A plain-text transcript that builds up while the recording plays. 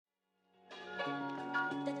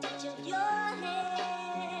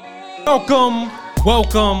Welcome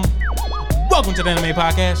to the Anime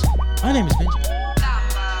Podcast. My name is Benji.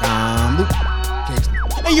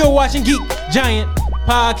 Luke. And you're watching Geek Giant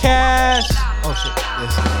Podcast. Oh shit.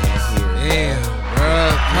 This man here. Damn, bro.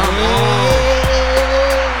 Come on.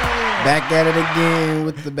 Back at it again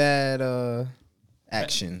with the bad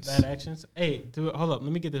actions. Bad actions. Hey, hold up.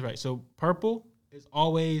 Let me get this right. So purple is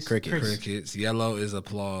always Crickets. Yellow is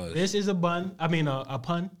applause. This is a bun. I mean a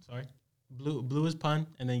pun. Sorry. Blue is pun,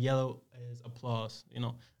 and then yellow is applause. You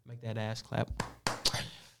know, make that ass clap.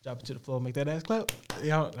 Drop it to the floor, make that ass clap.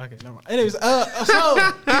 Yeah, okay, never mind. Anyways,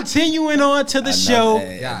 so continuing on to the show.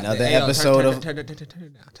 Another episode of. Turn it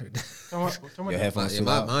down. Your headphones too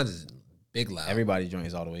Mine loud. is big loud. Everybody's joint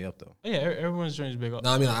is all the way up though. Yeah, everyone's joint is big up.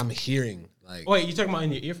 No, I mean I'm hearing like. Wait, you talking about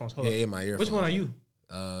in your earphones? Hold Yeah, up. in my earphones. Which one are you?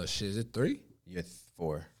 Shit, is it 3? You're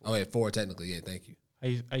 4. Oh wait, 4 technically. Yeah, thank you.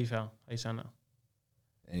 How you sound now?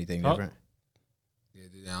 Anything Oh. different?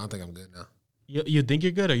 Yeah, I don't think I'm good now. You think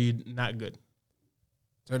you're good or you not good?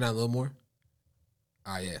 Turn it down a little more.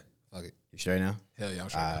 All right, yeah. Fuck it. You straight now? Hell yeah, I'm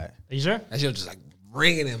sure. All right. Are you sure? That shit was just like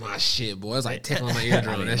ringing in my shit, boy. It's like tickling my I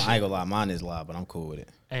eardrum. ain't That shit. gonna lie, mine is loud, but I'm cool with it.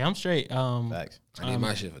 Hey, I'm straight. Facts. I need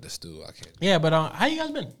my shit for the stew. I can't. Yeah, but how you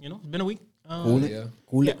guys been? You know, it's been a week. Cool it.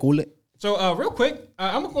 yeah. Cool it. So real quick,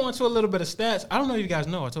 I'm gonna go into a little bit of stats. I don't know if you guys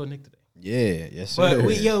know. I told Nick today, Yeah, yes sir.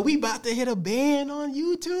 but we about to hit a band on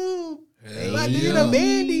YouTube. Hell About to hit a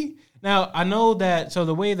bandy. Now I know that. So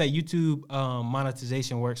the way that YouTube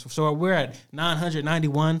monetization works. So we're at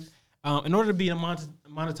 991. In order to be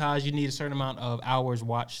monetized, you need a certain amount of hours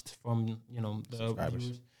watched from the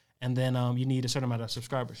viewers, and then you need a certain amount of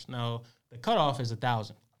subscribers. Now the cutoff is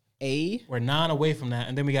 1,000. We're 9 away from that,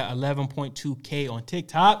 and then we got 11.2K on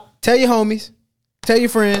TikTok. Tell your homies, tell your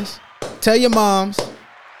friends, tell your moms,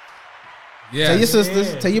 Yeah. tell your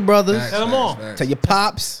sisters, tell your brothers, Facts, Tell 'em all. facts. tell your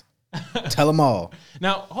pops, tell them all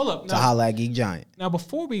Now hold up. to holla at Geek Giant. Now,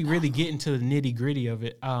 before we really get into the nitty gritty of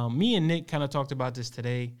it, me and Nick kind of talked about this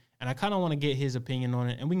today, and I kind of want to get his opinion on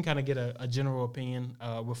it, and we can kind of get a general opinion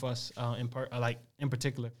with us in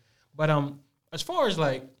particular. But as far as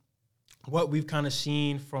like what we've kind of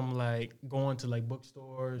seen from like going to like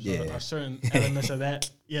bookstores or certain elements of that,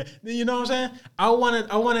 you know what I'm saying? I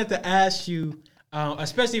wanted to ask you.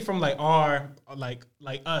 Especially from like our like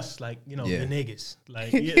us the niggas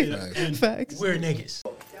and Facts. we're niggas.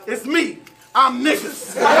 It's me. I'm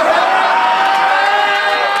niggas.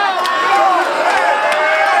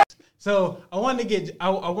 So I want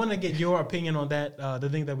to get your opinion on that, the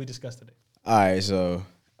thing that we discussed today. All right, so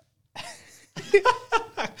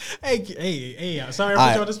Hey, sorry I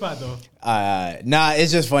put you on the spot though. nah,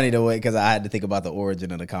 it's just funny the way because I had to think about the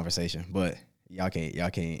origin of the conversation, but y'all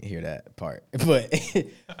can't hear that part. But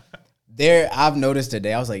I've noticed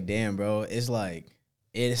today, I was like, damn, bro,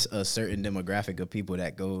 it's a certain demographic of people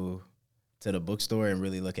that go to the bookstore and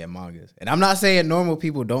really look at mangas. And I'm not saying normal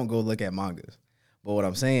people don't go look at mangas, but what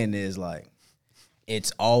I'm saying is like,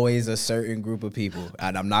 it's always a certain group of people,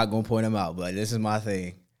 and I'm not gonna point them out, but this is my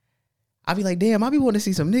thing. I be like, damn, I be wanting to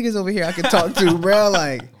see some niggas over here I can talk to, bro.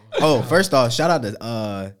 Like, first off, shout out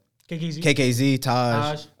to KKZ,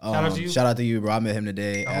 Taj. Shout out to you, bro. I met him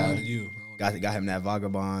today. Shout out to you. Got him that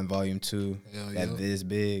Vagabond Volume 2. Hell that yeah. This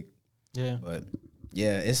Big. Yeah. But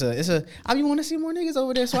yeah, it's a. I be want to see more niggas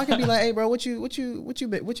over there, so I can be like, hey, bro, what you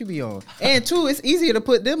be on? And two, it's easier to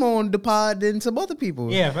put them on the pod than some other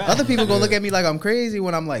people. Yeah, right. Other people gonna look at me like I'm crazy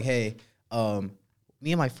when I'm like, hey,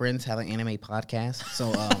 me and my friends have an anime podcast,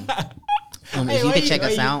 so if you could check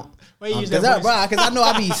us out. Because I know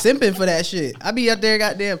I be simping for that shit. I be up there,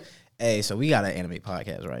 goddamn. Hey, so we got an anime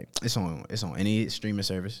podcast, right? It's on any streaming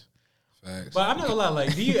service. Facts. But I'm not gonna lie,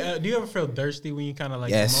 like, do you ever feel thirsty when you kind of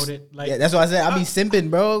like promote it? Like, yeah, that's what I said. I be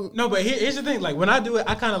simping, bro. No, but here's the thing. Like when I do it,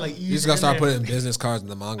 I kind of like You just gotta start putting business cards in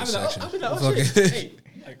the manga section. Hey,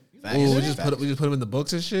 like, Ooh, we just put them in the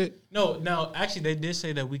books and shit. No, actually, they did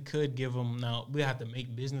say that we could give them. Now we have to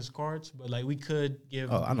make business cards, but like we could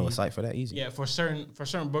give. Oh, I know a site for that. Easy. Yeah, for certain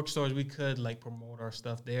bookstores, we could like promote our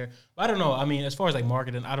stuff there. But I don't know. I mean, as far as like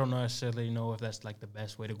marketing, I don't necessarily know if that's like the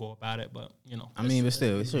best way to go about it. But I mean, but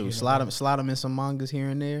still, slide them in some mangas here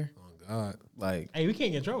and there. Oh God, like, hey, we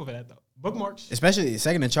can't get in trouble for that though. Bookmarks, especially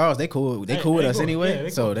Second and Charles, they cool. They cool with us cool. anyway. Yeah,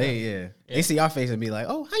 so cool. they see our face and be like,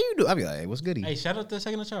 oh, how you do? I be like, hey, what's goody? Hey, shout out to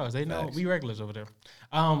Second and Charles. They know Facts. we regulars over there.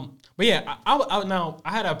 But yeah, now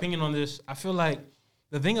I had an opinion on this. I feel like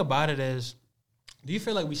the thing about it is, do you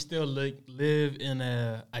feel like we still live in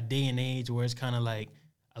a day and age where it's kind of like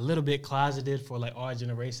a little bit closeted for like our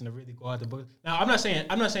generation to really go out the book? Now, I'm not saying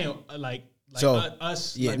like so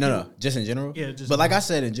us. Yeah, like no, just in general. Yeah, just but like I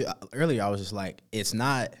said earlier, I was just like, it's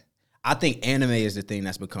not. I think anime is the thing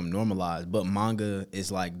that's become normalized, but manga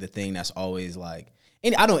is like the thing that's always like.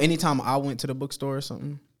 I know anytime I went to the bookstore or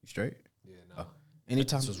something, you straight? Yeah, no.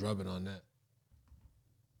 Anytime. This was rubbing on that.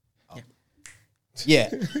 Yeah,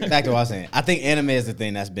 back to what I was saying. I think anime is the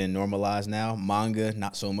thing that's been normalized now. Manga,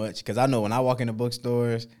 not so much. Because I know when I walk into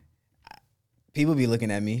bookstores, people be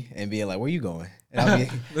looking at me and being like, "Where you going?"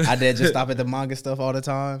 And I did just stop at the manga stuff all the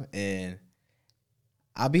time. And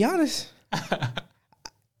I'll be honest,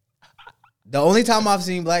 the only time I've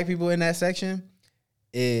seen black people in that section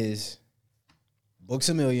is Books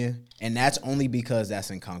A Million, and that's only because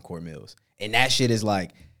that's in Concord Mills. And that shit is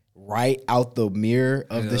like right out the mirror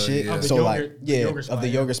of the shit. Yeah. So like, yogurt of the spot,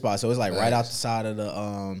 yogurt spot. So it's like right out the side of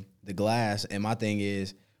the glass. And my thing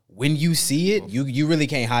is, when you see it, you really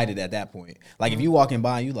can't hide it at that point. Like if you walking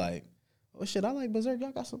by and you like, oh shit, I like Berserk.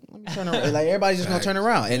 Y'all got something. Let me turn around. Like everybody's just gonna turn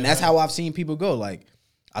around. And that's how I've seen people go. Like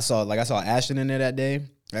I saw Ashton in there that day.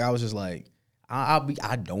 Like I was just like,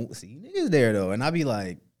 I don't see niggas there though. And I'd be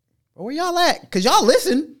like, where y'all at? Cause y'all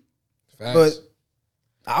listen. Facts. But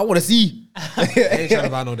I want to see. They ain't trying to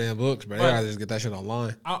buy no damn books, bro. They gotta just get that shit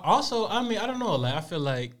online. I mean, I don't know. Like, I feel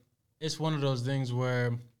like it's one of those things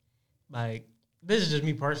where, like, this is just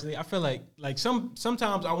me personally. I feel like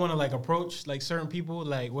sometimes I want to like approach like certain people,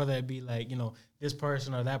 like whether it be like, you know, this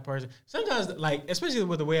person or that person. Sometimes like, especially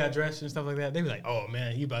with the way I dress and stuff like that, they be like, oh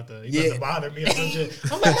man, he about to bother me or some shit.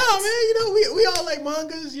 I'm like, no man, you know, we all like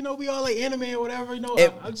mangas, you know, we all like anime or whatever, you know.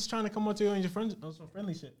 I'm just trying to come up to you and your friends on some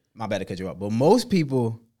friendly shit. My bad to cut you off, but most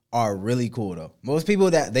people are really cool though. Most people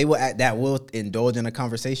that will indulge in a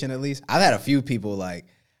conversation at least. I've had a few people like,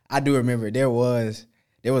 I do remember there was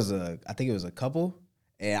I think it was a couple,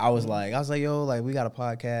 and I was like, yo, like we got a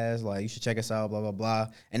podcast, like you should check us out, blah blah blah.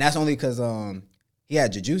 And that's only because he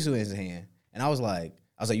had Jujutsu in his hand, and I was like,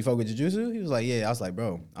 you fuck with Jujutsu? He was like, yeah. I was like,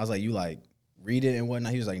 bro, you like read it and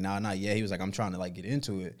whatnot? He was like, nah, not yet. He was like, I'm trying to like get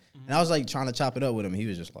into it, and I was like trying to chop it up with him. He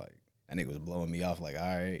was just like, that nigga was blowing me off, like, all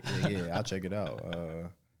right, yeah, I'll check it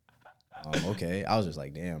out. Okay. I was just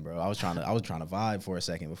like, damn, bro. I was trying to vibe for a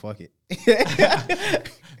second, but fuck it.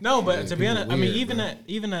 No, but to be honest, weird, I mean,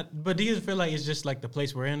 even that. But do you feel like it's just like the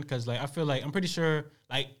place we're in? Because like I feel like I'm pretty sure.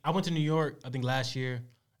 Like I went to New York, I think last year,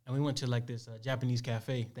 and we went to like this Japanese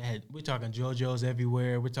cafe. We're talking JoJo's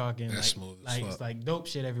everywhere. We're talking it's like dope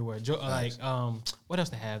shit everywhere. Like what else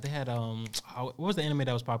they have? They had what was the anime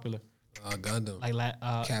that was popular? Gundam. Like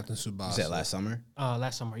Captain Tsubasa. You said last summer?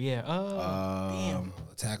 Last summer, yeah. Damn.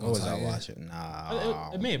 Attack on What was Titan. I watching?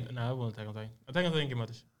 Nah. It may have. Nah, it wasn't Attack on Titan. Attack on Titan came out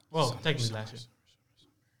this. Well, technically last year.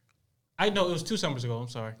 I know it was 2 summers ago. I'm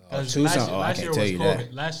sorry. Last Last year year was was COVID.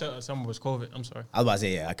 COVID. Last summer was COVID. I'm sorry. I was about to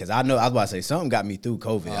say, yeah, because I was about to say something got me through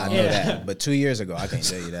COVID. I know that. But 2 years ago, I can't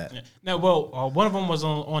tell you that. Yeah. Now, well, one of them was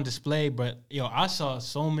on display, but yo, I saw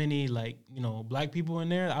so many like, you know, black people in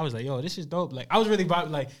there. I was like, yo, this is dope. Like, I was really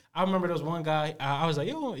like, I remember there was one guy. I was like,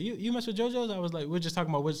 yo, you mess with JoJo's? I was like, we're just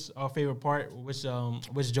talking about which our favorite part, which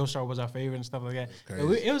Joestar was our favorite and stuff like that.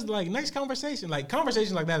 It was like nice conversation. Like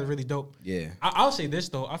conversations like that is really dope. Yeah. I'll say this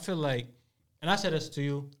though. I feel like, and I said this to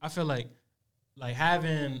you, I feel like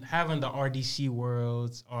having the RDC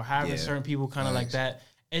worlds or having certain people kind of like that,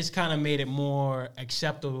 it's kind of made it more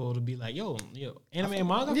acceptable to be like, yo, anime and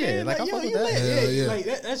manga fan? like, I yo, fuck with you that. lit. Yeah. Like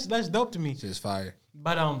that's dope to me. Just fire.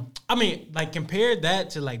 But I mean, like compared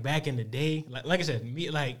that to like back in the day, like I said, me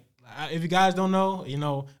if you guys don't know, you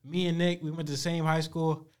know, me and Nick, we went to the same high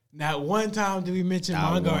school. Not one time did we mention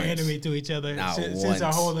manga or anime to each other since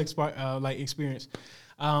our whole experience.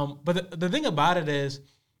 But the thing about it is,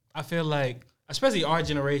 I feel like, especially our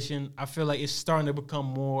generation, I feel like it's starting to become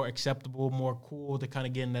more acceptable, more cool to kind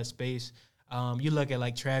of get in that space. You look at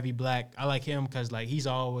like Travis Black. I like him because like he's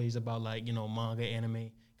always about like, you know, manga,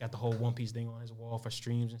 anime. Got the whole One Piece thing on his wall for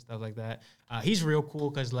streams and stuff like that. He's real cool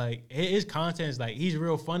because like his content is like he's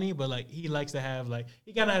real funny, but like he likes to have like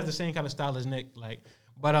he kind of has the same kind of style as Nick. Like,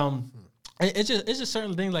 but it's just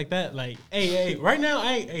certain things like that. Like, hey, right now,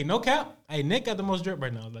 hey, no cap. Hey, Nick got the most drip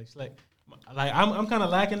right now. Like I'm kind of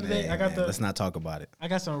lacking today. Man, let's not talk about it. I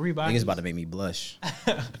got some Reebok. Niggas about to make me blush.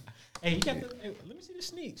 Hey, you got the. Hey, let me see the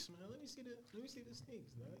sneaks, man. Let me see the sneaks,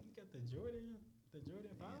 dog. You got the Jordan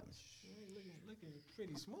 5. Looking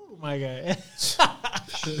pretty smooth, my guy.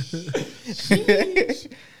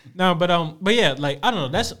 No, but yeah, like I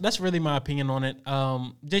don't know. That's really my opinion on it.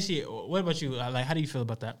 JC, what about you? Like, how do you feel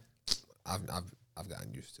about that? I've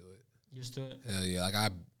gotten used to it. Used to it? Hell yeah.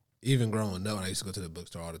 Like even growing up, when I used to go to the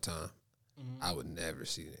bookstore all the time, I would never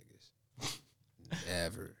see niggas.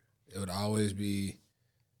 Never. It would always be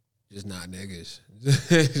just not niggas.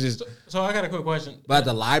 So I got a quick question. But at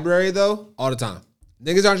the library though, all the time.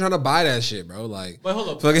 Niggas aren't trying to buy that shit, bro. Like, but hold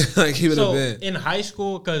up. fucking like keep it a So bit. in high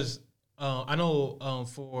school, because I know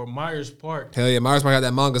for Myers Park. Hell yeah, Myers Park had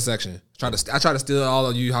that manga section. I tried to steal all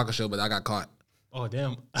of Yu Yu Hakusho, but I got caught. Oh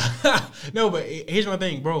damn! No, but here's my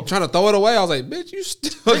thing, bro. Trying to throw it away, I was like, "Bitch, you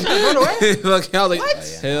still throw it away?" Like, I was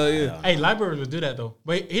like, hell yeah. Hey, libraries would do that though.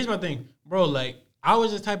 But here's my thing, bro. Like I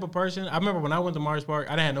was this type of person. I remember when I went to Myers Park,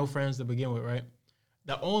 I didn't have no friends to begin with, right?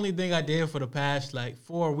 The only thing I did for the past like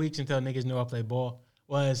 4 weeks until niggas knew I played ball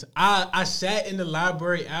was I sat in the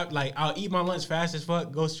library out like I'll eat my lunch fast as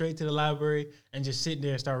fuck, go straight to the library and just sit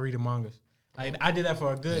there and start reading mangas. Like I did that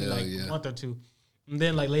for a good month or two. And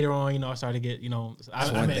then, like, later on, I started to get,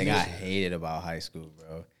 That's one thing I hated about high school,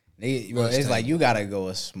 bro. It's like you got to go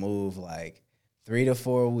a smooth, like, 3 to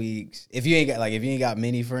 4 weeks. If you ain't got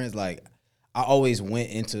many friends, like, I always went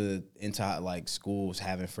into like, schools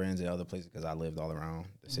having friends in other places because I lived all around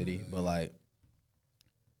the city. But, like,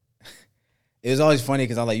 it was always funny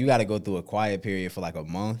because I was like, you got to go through a quiet period for, like, a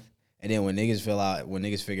month. And then when niggas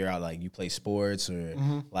figure out, like, you play sports or,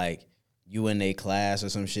 like, you in a class or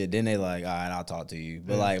some shit, then they like, all right, I'll talk to you.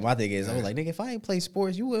 But like, my thing is, I was like, nigga, if I ain't play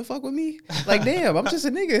sports, you wouldn't fuck with me. Like, damn, I'm just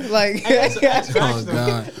a nigga. Like, that's oh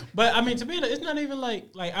God. But I mean, to me, it's not even like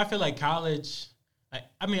I feel like college. Like,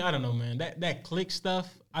 I mean, I don't know, man. That clique stuff.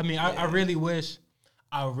 I mean, I really wish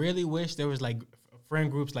there was like friend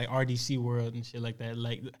groups like RDC World and shit like that.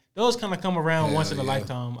 Like those kind of come around once in a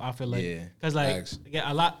lifetime. I feel like because like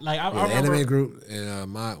a lot like I remember anime group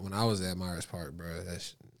and when I was at Myers Park, bro.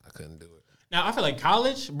 I couldn't do it. Now I feel like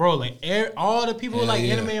college, bro. Like all the people like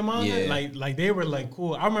anime and manga, like they were like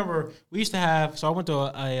cool. I remember we used to have. So I went to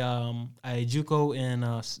a JUCO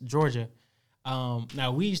in Georgia.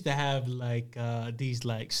 Now we used to have like these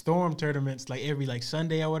like storm tournaments like every like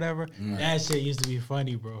Sunday or whatever. That shit used to be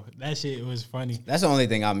funny, bro. That shit was funny. That's the only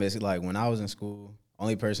thing I miss. Like when I was in school,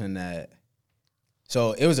 only person that.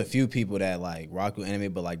 So it was a few people that like rock with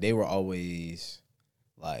anime, but like they were always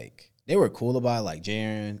like. They were cool about it, like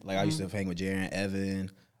Jaren. Like I used to hang with Jaren,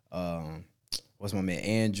 Evan, what's my man,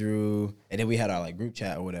 Andrew. And then we had our like group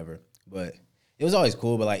chat or whatever. But it was always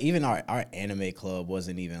cool. But like even our anime club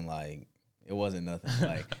wasn't even like, it wasn't nothing.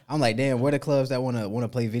 Like I'm like, damn, where the clubs that wanna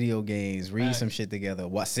play video games, read some shit together,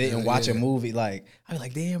 sit and watch a movie. Like I be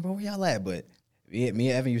like, damn, bro, where y'all at? But me and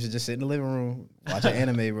Evan used to just sit in the living room, watching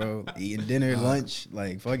anime, bro, eating dinner, lunch,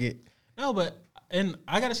 like fuck it. No, but and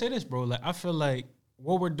I gotta say this, bro. Like I feel like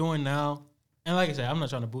what we're doing now, and like I said, I'm not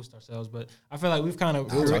trying to boost ourselves, but I feel like we've kind of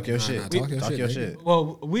talk your shit. Talk your shit.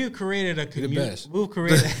 Well, we've created a community. We've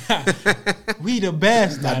created we the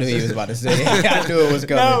best. I knew he was about to say. I knew it was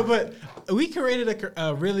coming. No, but we created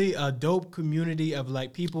a really dope community of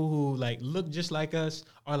like people who like look just like us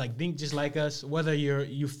or like think just like us. Whether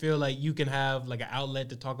you feel like you can have like an outlet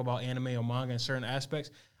to talk about anime or manga in certain aspects.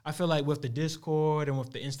 I feel like with the Discord and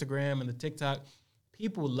with the Instagram and the TikTok.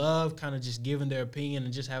 People love kind of just giving their opinion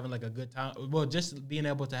and just having like a good time. Well, just being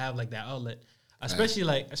able to have like that outlet, especially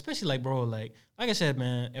like bro, like I said,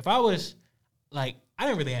 man. If I was like, I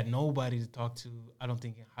didn't really have nobody to talk to. I don't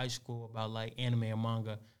think in high school about like anime and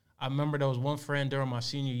manga. I remember there was one friend during my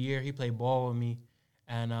senior year. He played ball with me,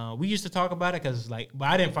 and we used to talk about it because like, but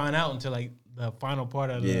I didn't find out until like the final part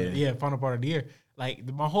of the final part of the year. Like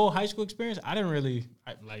my whole high school experience, I didn't really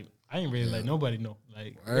let nobody know.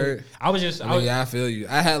 Like I feel you.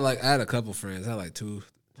 I had a couple friends. I had like two,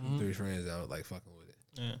 3 friends that was like fucking with it.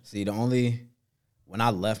 Yeah. See, when I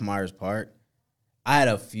left Myers Park, I had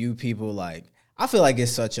a few people like I feel like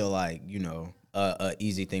it's such a like a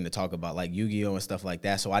easy thing to talk about like Yu-Gi-Oh and stuff like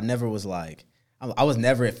that. So I never was like I was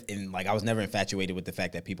never infatuated with the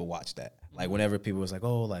fact that people watch that. Like whenever people was like,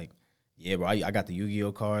 oh like. Yeah, bro, I got the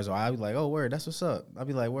Yu-Gi-Oh cards, or I'd be like, oh, word, that's what's up. I'd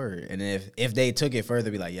be like, word. And if they took it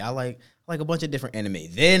further, be like, yeah, I like a bunch of different anime.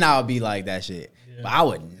 Then I'll be like that shit. Yeah. But I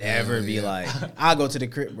would never be like, I'll go to the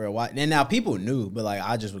crib, bro. And now people knew, but like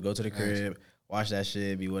I just would go to the crib, watch that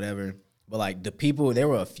shit, be whatever. But like there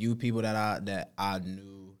were a few people that I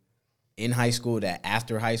knew in high school that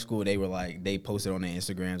after high school, they were like, they posted on their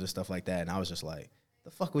Instagrams and stuff like that. And I was just like, the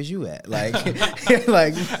fuck was you at? Like, hey,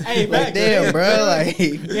 like damn, bro. Like,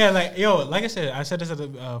 yeah, like, yo, like I said this at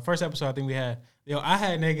the first episode I think we had. Yo, I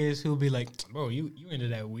had niggas who be like, bro, you into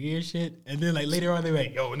that weird shit? And then, like, later on, they be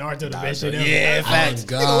like, yo, Naruto the best shit ever. Yeah, facts. Oh,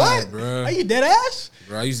 God, bro. Are you dead ass?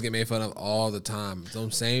 Bro, I used to get made fun of all the time. Some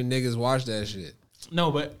same niggas watch that shit. No,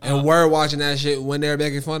 but... and were watching that shit when they were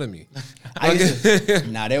making fun of me.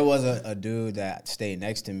 There was a dude that stayed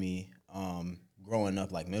next to me, growing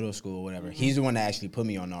up, like middle school or whatever. He's the one that actually put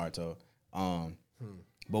me on Naruto.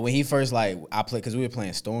 But when he first I played, because we were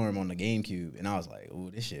playing Storm on the GameCube, and I was like, ooh,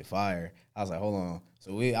 this shit fire. I was like, hold on.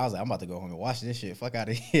 So I was like, I'm about to go home and watch this shit. Fuck out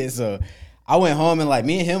of here. So I went home, and like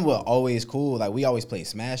me and him were always cool. Like we always played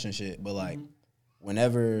Smash and shit. But like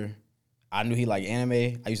whenever I knew he liked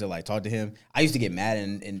anime. I used to like talk to him. I used to get mad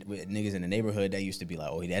with niggas in the neighborhood that used to be like,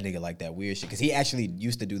 oh, that nigga like that weird shit. Because he actually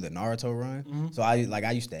used to do the Naruto run. So I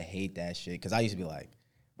used to hate that shit. Because I used to be like,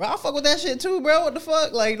 bro, I fuck with that shit too, bro. What the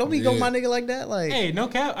fuck? Like, don't be go my nigga like that. Like, hey, no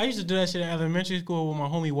cap. I used to do that shit in elementary school with my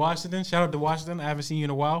homie Washington. Shout out to Washington. I haven't seen you in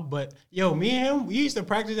a while. But, yo, me and him, we used to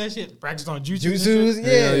practice that shit. Practice on jutsus.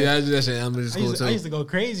 Yeah, I do that shit in elementary school too. I used to go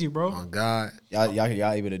crazy, bro. Oh, God.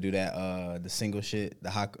 Y'all able to do that, the single shit, the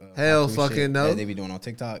hot hell Haku fucking shit no. that they be doing on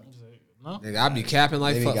TikTok? No? Nigga, I be capping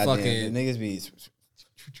like They be fucking.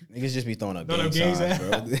 Niggas just be throwing up Throwing gang up gang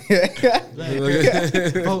signs,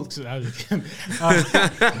 bro. Folks, I was just kidding.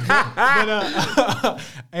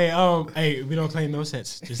 Hey, we don't claim no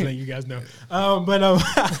sets. Just letting you guys know.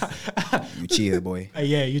 You cheater, boy.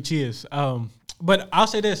 Yeah, you cheers. But I'll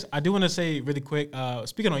say this. I do want to say really quick.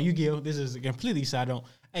 Speaking on Yu-Gi-Oh, this is a completely side note.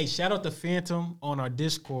 Hey, shout out to Phantom on our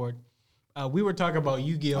Discord. We were talking about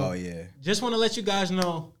Yu-Gi-Oh. Oh yeah. Just want to let you guys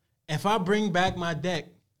know, if I bring back my deck,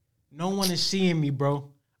 no one is seeing me, bro.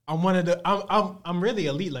 I'm really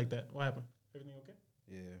elite like that. What happened? Everything okay?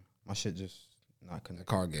 Yeah. My shit just not The connected.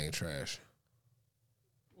 card game trash.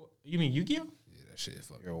 You mean Yu-Gi-Oh? Yeah, that shit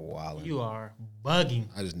fucking. You're wildin'. You are bugging.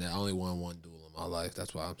 I only won one duel in my life.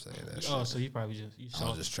 That's why I'm saying that shit. Oh, so you probably just I saw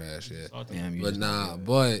was just trash, yeah. Damn, you But just nah, not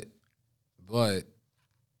but if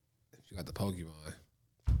you got the Pokemon,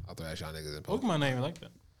 I'll throw that y'all niggas in Pokemon. Pokemon not even like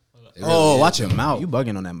that. It Oh, really watch is. your mouth. You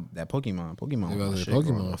bugging on that Pokemon. Pokemon. They my got the shit, bro.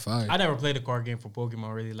 Pokemon fire. I never played a card game for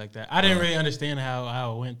Pokemon really like that. I didn't really understand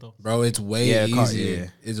how it went though. Bro, it's way Yeah, easier. yeah.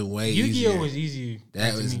 It's way Yu-Gi-Oh easier. was easier.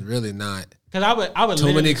 That to was me. really not. Cause I would Too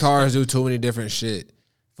many literally- cards do too many different shit.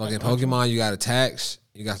 Fucking Pokemon, you got attacks,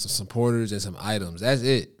 you got some supporters and some items. That's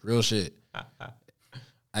it. Real shit.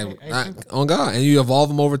 On God. And you evolve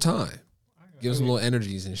them over time. Give them some little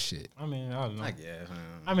energies and shit. I mean, I don't know. Yeah.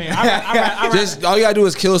 I mean, I Just all you gotta do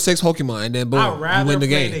is kill 6 Pokemon and then boom, I'd you rather win the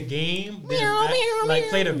play game. the game than like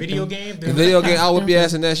play the video game. The video game, I'll whip your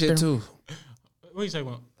ass in that shit too. What are you talking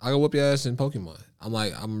about? I can whip your ass in Pokemon.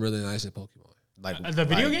 I'm really nice at Pokemon. Like The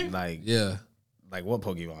video like- game? Like Yeah. like what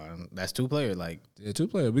Pokemon? That's 2 player. Like Yeah, 2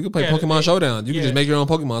 player. We could play Yeah, Pokemon they- Showdown. You yeah. can just make your own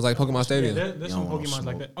Pokemon. It's like Pokemon Stadium. Yeah, there's some You don't wanna Pokemon like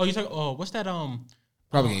smoke. that. Oh, you talking? Oh, what's that?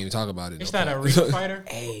 Probably can't even talk about it. It's no not a fuck. ring fighter.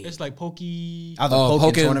 It's like Poke. I was Oh,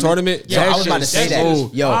 Pokemon tournament? Yeah, That I was about to shit- say that that. shit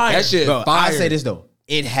is Yo, fire. That shit bro, fire. I say this though.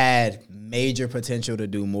 It had major potential to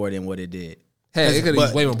do more than what it did. Hey, it could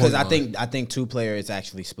have way more Because Pokemon. I think 2 player is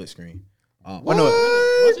actually split screen. What? No,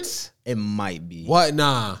 Was it? it might be. What?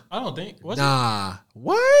 Nah. I don't think. Was Nah.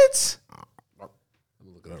 What? I'm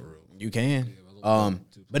gonna look it up real. You can.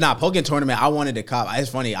 But nah, Pokemon tournament. I wanted to cop. It's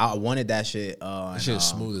funny. I wanted that shit. That shit's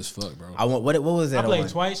smooth as fuck, bro. I want what was it? that? I played on?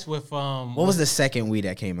 twice with What was the second Wii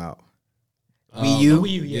that came out? Wii the U. Wii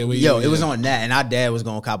U, yeah. Wii Yo, U, it was yeah. on that, and our dad was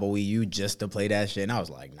gonna cop a Wii U just to play that shit, and I was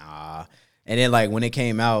like, nah. And then like when it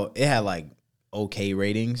came out, it had like okay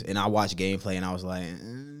ratings, and I watched gameplay, and I was like,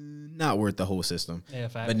 not worth the whole system. Yeah,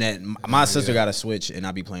 fact. But then my sister got a Switch, and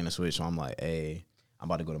I be playing the Switch, so I'm like, hey, I'm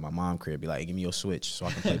about to go to my mom's crib, be like, hey, give me your Switch so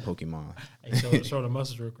I can play Pokemon. Hey, show the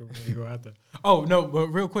message real quick when you go out there. Oh no, but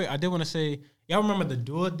real quick, I did want to say, y'all remember the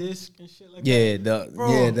dual disc and shit like Yeah, that?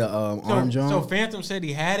 the arm drum. So Phantom said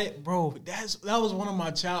he had it, bro. That was one of my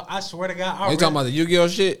child. I swear to God, You talking about the Yu-Gi-Oh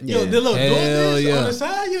shit? yo, Yeah. the little dual Hell disc yeah. on the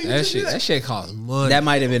side. Yo, you just do That shit costs money. That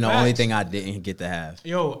might have been the only Facts. thing I didn't get to have.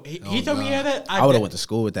 Yo, he told me he had that. I would have went to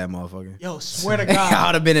school with that motherfucker. Yo, swear to I would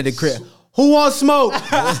God. have been at the crib. Who wants smoke?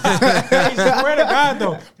 Hey, swear to God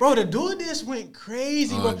though, bro, the dual disc went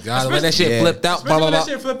crazy, Oh bro. God, when that shit Yeah. flipped out, blah Especially blah when blah. that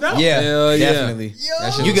shit flipped out. Yeah, Hell yeah. definitely.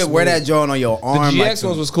 That shit You was could wear that smooth. joint on your The arm. like GX some-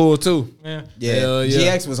 ones was cool too. Yeah. Yeah, Hell yeah.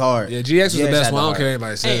 GX was hard. Yeah, GX was the GX best had one. I don't the care hard.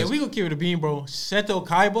 anybody Hey, says. if we gonna keep it a bean, bro, Seto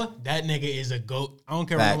Kaiba, that nigga is a goat. I don't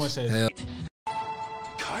care what Facts. anyone says. Hell,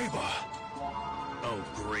 Kaiba. Oh,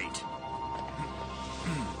 great.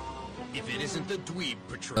 If it isn't the Dweeb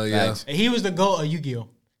Patrol. hell yeah. Facts. And he was the goat of Yu-Gi-Oh.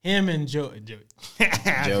 Him and Joey.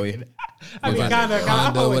 Joey. I mean, kind of.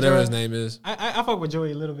 Rondo, whatever his name is. I fuck with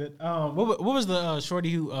Joey a little bit. What was the shorty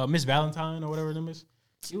who Miss Valentine or whatever her name is?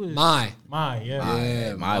 He was My. yeah.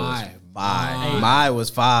 Yeah, My was my. fire. My was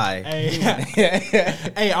fire. Hey,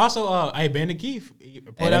 hey, also, hey, Bandit Keith.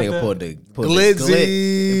 Hey, that nigga pulled the Glizzy. glit.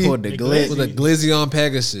 He pulled the The glit. With a glizzy on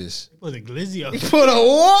Pegasus. Put a glizzy on. Put a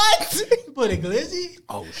what? Put a glizzy.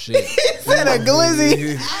 Oh shit. He said a glizzy.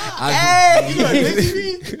 You Hey. know what glizzy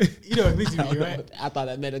mean? You know what glizzy mean, right? I thought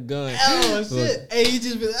that meant a gun. Oh shit! Hey, you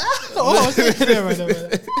just be like, oh shit! Right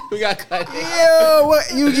there. We got cut. Yo,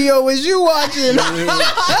 what Yu-Gi-Oh was you watching?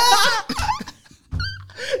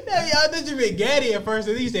 Yeah, I thought you meant Gaddy at first,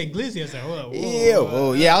 and then you said glizzy. I said, whoa. Yeah,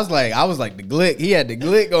 oh yeah, I was like the glick. He had the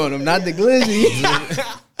glick on him, not the glizzy.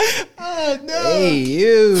 Oh no! Hey,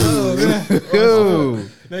 you.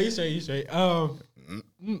 No, you straight.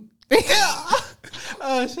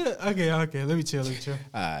 Oh shit. Okay. Let me chill.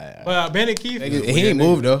 Alright. But Bandit Keith, He ain't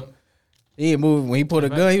moved though. He ain't moved when he pulled a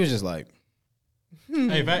gun. He was just like,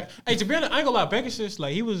 hey, to be honest, I ain't gonna lie. Pegasus,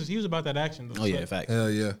 like he was about that action. Though, oh yeah, fact. Hell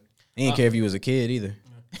yeah. He didn't care if you was a kid either.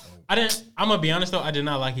 I'm gonna be honest though. I did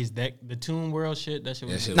not like his deck. The Toon World shit. That shit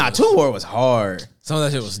was. shit Nah, was- Toon World was hard. Some of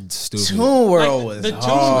that shit was stupid. Toon World Like, was the Toon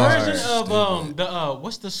hard. version of the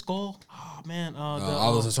what's the skull? Oh man,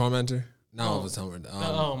 Oliver's a Tormentor? No, Oliver's a Tormentor.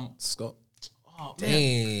 Skull. oh man,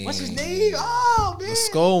 Dang. what's his name? Oh man, The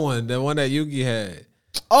skull one, the one that Yugi had.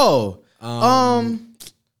 Oh, hold on.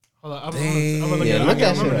 I'm gonna look Yeah, at it. look I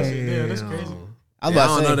that can't remember shit that shit. Yeah, that's crazy. I was Yeah, I about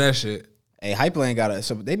don't to know say, that shit. hey, Hyperland got a.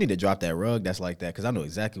 So they need to drop that rug that's like that because I know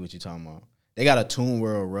exactly what you're talking about. They got a Toon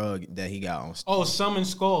World rug that he got on. Oh, Summon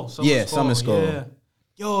Skull. Yeah, Summon Skull. Yeah.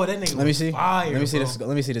 Yo, that nigga. Let me see. Fire, Let me see bro. this.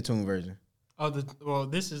 Let me see the Toon version. Oh,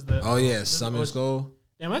 this is the. Oh yeah, this- Summon Skull.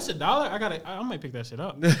 Damn, that's $1. I might pick that shit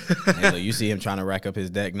up. Hey, look, you see him trying to rack up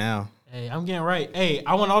his deck now. Hey, I'm getting right. Hey,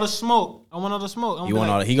 I want all the smoke. He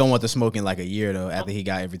gonna He gonna want the smoke in like a year though. After he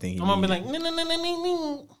got everything he. I'm gonna be needed. like,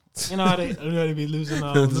 no. You know how they be losing.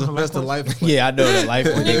 That's the life. Yeah, I know the life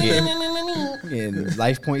point they getting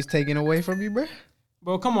life points taken away from you, bro.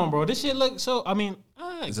 Bro, come on, bro. This shit look so. I mean,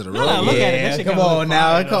 Is it a now that I rug? look at it, Yeah, that shit come kinda on look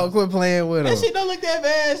now. fire, though. Quit playing with That him. shit don't look that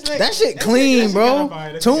bad. It's like- That shit that clean, shit bro. kinda fire.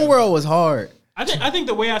 That shit Toon kinda World was hard, I think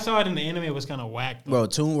the way I saw it in the anime was kind of whack. Though. bro.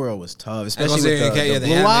 Toon World was tough, I was especially gonna say, with the yeah,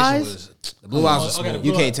 blue animation eyes. The blue eyes was okay, smooth. the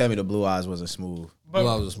You Blue can't eyes. tell me the blue eyes wasn't smooth. But, Blue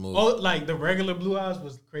Eyes was smooth. Oh, like the regular Blue Eyes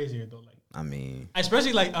was crazier though. Like I mean,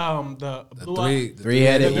 especially like the Blue Eyes.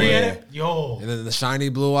 three-headed. The three-headed. Yo, And then the shiny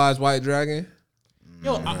blue eyes white dragon.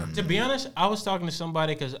 To be honest, I was talking to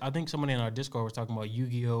somebody because I think somebody in our Discord was talking about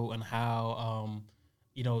Yu-Gi-Oh and how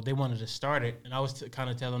they wanted to start it, and I was kind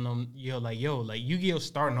of telling them, like Yu-Gi-Oh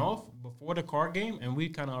starting off before the card game, and we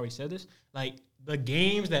kind of already said this, like the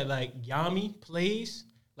games that like Yami plays,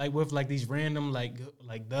 like with like these random like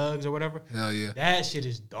thugs or whatever. Hell yeah. That shit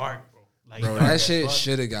is dark, bro. Like Bro, dark that as shit fuck.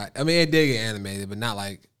 should have got. I mean, it did get animated, but not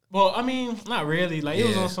like Well, I mean, not really. Like it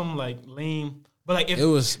was Yeah. on some like lame, but like if it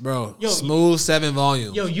was, bro. Yo, smooth 7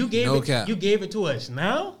 volumes. you gave no it, cap. you gave it to us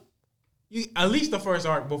now. You at least the first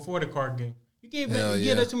arc before the card game. You gave Hell that. You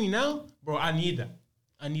yeah. give that to me now, bro. I need that.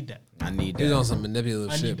 I need He's on that. some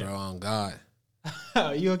manipulative I shit, need bro. that. On God.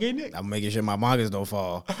 You okay, Nick? I'm making sure my mangas don't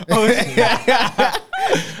fall.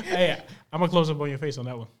 Hey, I'm gonna close up on your face on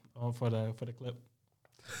that one for the clip.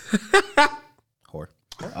 Whore.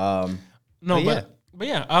 No, But but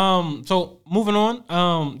yeah. So moving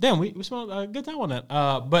on. Damn, we spent a good time on that.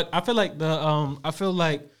 But I feel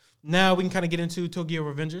like now we can kind of get into Tokyo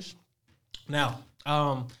Revengers. Now,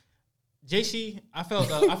 JC, I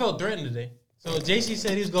felt threatened today. So JC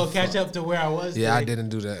said he was gonna catch up to where I was. Yeah, I today. didn't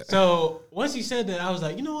do that. So once he said that, I was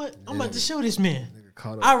like, you know what? I'm about to show this man.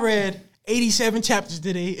 Caught up. I read 87 chapters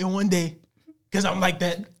today in one day because I'm like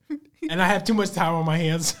that, and I have too much time on my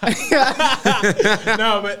hands. but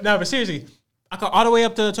seriously, I got all the way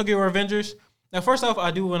up to Tokyo Revengers. Now, first off,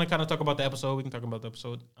 I do want to kind of talk about the episode. We can talk about the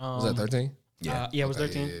episode. Was that 13? Yeah, it was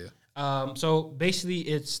 13. yeah. So basically,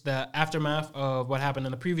 it's the aftermath of what happened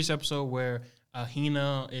in the previous episode where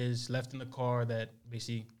Hina is left in the car that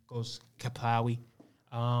basically goes kaplawi.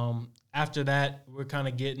 After that, we're kind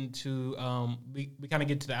of getting to we kind of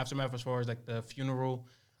get to the aftermath as far as like the funeral.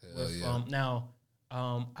 With, yeah.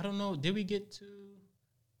 I don't know. Did we get to?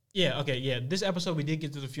 Yeah. Okay. Yeah. This episode we did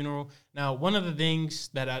get to the funeral. Now, one of the things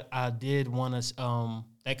that I did want to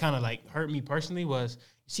that kind of like hurt me personally was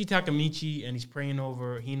you see Takamichi and he's praying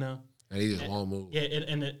over Hina. And he just won't move. Yeah,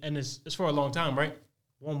 and it's for a long time, right?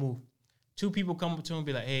 Won't move. Two people come up to him and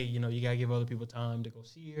be like, hey, you gotta give other people time to go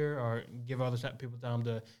see her or give other people time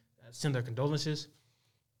to send their condolences.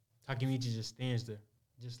 Takamichi just stands there,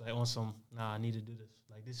 just like on some, I need to do this.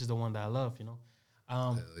 Like, this is the one that I love,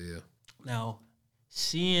 Hell yeah. Now,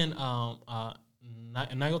 seeing Naoto,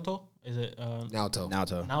 is it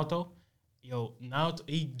Naoto? Yo, Naoto,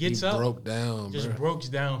 he gets up. Broke down, Just bro. broke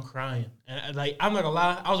down crying. And like, I'm not gonna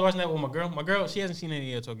lie, I was watching that with my girl. My girl, she hasn't seen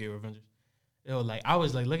any of Tokyo Revengers. Yo, like, I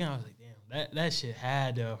was like looking, I was like, damn, that shit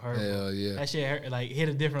had to hurt. Hell yeah. That shit hurt, like hit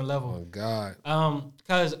a different level. Oh, God.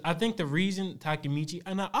 Because I think the reason Takemichi,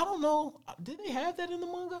 and I don't know, did they have that in the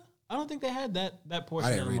manga? I don't think they had that portion.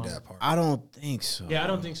 I didn't in the read manga. that part. I don't think so. Yeah, I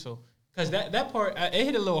don't think so. Because that part, it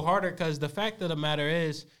hit a little harder because the fact of the matter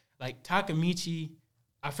is, like, Takemichi,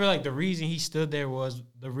 I feel like the reason he stood there was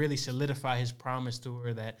to really solidify his promise to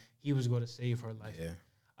her that he was going to save her life. Yeah.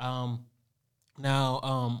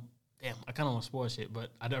 Now, damn, I kind of want to spoil shit,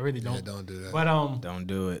 but I really don't. Yeah, don't do that. But Don't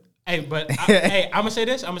do it. Hey, I'm gonna say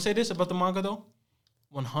this. I'm gonna say this about the manga though.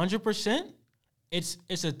 100%, it's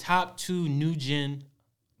a top 2 new gen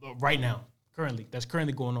right now. That's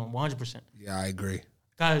currently going on. 100%. Yeah, I agree.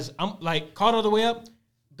 Guys, I'm like caught all the way up.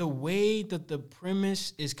 The way that the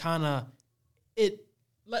premise is kind of it,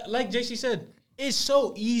 like JC said, it's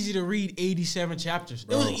so easy to read 87 chapters.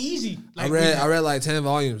 Bro, it was easy. Like, I read like 10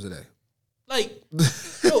 volumes today. Like,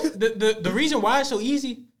 yo, the reason why it's so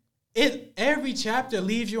easy, every chapter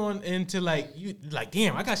leaves you on into like you like,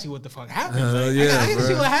 damn, I gotta see what the fuck happened. I gotta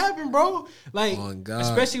see what happened, bro. Like,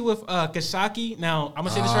 especially with Kisaki. Now, I'm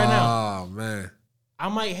gonna say this right now. Oh man, I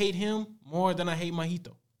might hate him more than I hate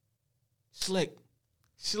Mahito. Slick.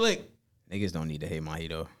 Niggas don't need to hate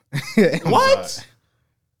Mahito. What?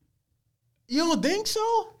 You don't think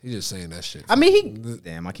so? He's just saying that shit. I mean,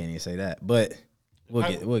 damn, I can't even say that, but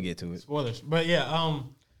we'll get to it. Spoilers, but yeah,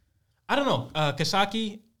 I don't know.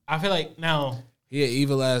 Kisaki, I feel like now he an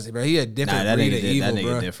evil ass, bro. He a different breed of evil, that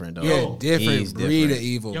bro. Nigga different, though. He a different breed of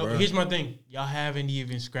evil, bro. Here's my thing. Y'all haven't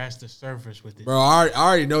even scratched the surface with it. Bro, I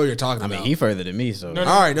already know what you're talking about. I mean, he further than me, so. I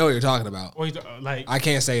already know what you're talking about. Like, I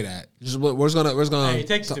can't say that. Just we're just gonna. Hey,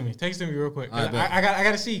 text it to me. Text it to me real quick. Right, I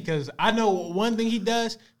got to see because I know one thing he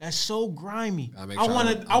does that's so grimy. I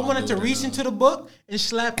wanted to reach into the book and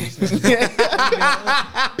slap his bitch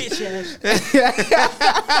ass.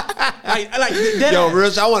 like yo,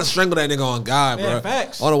 Rich, I want to strangle that nigga on God, man, bro.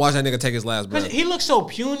 Facts. I want to watch that nigga take his last breath. He looks so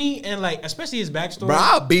puny and like, especially his backstory. Bro,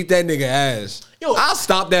 I'll beat that nigga ass. Yo, I'll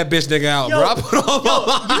stomp that bitch nigga out, bro. I put on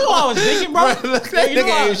you know what I was thinking, bro? Look, that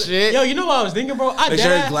nigga ain't shit. Yo, you know what I was thinking, bro? Make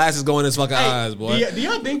sure his glasses go in his fucking eyes, boy. Do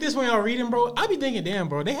y'all think this when y'all reading, bro? I be thinking, damn,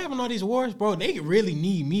 bro, they having all these wars, bro. They really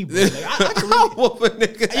need me, bro. Like, I can really whoop a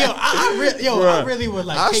nigga. I really would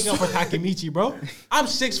like take up for Takemichi, bro. I'm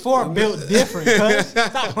 6'4", built different. Cuz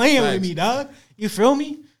stop playing with me, dog. You feel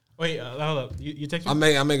me? Wait, hold up. You text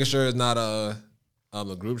me? I'm making sure it's not a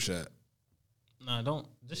group chat. Nah, don't.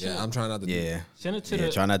 Just I'm trying not to. Yeah. Send it to the.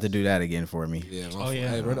 Try not to do that again for me. Yeah. Yeah.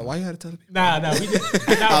 Hey, brother, why you had to tell me? Nah. We did.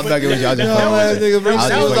 I'm fucking with y'all.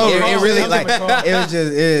 It really like it was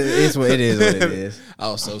just it's what it is. What it is. I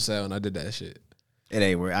was so sad when I did that shit. It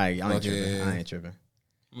ain't where I ain't tripping. Yeah. I ain't tripping.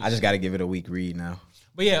 I just got to give it a week read now.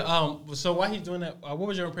 But yeah, so while he's doing that, what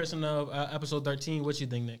was your impression of episode 13? What you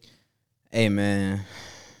think, Nick? Hey man,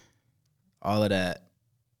 all of that,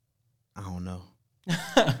 I don't know.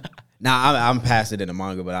 Nah, I'm past it in the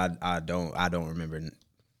manga, but I don't remember.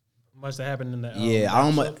 Much that happened in that. Yeah, I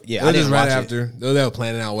don't. Yeah, I just right after they were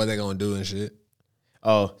planning out what they're gonna do and shit.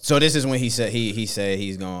 Oh, so this is when he said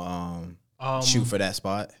he's gonna shoot for that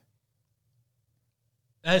spot.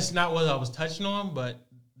 That's not what I was touching on, but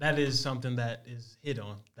that is something that is hit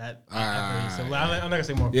on. That I'm not gonna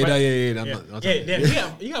say more. Yeah.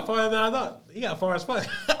 You got farther than I thought. You got far as fuck.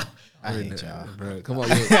 I hate y'all, bro. Come on.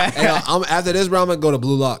 Hey, after this, bro, I'm gonna go to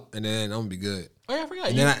Blue Lock, and then I'm gonna be good. Oh yeah, I forgot.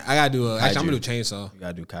 And then I gotta do I'm gonna do Chainsaw. You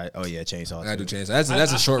gotta do Chainsaw. I gotta do Chainsaw.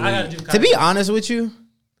 That's a short read. To be honest with you,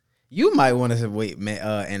 you might want to wait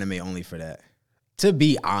anime only for that. To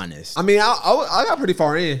be honest, I mean, I got pretty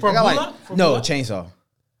far in. Chainsaw.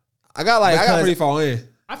 I got pretty far in.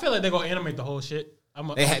 I feel like they're gonna animate the whole shit.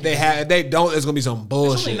 If they don't, it's gonna be some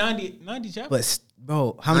bullshit. It's only 90 chapters. But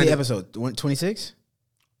bro, how many episodes? 26?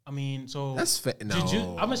 I mean, so that's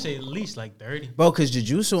no. I'm gonna say at least like 30. Bro, because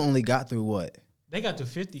Jujutsu only got through what? They got to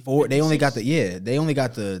 50. 4. They only got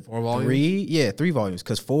the 4 volumes? 3. Yeah, 3 volumes.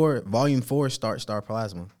 Because volume 4 starts Star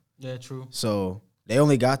Plasma. Yeah, true. So they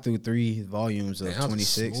only got through 3 volumes of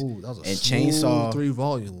 26. That was a and Chainsaw 3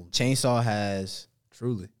 volumes. Chainsaw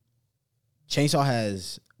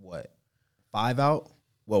has what? 5 out?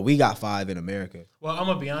 Well, we got 5 in America. Well, I'm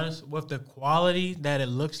gonna be honest. With the quality that it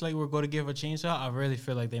looks like we're going to give a Chainsaw, I really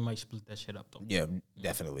feel like they might split that shit up though. Yeah,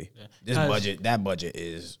 definitely. Yeah. That budget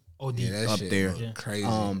is OD. Yeah, up there. Yeah. Crazy.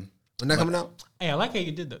 When that coming out? Hey, I like how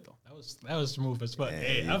you did that though. That was smooth as fuck.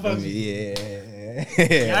 Hey, I fuck fuck you.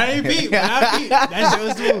 Yeah. I ain't beat. That shit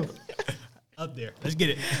was smooth. Up there. Let's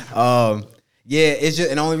get it. Yeah, it's just,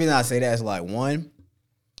 and the only reason I say that is like, one,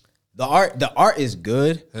 the art is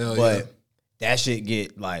good, Hell but yeah. that shit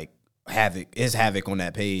get like havoc on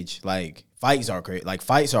that page. Like fights are crazy. Like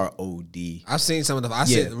fights are OD. I've seen some of the.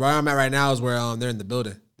 Where I'm at right now is where they're in the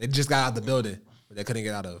building. They just got out of the building, but they couldn't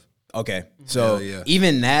get out of. Okay, so yeah.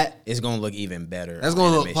 even that is gonna look even better. That's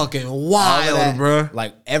gonna look fucking wild, bro.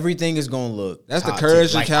 Like everything is gonna look. That's the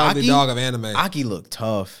courage and like, cowardly dog of anime. Aki look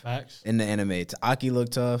tough. Facts. In the anime. Aki look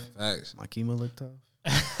tough. Facts. Makima look tough.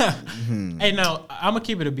 Hey, now I'm gonna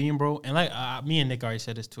keep it a beam, bro. And like me and Nick already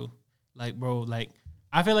said this too. Like, bro, like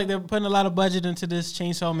I feel like they're putting a lot of budget into this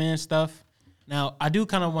Chainsaw Man stuff. Now, I do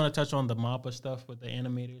kind of want to touch on the MAPPA stuff with the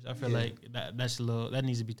animators. I feel like that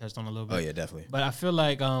needs to be touched on a little bit. Oh yeah, definitely. But I feel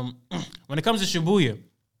like when it comes to Shibuya,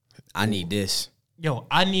 I need this. yo,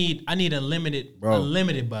 I need unlimited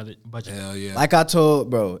budget. Hell yeah. Like I told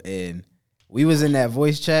bro, and we was in that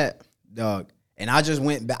voice chat, dog. And I just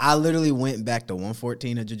I literally went back to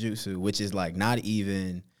 114 of Jujutsu, which is like not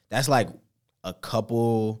even. That's like a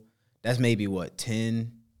couple. That's maybe what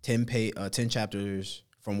 10 chapters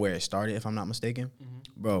from where it started, if I'm not mistaken,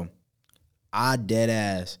 bro. I dead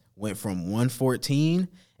ass went from 114,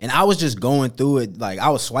 and I was just going through it, like I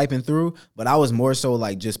was swiping through, but I was more so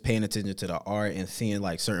like just paying attention to the art and seeing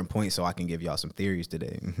like certain points, so I can give y'all some theories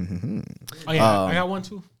today. Oh yeah, I got one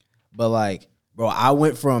too. But like, bro, I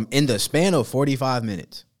went from in the span of 45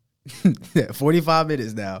 minutes, 45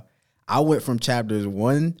 minutes now. I went from chapters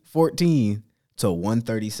 114 to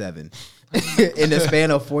 137 in the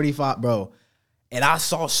span of 45, bro. And I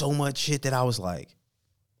saw so much shit that I was like,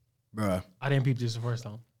 bruh. I didn't peep this the first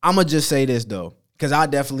time. I'm going to just say this, though, because I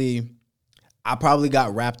probably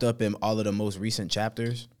got wrapped up in all of the most recent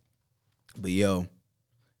chapters. But, yo,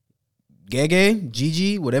 Gege,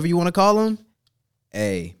 Gigi, whatever you want to call him,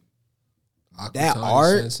 hey, that Akutami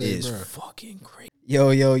art Sensei, is bruh. fucking great. Yo,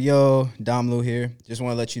 Domlu here. Just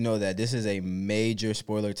want to let you know that this is a major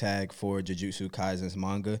spoiler tag for Jujutsu Kaisen's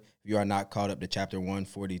manga. If you are not caught up to chapter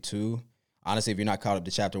 142, honestly, if you're not caught up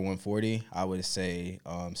to chapter 140, I would say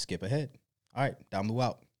skip ahead. All right, Domlu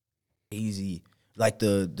out. Easy. Like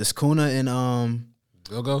the Sukuna and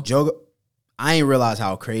Go. Jogo, I ain't realize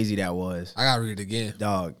how crazy that was. I gotta read it again.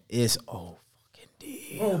 Dog, it's fucking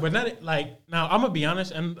deep. Oh, but not like now. I'm gonna be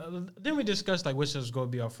honest, and then we discussed like which is gonna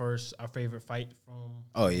be our favorite fight from.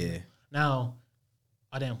 Oh yeah. Now,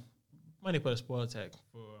 damn, might they put a spoiler tag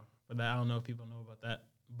for that? I don't know if people know about that,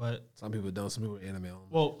 but Some people don't. Some people anime on.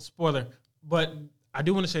 well, spoiler. But I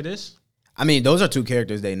do want to say this. I mean, those are two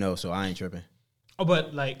characters they know, so I ain't tripping. Oh,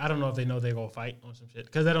 but like I don't know if they know they're gonna fight on some shit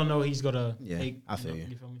because they don't know he's gonna Yeah, take. I feel you.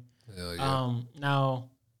 You feel me? Hell yeah. Now,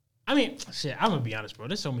 I mean, shit. I'm gonna be honest, bro.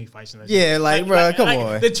 There's so many fights in that. Yeah, shit. like, bro, come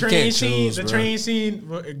on. The train can't scene, choose, the bro. train scene,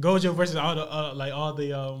 Gojo versus all the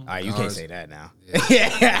All right, you can't Ours. say that now.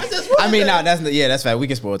 Yeah. I mean, no, that's fact. We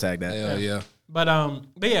can spoil tag that. Hell yeah. But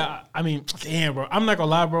yeah, I mean, damn, bro. I'm not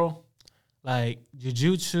gonna lie, bro. Like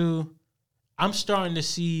Jujutsu, I'm starting to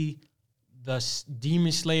see the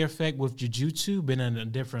Demon Slayer effect with Jujutsu been in a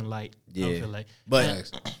different light. I Yeah. feel like, But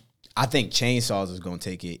Thanks. I think Chainsaws is gonna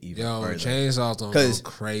take it even Yo, further. Chainsaws don't 'Cause- go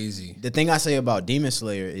crazy. The thing I say about Demon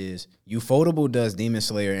Slayer is Ufotable does Demon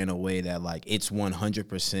Slayer in a way that like it's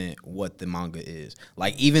 100% what the manga is.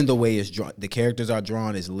 Like even the way it's drawn, the characters are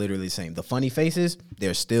drawn is literally the same. The funny faces,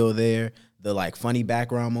 they're still there. The like funny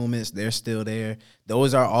background moments, they're still there.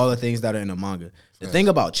 Those are all the things that are in the manga. The thing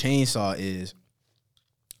about Chainsaw is,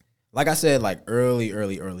 like I said, like early.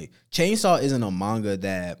 Chainsaw isn't a manga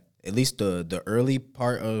that, at least the early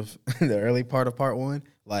part of part one,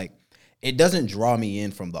 like it doesn't draw me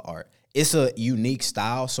in from the art. It's a unique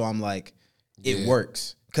style, so I'm like, it Yeah.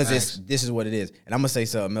 works because Facts. this is what it is. And I'm gonna say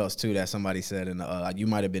something else too that somebody said in the you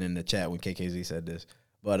might have been in the chat when KKZ said this,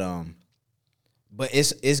 but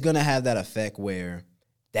it's gonna have that effect where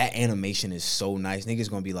that animation is so nice. Niggas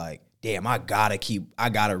gonna be like, damn, I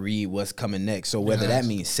gotta read what's coming next. So whether that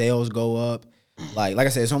means sales go up, like I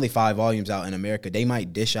said, it's only 5 volumes out in America. They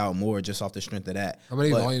might dish out more just off the strength of that. How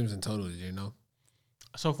many But volumes in total did you know?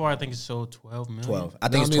 so far I think it's sold 12 million. 12. I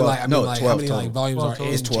No, think it's mean, 12. like, I mean, no, like, 12 how many total. like volumes Well, are total.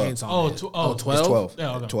 in It's 12. Chainsaw? Oh, Man? tw- oh, oh, It's 12? 12.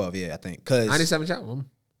 Yeah, okay. 12, yeah, I think. Cause 97 chapters.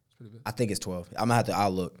 I think it's 12. I'm gonna have to.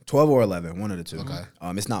 I'll look. 12 or 11, one of the two. Okay.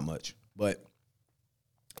 It's not much, but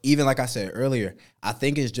even like I said earlier, I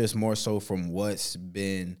think it's just more so from what's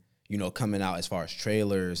been coming out as far as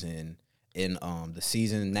trailers and in the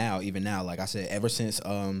season now. Even now, like I said, ever since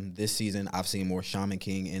this season, I've seen more Shaman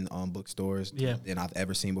King in bookstores than I've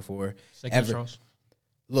ever seen before. Second Ever. Charles.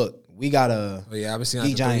 Look, we got a Oh yeah, I've been seeing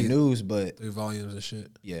Geek Giant News, but 3 volumes and shit.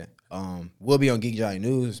 yeah, we'll be on Geek Giant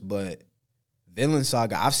News, but Vinland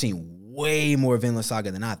Saga, I've seen way more Vinland Saga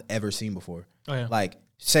than I've ever seen before. Oh yeah. Like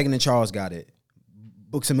Second and Charles got it,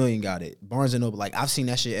 Books a Million got it, Barnes and Noble. Like I've seen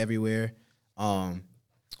that shit everywhere.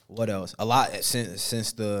 What else? A lot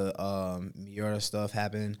since the Miura stuff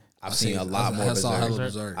happened. I've seen a lot more I saw Berserk. hella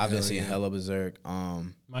Berserk. I've been Hell seeing yeah. hella Berserk.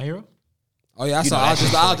 My Hero. Oh yeah, I You saw. know I that was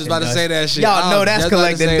just shit's about to collecting say that shit. Y'all I know was that's just about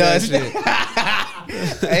to collecting say dust.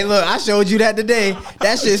 that shit. Hey, look, I showed you that today.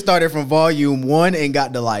 That shit started from volume 1 and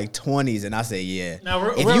got to like 20s, and I say, yeah.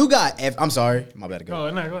 Now, I'm sorry, my bad to go.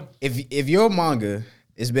 No, go on. If your manga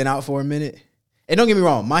has been out for a minute, and don't get me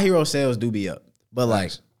wrong, My Hero sales do be up, but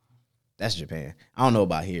like that's Japan. I don't know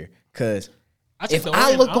about here, cause I think if the I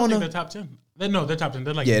Orient, look I don't on think the- they're top 10. No, they're top 10.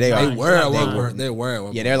 They're like Yeah, they are. They were at one nine. point. They were at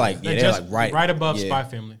one Yeah, point. they're like They're they're just like right above yeah. Spy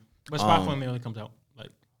Family, but Spy Family only comes out like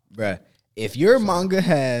Bruh, if your manga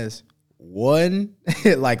has one,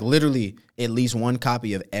 like literally at least one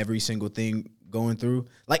copy of every single thing going through,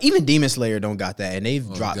 like even Demon Slayer don't got that, and they've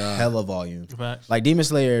dropped God. hella volumes. Facts. Like Demon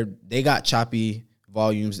Slayer, they got choppy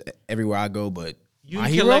volumes everywhere I go, but you My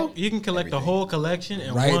can Hero, collect. You can collect the whole collection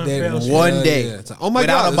in Right one there. fell swoop. One Yeah, day. yeah. It's like, oh my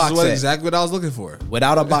Without God. a This box is what set. exactly what I was looking for.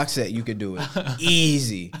 without a box set, you could do it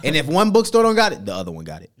easy. And if one bookstore don't got it, the other one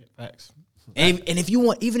got it. Facts. And if you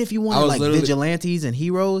want, even if you I want was like literally- vigilantes and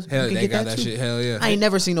heroes, Hell, you can they get got that that too. shit. Hell yeah. I ain't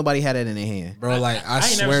never seen nobody had that in their hand. Bro, like, I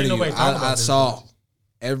ain't never swear seen to you, nobody talk about I this saw business.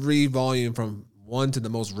 every volume from one to the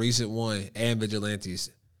most recent one and Vigilantes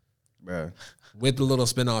Bro. with the little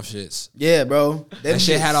spin-off shits. Yeah, bro. That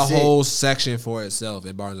shit had a sick. whole section for itself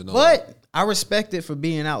in Barnes & Noble. But I respect it for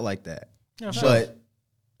being out like that. Yeah, But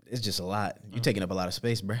it's just a lot. You taking up a lot of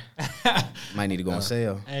space, bro. Might need to go on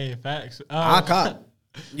sale. Hey, facts. I cop.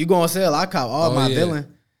 You go on sale, I cop all Oh, my yeah.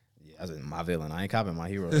 villain. Yeah, I said my villain. I ain't copping my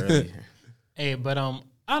hero early. Hey, but I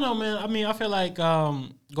don't know, man. I mean, I feel like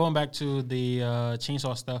going back to the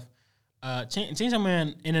Chainsaw stuff. Chainsaw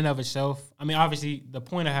Man, in and of itself. I mean, obviously, the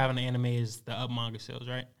point of having an anime is the up manga sales,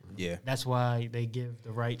 right? Yeah. That's why they give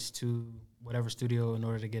the rights to whatever studio in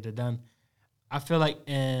order to get it done. I feel like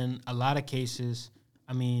in a lot of cases,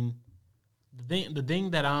 I mean, the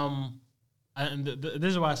thing that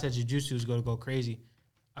this is why I said Jujutsu is going to go crazy.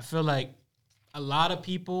 I feel like a lot of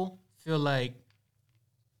people feel like,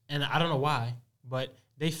 and I don't know why, but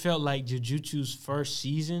they felt like Jujutsu's first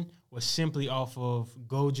season was simply off of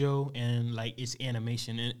Gojo and like its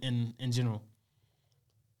animation in general.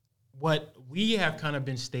 What we have kind of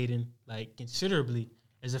been stating like considerably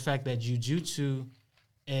is the fact that Jujutsu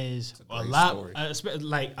is a lot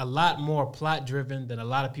like a lot more plot driven than a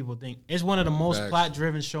lot of people think. It's one of the most Facts. plot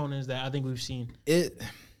driven shonens that I think we've seen. It,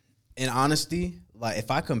 in honesty, like if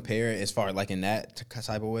I compare it as far like in that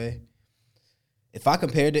type of way, if I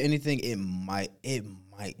compare it to anything, it might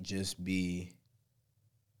just be.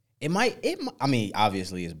 I mean,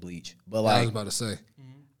 obviously it's Bleach, but I was like about to say.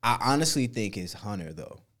 I honestly think it's Hunter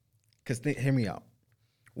though, because hear me out.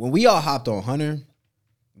 When we all hopped on Hunter,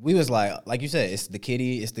 we was like you said, it's the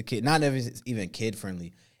kid. Not even kid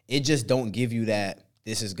friendly. It just don't give you that.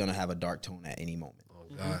 This is gonna have a dark tone at any moment. Oh,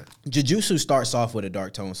 God. Jujutsu starts off with a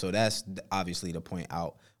dark tone, so that's obviously the point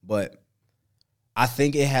out. But I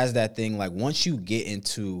think it has that thing like once you get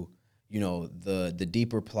into, the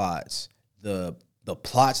deeper plots, the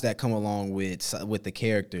plots that come along with the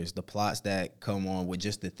characters, the plots that come on with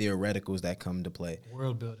just the theoreticals that come to play.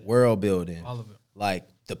 World building. All of it. Like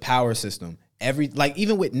the power system.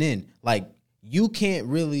 Even with Nin, like you can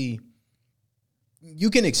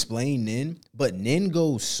explain Nin, but Nin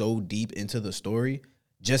goes so deep into the story,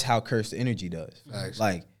 just how cursed energy does. Facts.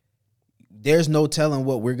 Like, there's no telling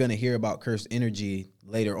what we're gonna hear about cursed energy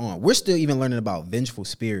later on. We're still even learning about vengeful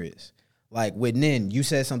spirits. Like with Nin, you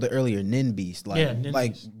said something earlier, Nin Beast. Like, Yeah, Nin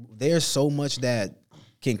like Beast. there's so much that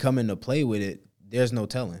can come into play with it. There's no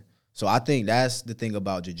telling. So I think that's the thing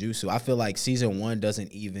about Jujutsu. I feel like season 1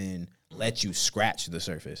 doesn't even let you scratch the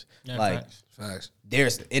surface. Yeah, like facts.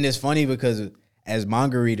 Facts. and it's funny because as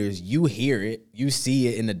manga readers, you hear it, you see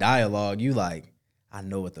it in the dialogue, you like, I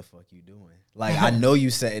know what the fuck you doing. Like I know you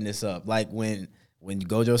setting this up. Like when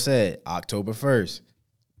Gojo said October 1st,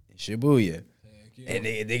 Shibuya, and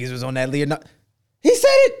the niggas was on that Leonardo. He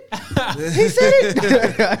said it. He said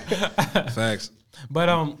it. Facts. But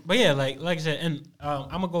yeah, like I said, and I'm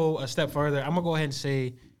gonna go a step further. I'm gonna go ahead and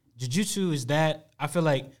say Jujutsu is that. I feel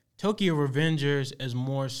like Tokyo Revengers is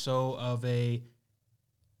more so of a.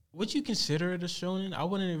 Would you consider it a shonen? I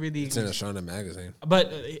wouldn't really. It's in a Shonen magazine.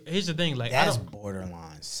 But here's the thing, like That's I don't,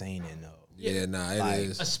 borderline seinen though. Yeah, nah, it Like,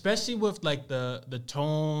 is. especially with like the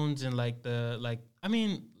tones and like I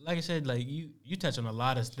mean, like I said, like you touch on a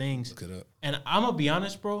lot of things. Look it up. And I'm gonna be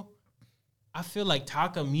honest, bro. I feel like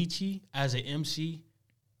Takamichi as an MC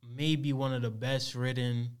may be one of the best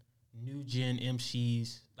written new gen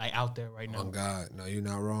MCs like out there right now. Oh, God. No, you're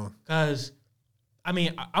not wrong. Cause I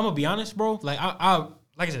mean, I'm gonna be honest, bro. Like I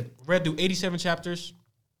like I said, read through 87 chapters,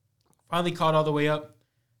 finally caught all the way up.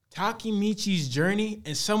 Takamichi's journey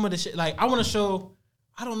and some of the shit. Like I want to show.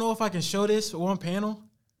 I don't know if I can show this one panel.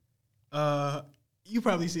 You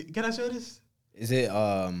probably see. Can I show this? Is it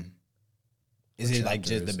like chapter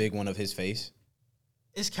just is the it? big one of his face?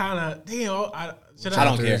 It's kind of damn. I don't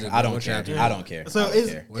chapter is care. it? I don't What care. chapter? I don't care. So I don't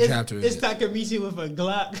it's care. What chapter is it's it? Takamichi with a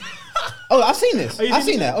Glock. Oh, I've seen this. Oh, you I've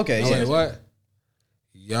seen seen this? that. Okay, Oh, yeah. wait, what?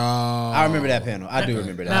 Y'all. I remember that panel. I do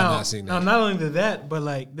remember that. Now, not seen now, that. not only did that, but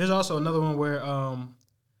like, there's also another one where,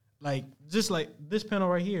 like, just like this panel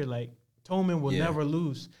right here, like, Toman will never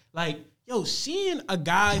lose. Like, yo, seeing a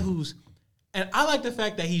guy who's, and I like the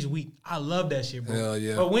fact that he's weak. I love that shit, bro. Hell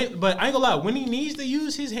yeah. But I ain't gonna lie, when he needs to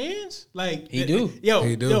use his hands, like He do.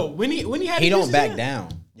 He do. when he had He to use don't his back hands, down.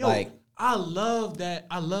 Yo, Like, I love that.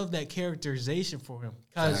 I love that characterization for him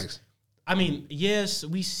because. Facts. I mean, yes,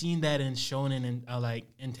 we've seen that in shonen and like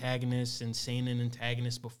antagonists and seinen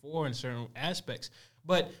antagonists before in certain aspects,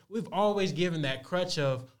 but we've always given that crutch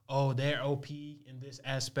of, oh, they're OP in this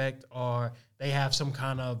aspect, or they have some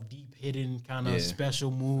kind of deep hidden kind of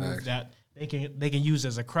special move Facts. that they can use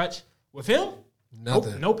as a crutch. With him,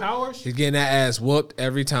 Nothing. no powers. He's getting that ass whooped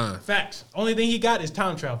every time. Facts. Only thing he got is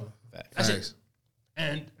time travel. That's it. Facts.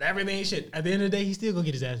 And everything ain't shit. At the end of the day, he's still gonna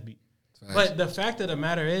get his ass beat. Facts. But the fact of the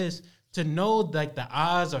matter is, to know like the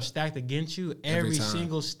odds are stacked against you every time.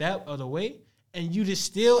 single step of the way, and you just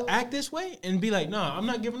still act this way and be like, nah, I'm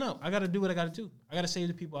not giving up. I gotta do what I gotta do. I gotta save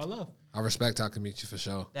the people I love. I respect Takamichi for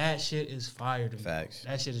sure. That shit is fire to me. Facts.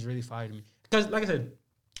 That shit is really fire to me. Because like I said,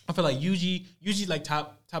 I feel like Yuji like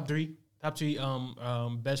top three best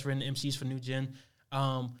written MCs for New Gen.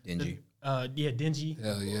 Denji. Denji.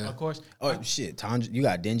 Hell yeah. Of course. Oh shit, you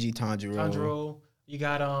got Denji, Tanjiro. Tanjiro. You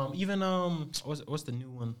got even what's the new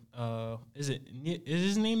one? Is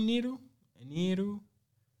his name Niru?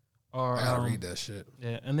 Or I gotta read that shit.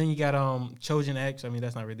 yeah, and then you got Chojin X. I mean,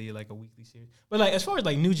 that's not really like a weekly series, but like as far as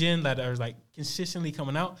like New Gen that are like consistently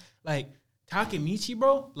coming out, like Takemichi,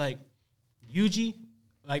 bro, like Yuji,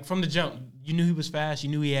 like from the jump, you knew he was fast, you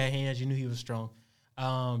knew he had hands, you knew he was strong.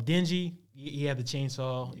 Denji, he had the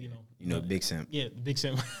chainsaw, You know, Big Simp. Yeah, big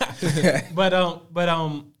sim. but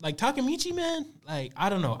like Takemichi, man, like I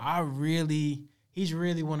don't know. He's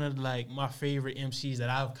really one of like my favorite MCs that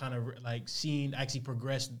I've kind of like seen actually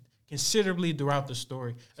progress considerably throughout the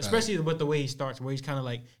story, especially with the way he starts, where he's kind of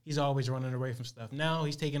like he's always running away from stuff. Now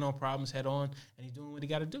he's taking on problems head on, and he's doing what he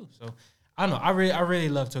got to do. So I don't know. I really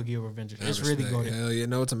love Tokyo Revengers. It's really good. Hell yeah,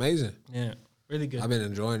 no, it's amazing. Yeah, really good. I've been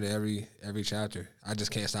enjoying it every chapter. I just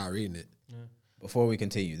can't stop reading it. Before we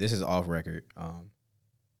continue, this is off record.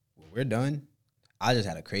 When we're done, I just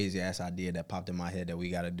had a crazy ass idea that popped in my head that we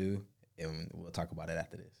got to do, and we'll talk about it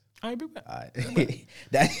after this. All right, be back. All right.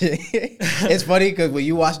 It's funny because when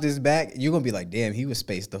you watch this back, you're gonna be like, "Damn, he was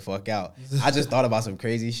spaced the fuck out." I just thought about some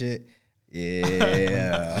crazy shit.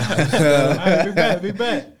 Yeah. All right, be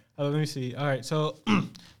back. Let me see. All right, so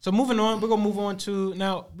moving on, we're gonna move on to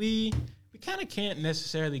now. We kind of can't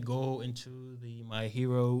necessarily go into the My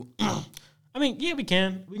Hero. I mean, yeah, we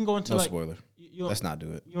can. We can go into No like spoiler. Let's not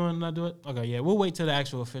do it. You want to not do it? Okay, yeah, we'll wait till the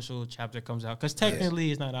actual official chapter comes out because technically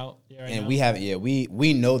it's not out yet right And now. we haven't. Yeah,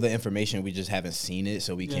 we know the information. We just haven't seen it,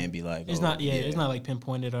 so we Yeah. can't be like. It's oh, not. Yeah, it's not like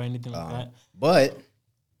pinpointed or anything like that. But,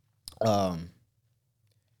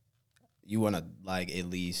 you want to like at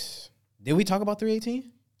least? Did we talk about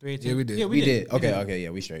 318? 318. Yeah, we did. Yeah, We did. We did. Okay. Yeah,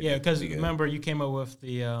 we straight. Yeah, because We good. remember you came up with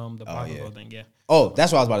the Bakugo yeah. thing. Yeah. Oh,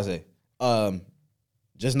 that's what I was about to say.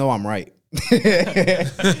 Just know I'm right.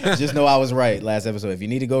 Just know I was right last episode. If you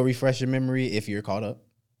need to go refresh your memory, if you're caught up.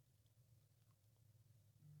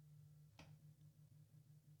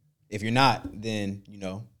 If you're not, then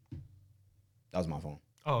that was my phone.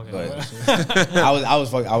 Oh, okay. But I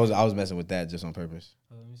was messing with that just on purpose.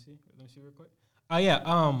 Let me see real quick. But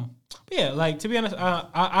yeah, like to be honest,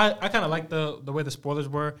 I kind of like the way the spoilers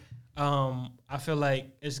were. I feel like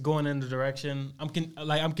it's going in the direction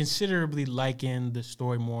I'm considerably liking the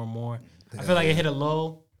story more and more. I feel like it hit a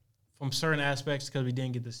low from certain aspects because we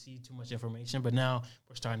didn't get to see too much information, but now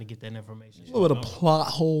we're starting to get that information. A little bit of plot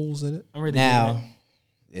holes in it. I'm really Now, digging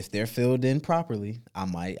if they're filled in properly, I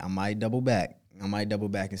might double back. I might double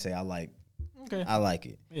back and say I like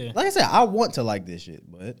it. Yeah. Like I said, I want to like this shit,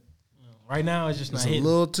 but right now it's just It's not a hitting.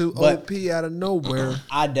 little too But- OP out of nowhere.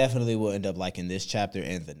 I definitely will end up liking this chapter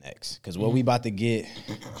and the next. Because what we about to get,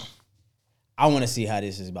 I want to see how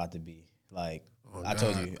this is about to be. Like, I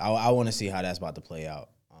told you, I want to see how that's about to play out.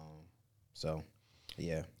 So,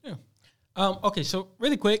 yeah. Okay, so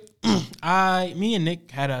really quick, me and Nick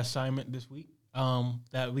had an assignment this week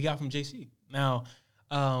that we got from JC. Now,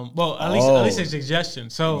 at least a suggestion.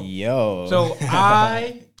 So, Yo. so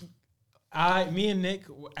me and Nick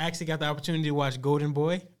actually got the opportunity to watch Golden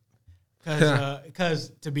Boy,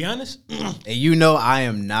 because to be honest, And I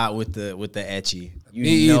am not with the ecchi. Me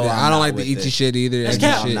either. I'm I don't not like the with itchy it. shit either. That's Ecchi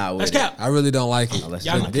cap. I'm shit. not with That's it. cap. I really don't like it. Let's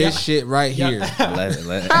Y'all- do it. This shit right here.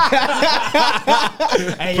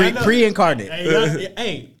 hey, y'all know- Pre-incarnate.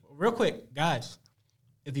 Hey, real quick, guys,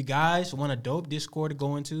 if you guys want a dope Discord to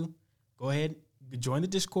go into, go ahead, join the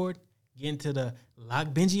Discord, get into the Lock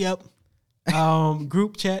Benji Up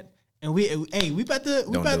group chat, And we about to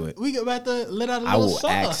let out a I little will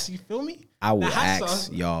sauce. ask- You feel me? I will The hot ask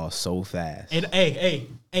sauce. y'all so fast. And hey,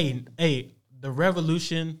 the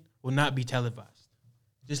revolution will not be televised.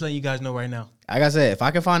 Just letting you guys know right now. Like I said, if I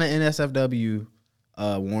can find an NSFW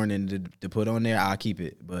warning to put on there, I'll keep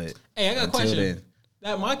it. But Hey, I got a until question. then,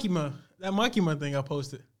 That Makima thing I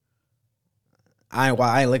posted. I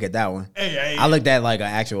ain't look at that one. Hey, I looked at like an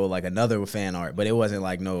actual like another fan art, but it wasn't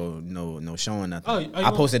like no showing nothing. Oh, you I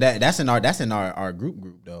want- posted that. That's in our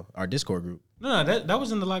group though, our Discord group. No, that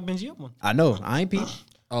was in the Lock Benji Up one. I know. I ain't peep.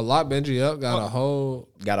 Lock Benji up got a whole.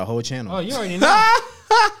 Got a whole channel. Oh, you already know.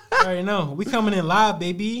 You already know. We coming in live,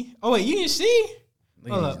 baby. Oh wait, you didn't see?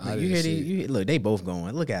 Hold up. Look, you hear these? Look, they both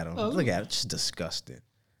going. Look at them. Oh, look at it. Just disgusting.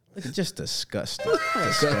 Look, just disgusting.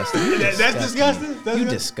 Disgusting. That's disgusting. That's You good.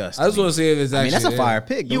 disgusting. I just want to see if it's I mean, actually. that's a fire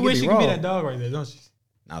pick. Don't You get wish me you could be wrong. that dog right there, don't you?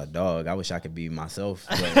 Not a dog. I wish I could be myself,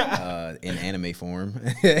 but in anime form.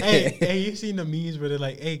 hey, you seen the memes where they're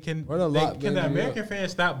like, "Hey, can Where the Lock can the Benji American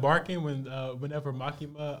fans stop barking whenever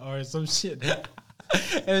Makima or some shit?"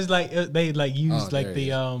 And it's like they like use there like it the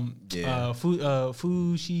Yeah.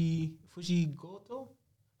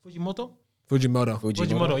 Fujimoto.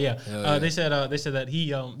 Fujimoto. Yeah. Yeah. They said that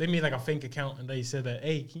he they made like a fake account and they said that,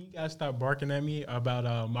 hey, can you guys stop barking at me about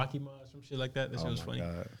Makima or some shit like that? That shit was funny.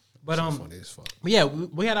 God. But Funny as fuck. but yeah,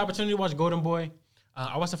 we had the opportunity to watch Golden Boy.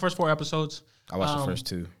 I watched the first 4 episodes. I watched the first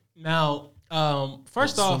 2. Now,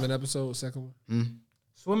 first off, Swimming episode, second one.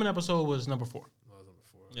 swimming episode was number 4.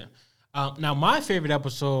 Yeah. Now my favorite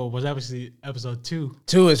episode was obviously episode 2.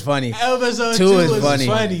 2 is funny. Episode 2 2 is was funny.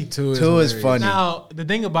 funny. 2 is hilarious. funny. Now the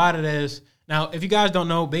thing about it is, now if you guys don't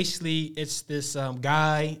know, basically it's this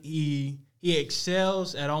guy. He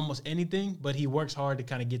excels at almost anything, but he works hard to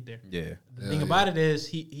kind of get there. Yeah. The thing about it is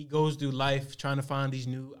he goes through life trying to find these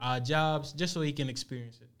new jobs just so he can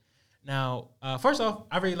experience it. Now, first off,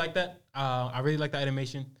 I really like that. I really like the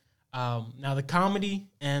animation. Now the comedy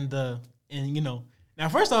and now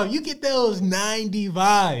first off, you get those 90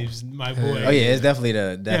 vibes, my boy. Oh yeah, it's definitely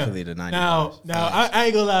the 90s. Now I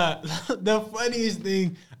ain't gonna lie. The funniest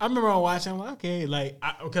thing, I remember I watching. I'm like, okay, like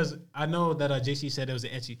because I know that JC said it was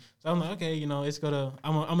an etchy, so I'm like, okay, it's gonna.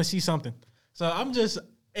 I'm gonna see something. So I'm just,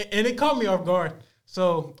 and it caught me off guard.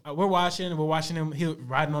 So we're watching him. He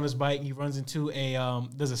riding on his bike. He runs into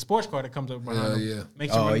there's a sports car that comes up behind him. Yeah.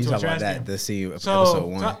 Makes him Oh, run you into a talking about trash that? can. The scene So, episode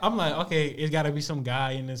 1. so I'm like, okay, it's got to be some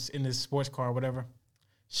guy in this sports car or whatever.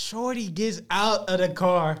 Shorty gets out of the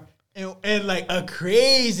car and like a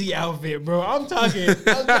crazy outfit, bro. I'm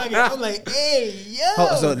like, hey, yo.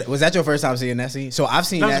 Oh, so was that your first time seeing that scene? So I've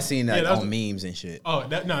seen That that was- scene yeah, like that was- on memes and shit. Oh,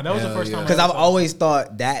 that was the Hell first yeah. time. Because I I've ever saw it. always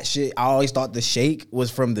thought that shit. I always thought the shake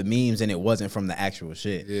was from the memes and it wasn't from the actual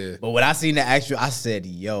shit. Yeah. But when I seen the actual, I said,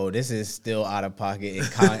 "Yo, this is still out of pocket."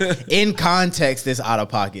 In context, it's out of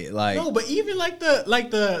pocket. Like, No, but even like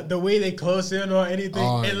the way they close in or anything,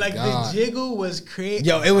 Oh, and like God. the jiggle was crazy.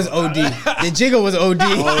 yo, it was OD. The jiggle was OD.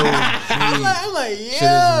 I'm like, yo. Shit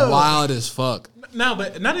is wild as fuck. No,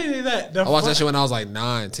 but not only that. I watched that shit when I was like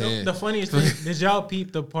 9, 10. The funniest thing, did y'all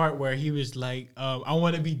peep the part where he was like, I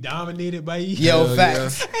want to be dominated by you? Yo, Hell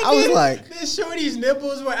facts. And I was then like, this shorty's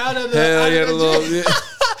nipples were out of the. Hell out yeah, of the the little. jig. Yeah.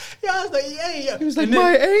 Yeah, I was like, yeah. he was like, And then-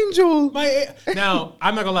 my angel. Now,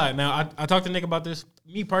 I'm not gonna lie. Now, I talked to Nick about this.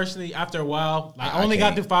 Me personally, after a while, like I I only got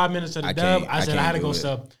can't. through 5 minutes of the I dub. can't- I I said I can't had to do go it.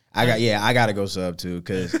 sub. I gotta go sub too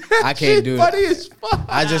because I can't do Funny it. as fuck.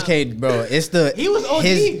 I just can't, bro. It's the He was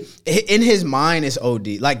OD. In his mind. It's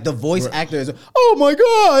OD. Like the voice actor is. Oh my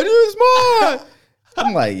god, it's mine.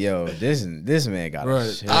 I'm like, yo, this man got.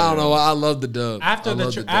 Right. I don't know why. I love the dub. After I the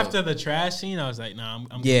love dub. after the trash scene, I was like, nah,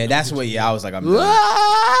 I'm Yeah, I'm that's good. what. Yeah, I was like, I'm.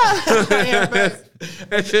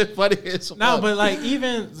 That shit funny as fuck. No, but like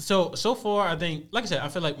even so far, I think, like I said, I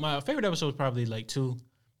feel like my favorite episode was probably like two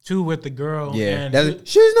with the girl. Yeah, and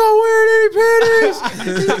she's not wearing any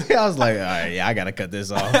panties. I was like, all right, yeah, I gotta cut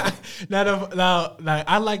this off. now, like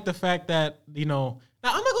I like the fact that Now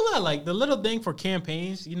I'm not gonna lie, like the little thing for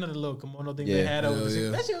campaigns, the little kimono thing they Yeah. had over Hell the yeah.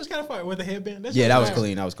 that shit was kind of fire with the headband. Yeah, that was fire.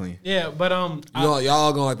 clean. That was clean. Yeah, but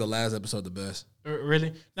y'all gonna like the last episode the best.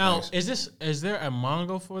 really now Thanks. is there a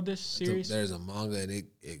manga for this series? There's a manga and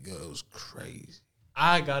it goes crazy.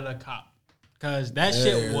 I got a cop because that shit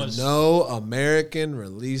There was no American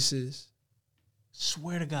releases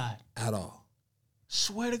swear to God, at all.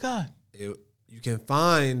 swear to God. You can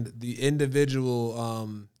find the individual.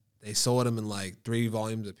 They sold them in like 3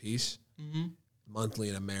 volumes a piece, monthly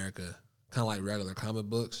in America, kind of like regular comic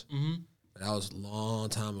books. But that was a long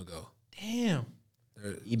time ago. Damn.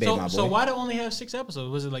 eBay, my boy. So why do it only have 6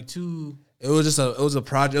 episodes? Was it like 2? It was a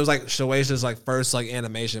project. It was like Shueisha's like first like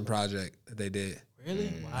animation project that they did.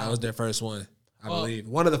 Really? That was their first one. I believe.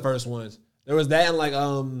 One of the first ones. There was that and like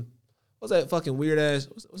what's that fucking weird ass?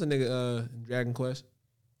 What's a nigga in Dragon Quest?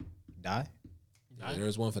 Die. Yeah, there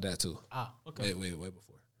was one for that too. Ah, okay. Way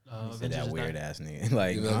before. Said that weird ass nigga.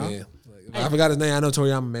 Like, You know what I mean? Like, I forgot his name. I know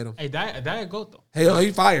Toriyama made him. Hey, that goat though. Hey,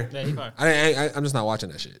 he fire. Yeah, he fire. I'm just not watching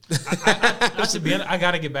that shit. I to be honest, I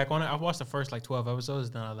gotta get back on it. I watched the first like 12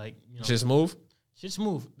 episodes. Then I like Shit's smooth. shit's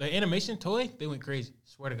smooth. The animation toy, they went crazy.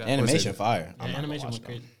 Swear to God. animation fire. Yeah, animation was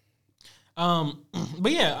crazy.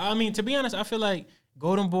 But yeah, I mean, to be honest, I feel like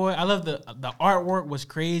Golden Boy. I love the artwork was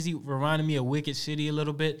crazy. Reminded me of Wicked City a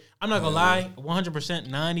little bit. I'm not gonna lie, 100%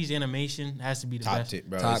 90s animation has to be the Top best. tier,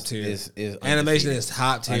 bro. Top tier. Is Animation undefeated. is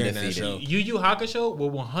top tier in that Undefeated. show. Yu Yu Hakusho will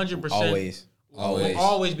 100% Always. will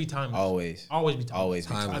always be timeless. Always. Always be timeless. Always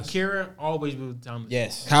be Timeless. timeless. Akira always be timeless.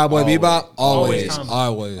 Yes. Cowboy Always. Bebop, always, Always.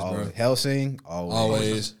 always, bro, Always. Hellsing, always.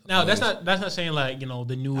 always. Now that's not saying like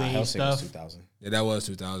the new age Hellsing stuff. was 2000. Yeah, that was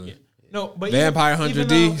 2000. Yeah. No, but Vampire even, Hunter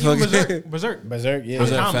D, even fucking- Berserk. Berserk, yeah.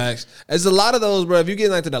 Those are Comics. facts. There's a lot of those, bro. If you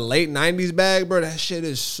get like to the late 90s bag, bro, that shit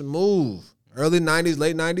is smooth. Early 90s,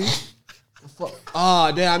 late 90s.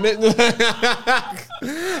 Oh, damn. I meant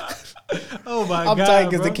Oh my I'm god, tight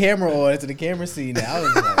because bro. the camera on. It's the camera scene now. I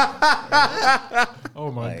was like,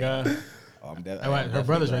 Oh my like, god. oh, I'm definitely. All right, her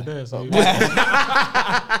brother's right there. So they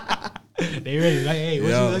ready? Like, hey,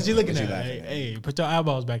 what you looking what at? you laughing at? Hey, put your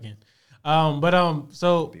eyeballs back in.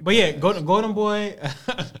 But yeah, Golden Boy.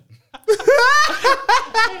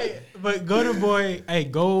 Hey, but Golden Boy, hey,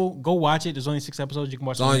 go watch it. There's only 6 episodes. You can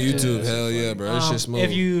watch It's on YouTube. Hell yeah, bro. That shit's smooth.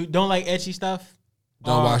 If you don't like etchy stuff,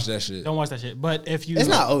 Don't watch that shit. Don't watch that shit. But if you, It's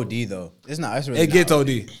not OD though. It's not. It's really It gets not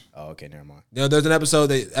OD. Oh, okay, never mind. You know, there's an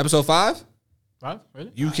episode, episode 5, Right?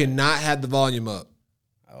 Really? you cannot have the volume up.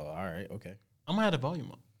 Oh, all right, okay. I'm gonna have the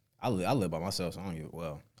volume up. I live by myself, so I don't give.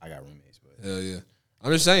 Well, I got roommates, but Hell yeah.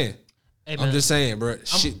 I'm just saying. Hey, man, I'm just saying, bro.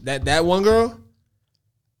 Shit, that one girl,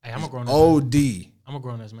 hey, I'm a grown ass man. OD. I'm a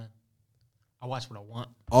grown ass man. I watch what I want.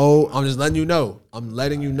 Oh, I'm just letting you know. I'm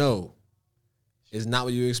letting you know. It's not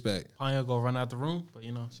what you expect. Panya go run out the room, but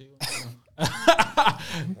she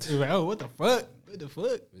was like, oh, what the fuck? What the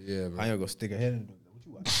fuck? Yeah, bro. I ain't gonna stick her head in. What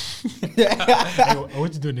you watch? Hey,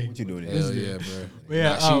 what you doing there? What you doing? Hell yeah, bro. But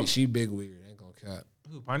yeah, Nah, she big weird. Ain't gonna cap.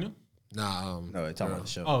 Who, Panya? Nah, No, it's talking about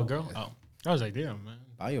the show. Oh, girl. Oh, I was like, damn, man.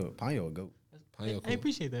 Ponyo a goat. Ponyo I cool.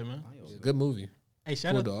 appreciate that, man. Good movie. Hey,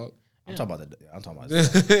 shout Cool out. dog. I'm talking about the. I'm talking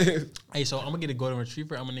about. Hey, so I'm gonna get a golden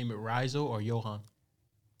retriever. I'm gonna name it Rizo or Johan.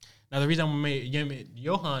 Now the reason I'm gonna name it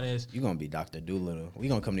Johan is You gonna be Dr. Doolittle. We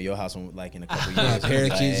gonna come to your house in a couple years.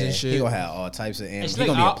 Parakeets and shit. He gonna have all types of it's animals. He like,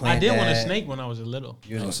 gonna be a I plant did want a dad. snake when I was a little,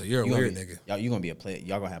 Oh, so you're a gonna weird be- nigga. Y'all, you gonna be a plant.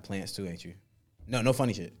 Y'all gonna have plants too, ain't you? No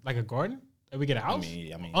funny shit. like a garden. That we get a house.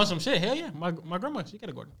 I mean, On some shit. Hell yeah. My grandma, she got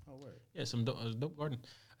a garden. Oh, word. Yeah, some dope garden.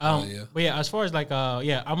 yeah. But yeah, as far as like I'm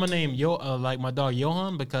gonna name like my dog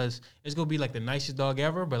Johan because it's gonna be like the nicest dog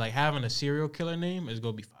ever. But like having a serial killer name is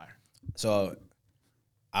gonna be fire. So,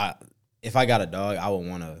 if I got a dog, I would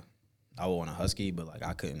want a husky, but like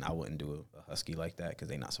I wouldn't do a husky like that because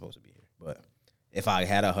they're not supposed to be here. But if I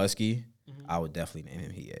had a husky, I would definitely name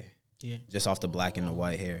him Hiei. Yeah, Just off the black and the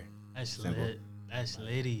white hair. that's lit. That's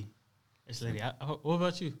lady. That's lady. What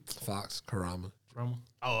about you, Fox, Karama. Roma?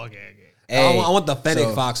 Oh, okay. Hey, I want the fennec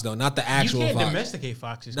so- fox though, not the actual You can't fox. domesticate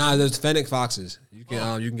foxes. Nah, there's fennec foxes. You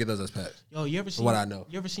can get those as pets. Yo, you ever seen what I know.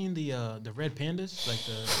 You ever seen the red pandas? Like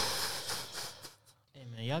the hey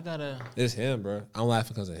man, y'all gotta. It's him, bro. I'm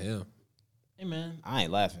laughing because of him. Hey man, I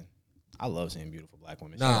ain't laughing. I love seeing beautiful black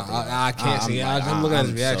women. Nah, Shout out to y'all. I can't see it. I'm looking at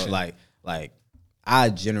his reaction. So, like, I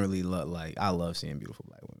generally love seeing beautiful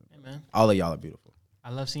black women. hey man, All of y'all are beautiful. I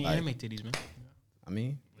love seeing anime titties, man. I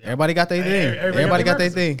mean, everybody got their thing. everybody got Everybody got their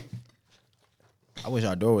their thing. I wish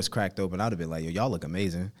our door was cracked open. I'd have been like, yo, y'all look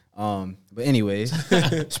amazing. But anyways,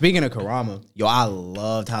 speaking of Karama, yo, I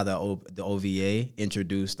loved how the OVA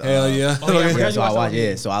introduced. Hell yeah. Oh, yeah, I forgot Yeah, you so I watched watched. the Yeah,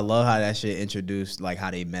 OVA. so I love how that shit introduced like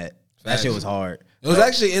how they met. That shit was hard. It was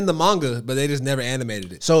actually in the manga, but they just never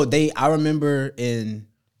animated it. So I remember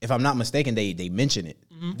if I'm not mistaken, they mention it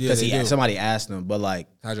Yeah, because they do. somebody asked them, but like.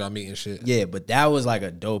 How'd y'all meet and shit? Yeah, but that was like a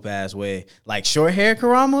dope ass way. Like short hair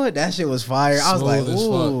Karama, that shit was fire. I was like, Smooth as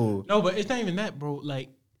fuck. ooh. No, but it's not even that, bro. Like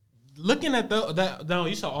looking at no,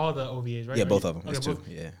 you saw all the OVAs, right? Yeah, Or both you- of them. okay, It's two. both.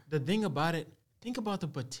 Yeah. The thing about it, think about the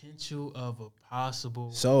potential of a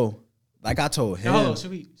possible. So, like I told him. No, hold on, should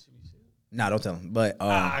we? Nah, don't tell him. But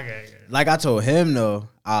Okay. like I told him though,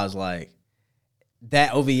 I was like,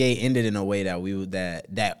 that OVA ended in a way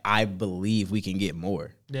that I believe we can get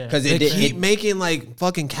more. Yeah. Because They it did. keep making like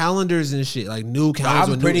fucking calendars and shit, like new calendars.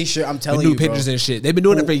 I'm with pretty new, sure. I'm with telling new you, bro. pictures and shit. They've been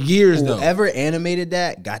doing it for years though. Whoever animated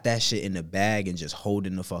that got that shit in the bag and just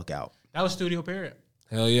holding the fuck out. That was Studio Period.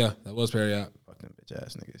 Hell yeah, that was Perry out. them bitch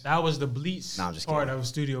ass niggas. That was the Bleach Nah, I'm just part kidding. of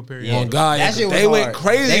Studio Period. Yeah. Oh God, That shit was they went hard.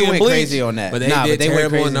 crazy. They in went Bleach, crazy on that. but they Nah, did but they went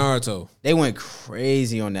terrible in crazy. Naruto. They went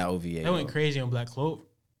crazy on that OVA. They went crazy on Black Clover.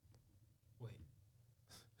 Wait.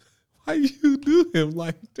 Why you do him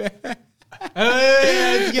like that?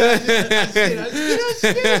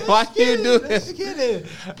 Why you do it?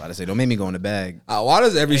 About to say, don't make me go in the bag. Why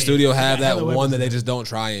does every studio have got that hella one that they weapons. just don't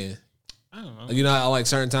try in? I don't know. Like, you know, like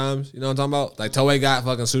certain times, you know what I'm talking about? Like Toei got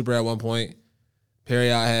fucking Super at one point.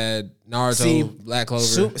 Period had Naruto, See, Black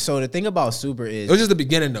Clover. So the thing about Super is, It was just the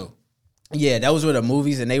beginning though. yeah, that was with the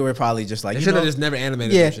movies, and they were probably just like, They you should have know, just never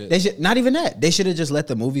animated yeah, that shit. they should not even that. They should have just let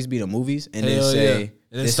the movies be the movies, and then Hell say, yeah. And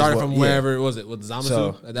then this is started what- from yeah. wherever it was. It with Zamasu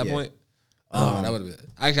So, at that yeah. point. Oh, that would have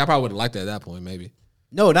been. Actually, I probably would have liked that at that point, maybe.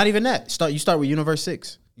 No, not even that. You start with Universe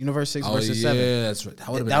 6. Universe 6 Oh versus yeah, 7. that's right. That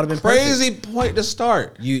would That have been would've a been crazy point to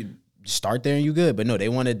start. You start there and you good, but no, they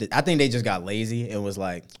wanted. I think they just got lazy and was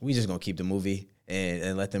like, we just gonna keep the movie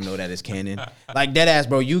and let them know that it's canon. Like dead ass,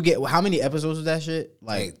 bro. You get how many episodes was that shit?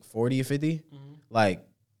 Like 40 or 50? Mm-hmm. Like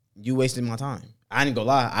you wasted my time. I ain't gonna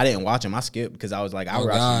lie, I didn't watch them. I skipped because I was like, I Oh,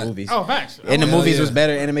 watch God. the movies. Oh, facts. And the hell movies yeah. was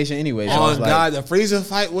better animation anyway. So I Oh was like, God, the Frieza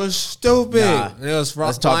fight was stupid. nah, And it was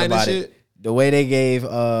let's talk flying and about shit. it. The way they gave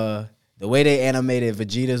the way they animated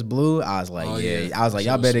Vegeta's blue, I was like, Oh, yeah. yeah. I was like, That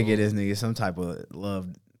y'all shit was better get smooth. this nigga some type of love.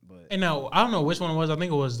 But And now I don't know which one it was. I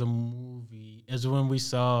think it was the movie. Is when we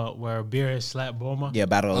saw where Beerus slapped Bulma. yeah,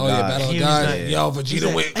 Battle of Oh yeah, God. Battle of He was God. like- Yo,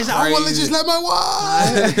 Vegeta went He's crazy. like, I want to just let my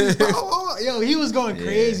wife. Yo, he was going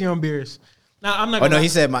crazy on Beerus. Now I'm not. Oh Gonna no, he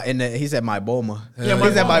said my Bulma. Yeah,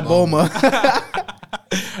 he said my Bulma.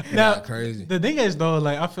 now, crazy. The thing is though,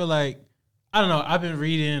 like I feel like I don't know. I've been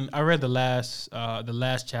reading. I read the last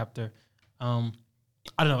chapter. I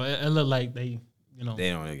don't know. It looked like they, you know, They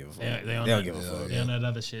don't give a fuck. they They on don't that- give a fuck. they on that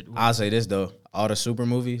other shit. I'll say this though: all the Super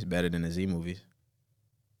movies better than the Z movies.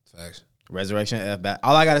 Facts. Resurrection F.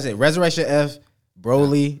 All I gotta say: Resurrection F,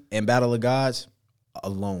 Broly, and Battle of Gods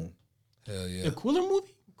alone. Hell yeah. The Cooler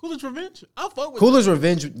movie, Cooler's Revenge. I'll fuck with. Cooler's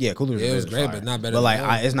Revenge, yeah, Cooler's Yeah, it Revenge was great, fire. but not better But than like,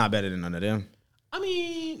 that. it's not better than none of them. I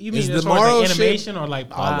mean, you Is mean the as far as Morrow like shit- animation or like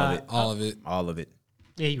All of plot? it. All of it. All of it.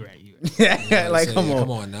 Yeah, you're right. You're right. Like, Say, come yeah, on.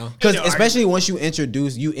 Come on now. Because Yeah, especially once you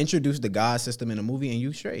introduce the God system in a movie and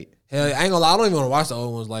you straight. Hell yeah. I ain't gonna lie. I don't even want to watch the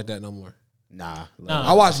old ones like that no more. Nah.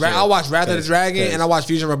 I watched Wrath of the Dragon and I watched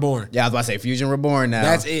Fusion Reborn. Yeah, I was about to say Fusion Reborn now.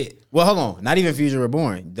 That's it. Well, hold on. Not even Fusion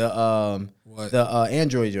Reborn. The What?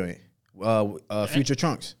 Android joint. Future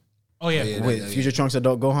Trunks. Oh yeah. yeah, With Future Trunks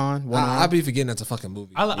adult Gohan. One I arm. be forgetting that's a fucking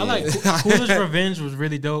movie. I like Cooler's Revenge was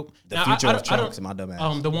really dope. The Now, Future I of don't- I don't- Trunks, my dumb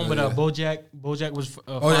ass. the one with BoJack. BoJack was.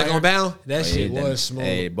 Oh, that fire. going down? That Yeah, shit that- was smooth.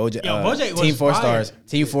 Hey, BoJack. Yo, BoJack was Team 4 fire. Stars.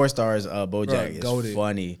 Team 4 Stars. BoJack Bruh, is goated.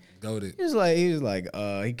 funny. Goated. He was like,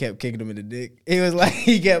 he kept kicking him in the dick. He was like,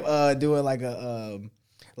 he kept doing like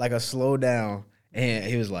a slow down, and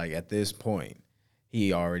he was like, at this point,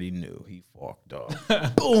 he already knew he fucked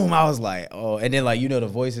up. Boom! I was like, oh, and then like the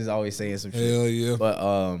voices always saying some shit. Hell yeah.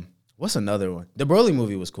 But what's another one? The Broly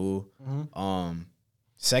movie was cool. Mm-hmm.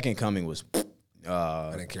 Second Coming was.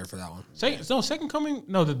 I didn't care for that one. Second Coming.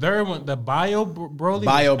 No, the third one. The Broly.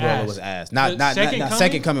 Bio was Broly ass. was ass. Not Second Coming?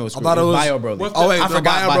 Second Coming was cool. thought it was- Bio Broly. With Oh wait, I the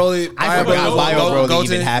forgot Bio Broly. I forgot Bio Broly Goten?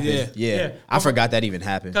 even happened. Yeah. Yeah. I forgot that even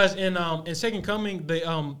happened. Because in Second Coming,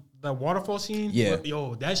 the waterfall scene. Yeah.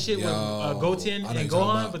 Yo, that shit with Yo, Goten I know and you're talking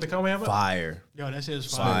Gohan about. with the Kamehameha. Fire. Yo, that shit is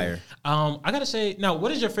fire. Fire. I gotta say now,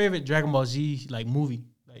 what is your favorite Dragon Ball Z like movie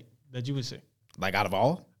like that you would say? Like out of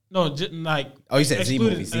all? No, just like. Oh, you said Z excluding-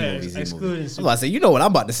 movie. Z yeah, movie. Z excluding movie. I'm Super. about to say, you know what I'm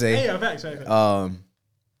about to say. Hey, yeah, facts.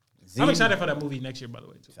 Z, I'm excited for that movie next year, by the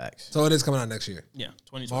way, too. Facts. So it is coming out next year. Yeah,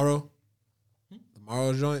 2020. Tomorrow. The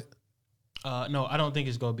Morrow joint. No, I don't think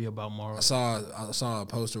it's gonna be about Morrow. I saw a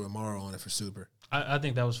poster with Morrow on it for Super. I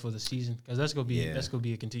think that was for the season because that's gonna be Yeah.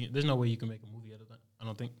 a continue. There's no way you can make a movie out of that. I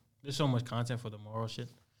don't think there's so much content for the Morrow shit.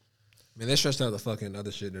 I mean, they stretched out the fucking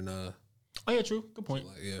other shit and Oh yeah, true. Good point.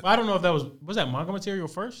 Like, yeah. But I don't know if that was that manga material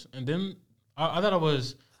first, and then I thought it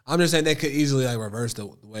was. I'm just saying they could easily like reverse the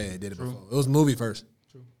way they did it before. It was movie first.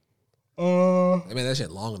 True. I mean that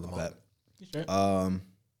shit long in the moment.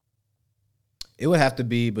 It would have to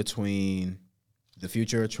be between The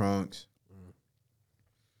Future of Trunks.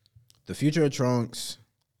 The Future of Trunks.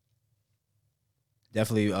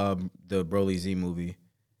 Definitely the Broly Z movie.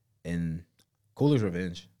 And Cooler's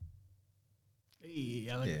Revenge. Hey,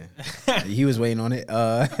 I like Yeah. that. He was waiting on it.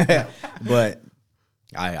 But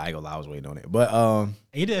I ain't gonna lie, I was waiting on it. But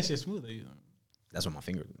He did that shit smooth. Though. that's what my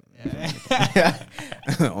finger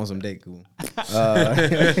on some date cool. Oh,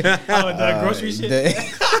 the grocery shit.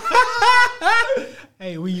 The-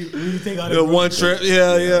 Hey, will you take all The the one trip,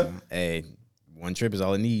 yeah. Hey, One trip is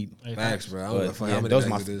all it need. Facts, bro. I don't know But, how many those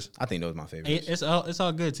bags my. it is. I think those are my favorites. It's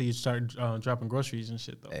all good till you start dropping groceries and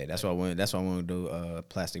shit though. Hey, that's why I want. That's why I want to do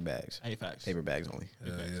plastic bags, Hey, facts. paper bags only.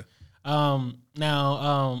 Yeah.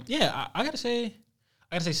 I gotta say,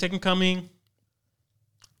 Second Coming.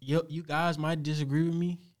 You guys might disagree with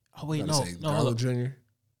me. Oh wait, no, Garlic hold up. Jr.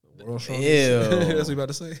 World strongest. Ew. That's what you about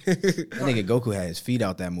to say. That nigga Goku had his feet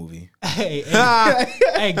out that movie. Hey, garlic.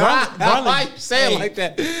 Why you say hey, it like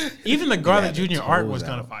that? Even the Garlic Yeah, the Jr. art toes was out.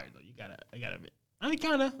 kind of fire though. I gotta admit. I mean,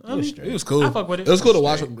 kind of. It was cool. I fuck with it. It was cool to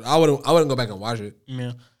watch. I wouldn't go back and watch it.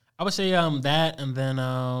 Yeah, I would say that, and then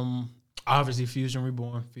obviously Fusion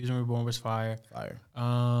Reborn. Fusion Reborn was fire. Fire.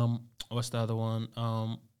 What's the other one?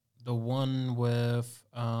 The one with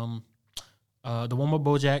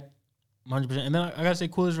BoJack, 100%. And then I gotta say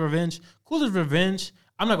Coolest Revenge. Coolest Revenge.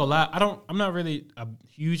 I'm not gonna lie. I'm not really a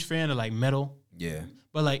huge fan of like metal. Yeah.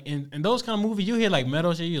 But like in those kind of movies, you hear like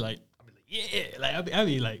metal shit, you like, I'll be like, yeah, like I'll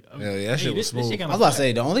be like, Yeah, that shit was smooth. kinda I was about to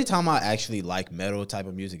say the only time I actually like metal type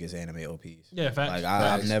of music is anime OPs. Yeah, facts. Like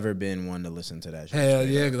I've never been one to listen to that shit. Hell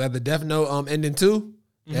yeah, like the Death Note ending too.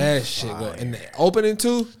 That shit go and the opening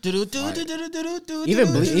too.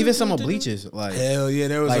 Even some of Bleach's like. Hell yeah,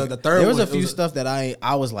 there was Like, the third. there was one. a few stuff that I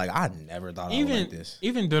was like, I never thought I would like this.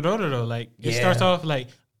 Even Dororo, like it Yeah. starts off like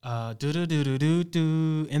do do do do do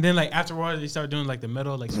do, and then like afterwards they start doing like the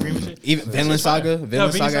metal like screaming shit. Even Vinland Saga,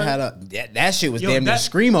 Vinland Saga had a that shit was damn near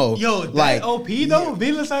screamo. Yo, like that OP though,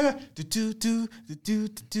 Vinland Saga. Do do do do do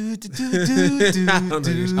do do do do I don't know what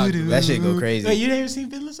you're talking do. that shit go crazy. Wait, you didn't even see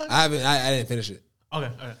Vinland Saga? I didn't finish it. Okay.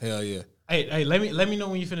 Hell yeah. Hey, let me know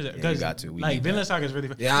when you finish it. Yeah, you got to. We Like need Vinland Saga is really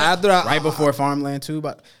fun. Yeah, after I, Right before Farmland 2,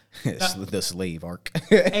 but the slave arc.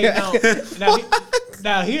 Hey,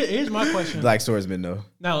 now here's my question. Black Swordsman though.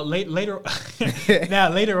 Now later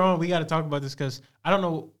on we got to talk about this because I don't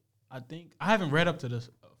know. I think I haven't read up to this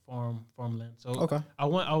farmland. So Okay. I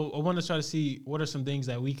want to try to see what are some things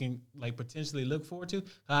that we can like potentially look forward to.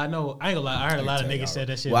 I know I ain't gonna lie. I heard a lot of niggas said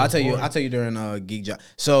that shit. Well, was boring. I'll tell you during Geek Giant.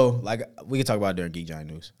 So like we can talk about it during Geek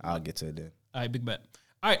Giant news. I'll get to it then. All right, big bet.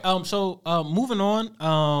 All right, so moving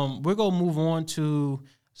on, we're gonna move on to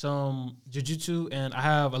some Jujutsu, and I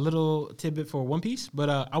have a little tidbit for One Piece, but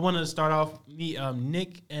I want to start off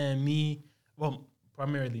Nick and me. Well,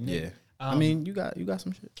 primarily Nick. Yeah. I mean, you got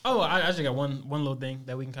some shit. Oh, I just got one little thing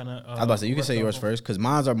that we can kind of. I was about to say you can say yours first because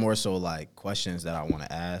mine are more so like questions that I want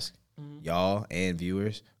to ask y'all and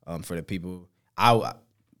viewers. For the people, yeah,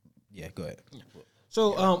 go ahead.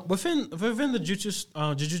 So within the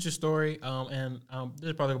Jujutsu story, and this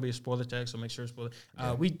is probably gonna be a spoiler tag, so make sure it's spoiler.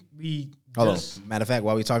 We Hold on. just, Matter of fact,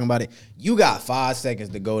 while we talking about it, you got 5 seconds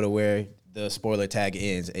to go to where the spoiler tag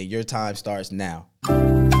ends, and your time starts now.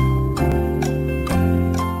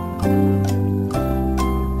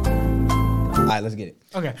 All right, let's get it.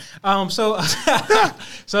 Okay.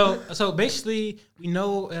 So basically, we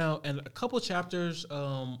know in a couple chapters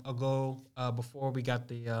ago, before we got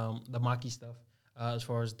the Maki stuff, as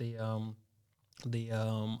far as the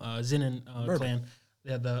Zenin clan,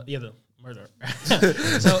 the murder.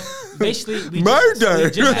 So basically, we just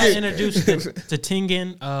got introduced to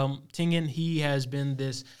Tengen. Tengen, he has been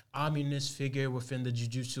this ominous figure within the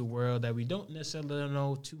Jujutsu world that we don't necessarily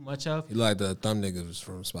know too much of. you like the thumb niggas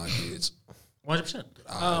from Spy Kids.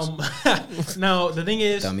 100%. Now the thing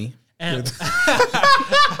is, Dummy. and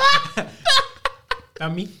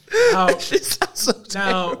dummy. Now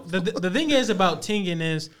the thing is about Tengen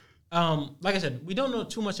is, like I said, we don't know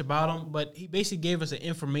too much about him, but he basically gave us an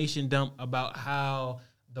information dump about how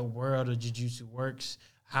the world of Jujutsu works,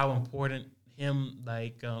 how important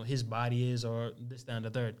his body is, or this, that, and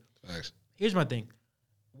the third. Thanks. Here's my thing.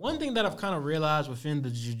 One thing that I've kind of realized within the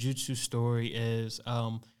Jujutsu story is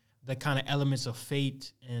the kind of elements of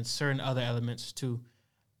fate and certain other elements too.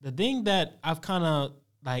 The thing that I've kind of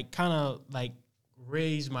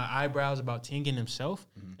raised my eyebrows about Tengen himself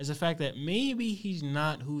is the fact that maybe he's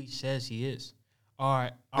not who he says he is.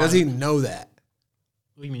 Does he know that?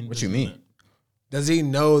 What do you mean? What you mean? Does he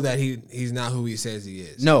know that he's not who he says he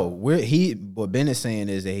is? No, what Ben is saying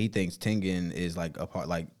is that he thinks Tengen is like a part,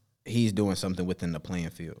 like he's doing something within the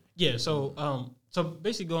playing field. Yeah. So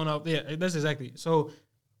basically going off. Yeah, that's exactly. So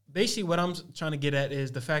basically what I'm trying to get at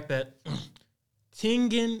is the fact that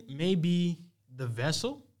Tengen may be the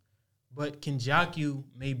vessel, but Kenjaku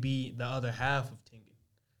may be the other half of Tengen.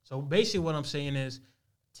 So basically what I'm saying is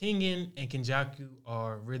Tengen and Kenjaku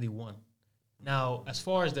are really one. Now, as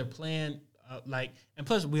far as their plan, and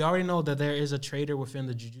plus we already know that there is a traitor within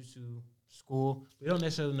the Jujutsu school. We don't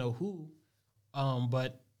necessarily know who,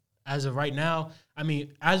 but as of right now, I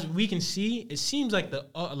mean, as we can see, it seems like the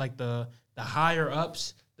higher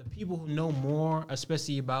ups, the people who know more,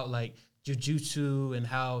 especially about like jujutsu and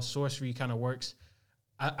how sorcery kind of works,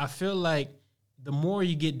 I feel like the more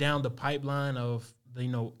you get down the pipeline of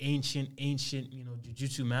the ancient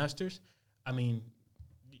jujutsu masters, I mean,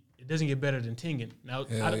 it doesn't get better than Tengen. Now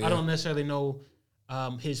I don't necessarily know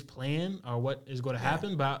his plan or what is going to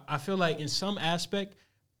happen, but I feel like in some aspect,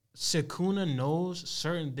 Sukuna knows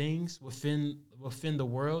certain things within the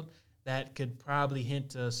world that could probably hint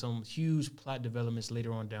to some huge plot developments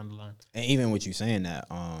later on down the line. And even with you saying that,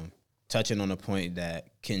 touching on the point that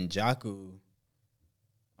Kenjaku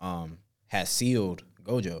has sealed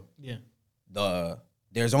Gojo. Yeah.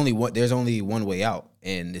 There's only one way out,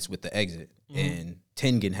 and it's with the exit. And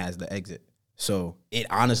Tengen has the exit. So it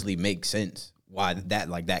honestly makes sense why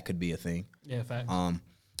that could be a thing. Yeah, facts.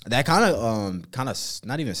 That kind of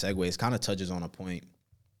not even segues, kind of touches on a point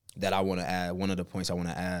that I want to add. One of the points I want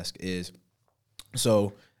to ask is,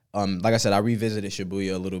 so like I said, I revisited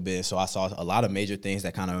Shibuya a little bit, so I saw a lot of major things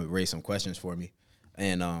that kind of raised some questions for me.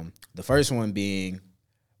 And the first one being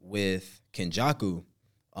with Kenjaku,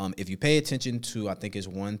 if you pay attention to, I think it's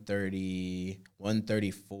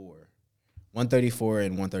 134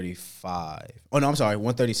 and 135. Oh, no, I'm sorry,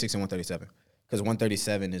 136 and 137. Because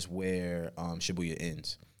 137 is where Shibuya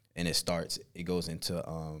ends. And it goes into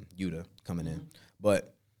Yuta coming in.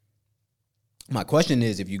 But my question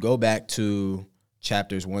is, if you go back to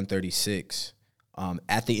chapters 136,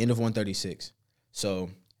 at the end of 136, so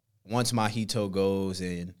once Mahito goes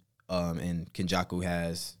and Kenjaku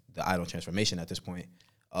has the idol transformation at this point,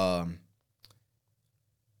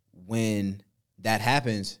 when that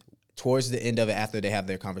happens, towards the end of it, after they have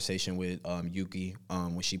their conversation with Yuki,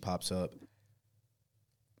 when she pops up,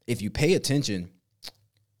 if you pay attention,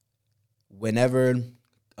 whenever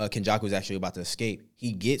Kenjaku is actually about to escape,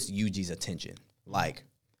 he gets Yuji's attention. Like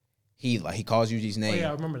he calls Yuji's name. Oh yeah,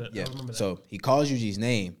 I remember that. Yeah. I remember that. So he calls Yuji's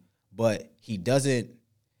name, but he doesn't.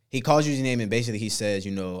 He calls Yuji's name and basically he says,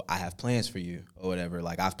 I have plans for you or whatever.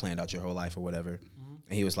 Like I've planned out your whole life or whatever. Mm-hmm.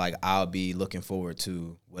 And he was like, I'll be looking forward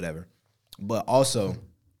to whatever. But also,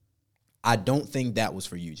 I don't think that was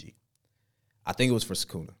for Yuji. I think it was for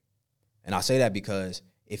Sukuna. And I say that because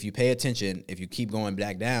if you pay attention, if you keep going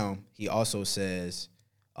back down, he also says,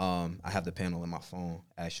 I have the panel in my phone,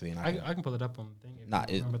 actually. And I can pull it up on the thing if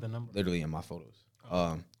you remember the number. Literally in my photos.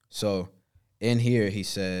 Oh. So in here, he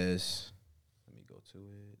says, let me go to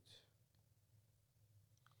it.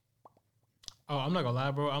 Oh, I'm not going to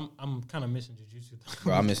lie, bro. I'm kind of missing Jujutsu.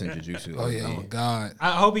 Bro, I'm missing Jujutsu. Oh, yeah. Oh, God.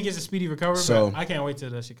 I hope he gets a speedy recovery, So, but I can't wait till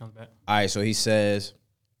that shit comes back. All right, so he says,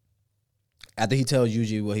 after he tells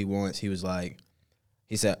Yuji what he wants, he was like,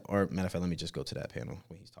 he said, or matter of fact, let me just go to that panel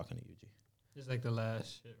when he's talking to Yuji. It's like the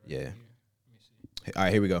last shit. Right Yeah. here. Let me see. All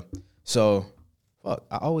right, here we go. So, fuck,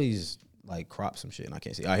 I always like crop some shit and I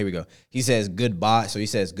can't see. All right, here we go. He says goodbye. So he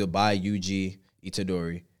says goodbye, Yuji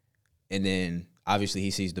Itadori. And then obviously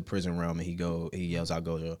he sees the prison realm and he yells out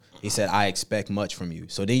Gojo. He said, I expect much from you.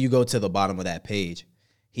 So then you go to the bottom of that page.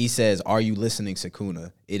 He says, are you listening,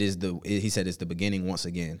 Sukuna? He said it's the beginning once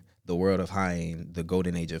again. The world of Hien, the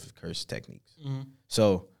golden age of curse techniques. Mm-hmm.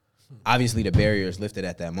 So obviously the barrier is lifted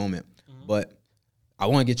at that moment. Mm-hmm. But I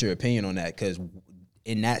want to get your opinion on that because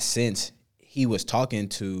in that sense, he was talking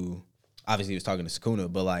to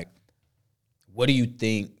Sukuna, but like, what do you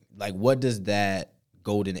think, like, what does that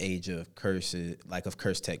golden age of curse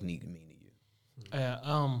technique mean to you?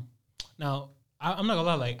 Now, I'm not gonna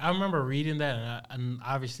lie, like, I remember reading that, and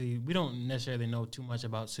obviously we don't necessarily know too much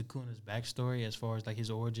about Sukuna's backstory as far as like his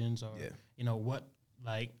origins or what,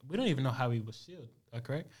 like, we don't even know how he was sealed.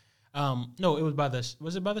 Correct? No, it was by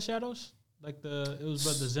the shadows? Like it was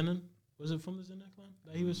by the Zenin. Was it from the Zenin clan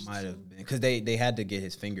that he was? Might have been because they had to get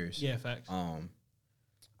his fingers. Yeah, facts. I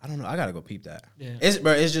don't know. I gotta go peep that. Yeah,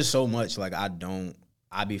 it's just so much. Like I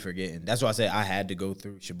be forgetting. That's why I say I had to go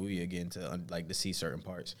through Shibuya again to to see certain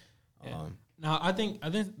parts. Yeah. Now I think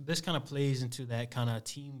this kind of plays into that kind of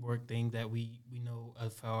teamwork thing that we know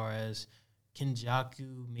as far as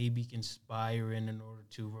Kenjaku maybe conspiring in order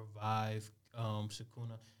to revive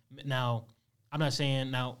Sukuna. Now, I'm not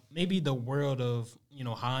saying maybe the world of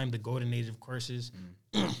Hien, the golden age of curses,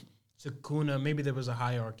 Sukuna, maybe there was a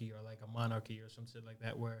hierarchy or like a monarchy or something like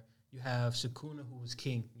that where you have Sukuna who was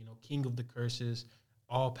king, king of the curses,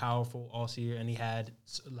 all powerful, all seer, and he had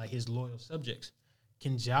like his loyal subjects.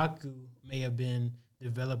 Kenjaku may have been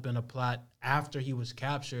developing a plot after he was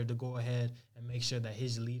captured to go ahead and make sure that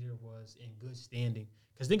his leader was in good standing.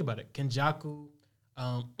 Because think about it, Kenjaku,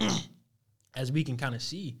 as we can kind of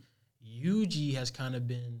see, Yuji has kind of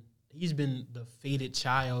been the fated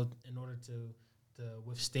child in order to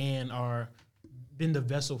withstand or been the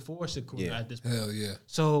vessel for Sukuna at this point. Hell yeah.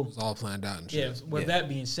 So it's all planned out and shit. Yeah, with that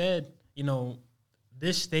being said,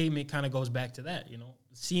 this statement kind of goes back to that,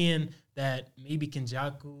 seeing that maybe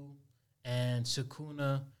Kenjaku and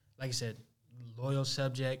Sukuna, like I said, loyal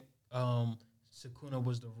subject. Sukuna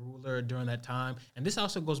was the ruler during that time, and this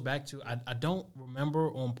also goes back to I don't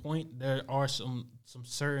remember on point. There are some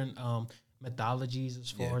certain mythologies as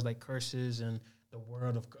far as like curses and the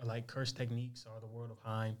world of like curse techniques or the world of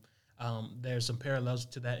Heim. There's some parallels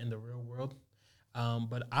to that in the real world,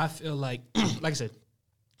 but I feel like I said,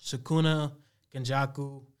 Sukuna,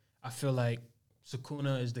 Kenjaku. I feel like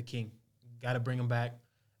Sukuna is the king. Got to bring him back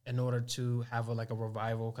in order to have a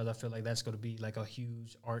revival, because I feel like that's going to be like a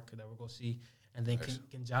huge arc that we're going to see. And then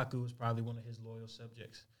Kenjaku is probably one of his loyal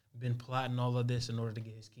subjects. Been plotting all of this in order to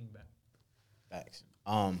get his king back. Facts.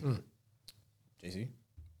 JC?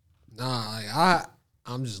 Nah,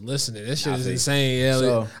 I'm just listening. This shit is see. insane. Yeah,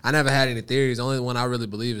 So- I never had any theories. The only one I really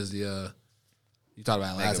believe is the you talked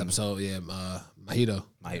about last Megami. episode. Yeah, Mojito.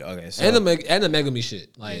 Okay, so And the Megami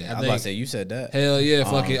shit. Like I I was think, about to say you said that. hell yeah,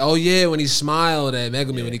 fucking. Oh yeah, when he smiled at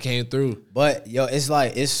Megami when he came through. But yo, it's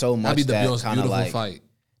so much That'd be the that most kind of beautiful like fight.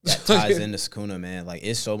 that ties into Sukuna, man. Like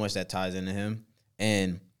it's so much that ties into him,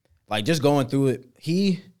 and like just going through it,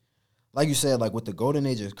 he, like you said, like with the golden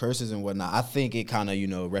age of curses and whatnot. I think it kind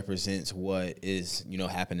of represents what is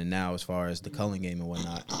happening now as far as the culling game and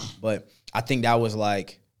whatnot. But I think that was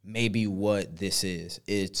like maybe what this is.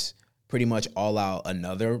 It's pretty much all out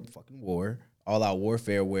another fucking war, all out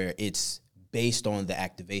warfare where it's based on the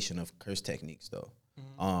activation of curse techniques, though.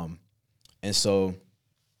 And so,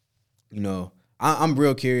 I'm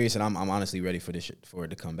real curious, and I'm honestly ready for this shit, for it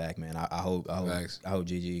to come back, man. I hope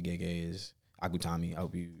Gigi Gege is Akutami. I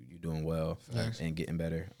hope you're doing well and getting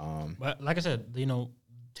better. But like I said,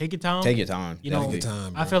 take your time. Take your time. Take your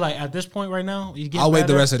time, I feel like at this point right now, you get. I'll wait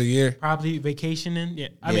the rest of the year. Probably vacationing. Yeah,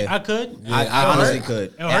 I mean, I could. I honestly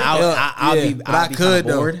could. And I'll be could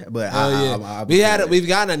bored, though. but I'll be we've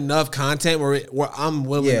gotten enough content where I'm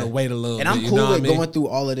willing to wait a little and bit. I'm cool with going through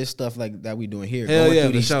all of this stuff like that we doing here. Hell Going yeah,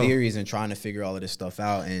 through these for sure. theories and trying to figure all of this stuff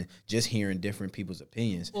out and just hearing different people's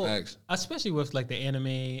opinions. Well, Facts. especially with like the anime.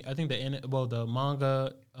 I think the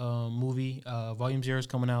manga movie Volume 0 is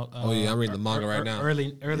coming out. Oh yeah, I'm reading the manga right now.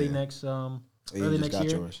 Early next You early just next got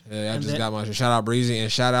year. yours. Yeah, I And just then- got my shout out Breezy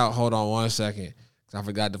and shout out. Hold on 1 second, cause I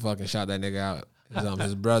forgot to fucking shout that nigga out.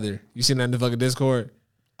 His brother. You seen that in the fucking Discord?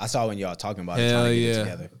 I saw when y'all talking about it, Hell trying to get it yeah,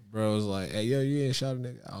 together. bro. Was like, hey yo, you ain't shout a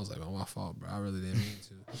nigga. I was like, oh my fault, bro. I really didn't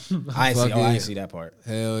mean to. I ain't Fuck see yeah. that part.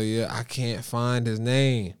 Hell yeah, I can't find his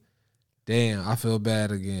name. Damn, I feel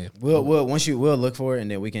bad again. We'll look for it and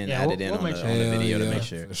then we can Yeah, add we'll- it in we'll on make the sure. video to yeah, make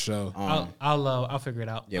sure. for sure. I'll figure it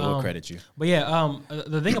out. Yeah, we'll credit you. But yeah,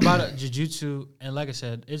 the thing about it, Jujutsu, and like I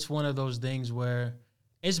said, it's one of those things where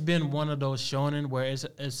it's been one of those shonen where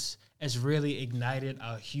it's really ignited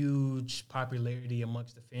a huge popularity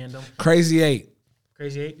amongst the fandom. Crazy 8.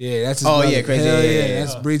 Crazy 8. Yeah, that's his Oh, brother. yeah, Crazy Hell 8, yeah.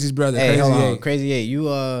 That's Breezy's brother. Hey, Crazy hold on, 8. Crazy 8. You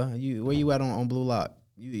where you at on Blue Lock?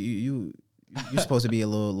 You supposed to be a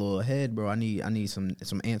little ahead, bro. I need some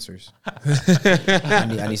answers.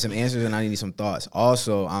 I need some answers and I need some thoughts.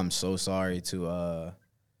 Also, I'm so sorry to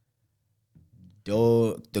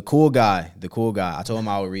the cool guy. I told him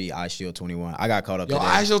I would read Ice Shield 21. I got caught up Yo, today.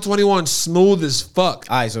 ISO 21 smooth as fuck.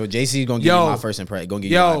 All right, so JC's gonna give you my first impression. Gonna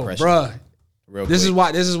give you my impression. Bruh. Real This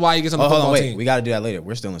quick. is why you get on the Oh, hold football on, wait. team. We got to do that later.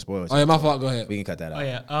 We're still in spoilers. Oh yeah, my fault. Go ahead. We can cut that out.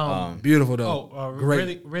 Oh yeah. Beautiful though. Great,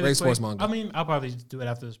 great, really great sports quick. manga. I mean, I'll probably do it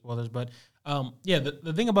after the spoilers, but yeah,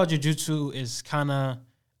 the thing about Jujutsu is kind of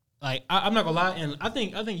like I'm not gonna lie, and I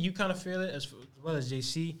think you kind of feel it as well as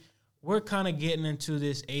JC. We're kind of getting into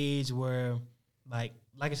this age where, like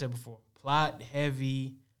I said before, plot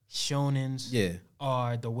heavy shonens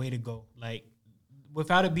are the way to go. Like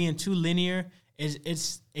without it being too linear.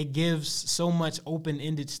 It gives so much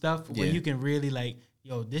open-ended stuff where you can really like,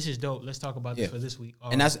 yo, this is dope. Let's talk about this for this week.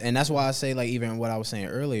 And that's why I say, like, even what I was saying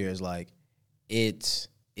earlier is like it's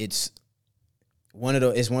one of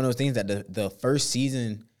those things that the first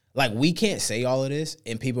season, like, we can't say all of this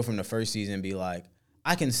and people from the first season be like,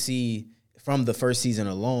 I can see from the first season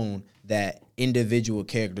alone that individual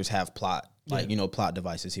characters have plot, like, plot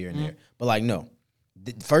devices here and there. But like, no.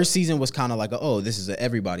 The first season was kind of like, this is a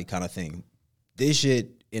everybody kind of thing. This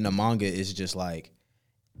shit in the manga is just like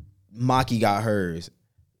Maki got hers,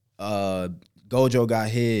 Gojo got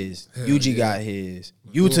his, Yuji got his,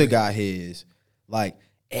 Yuta got his. Like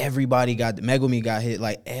everybody got Megumi got his.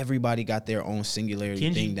 Like everybody got their own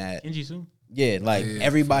singularity thing that Kenji soon. Yeah, like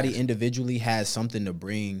everybody individually has something to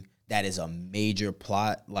bring that is a major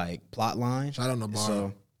plot line. Shout out Nobara.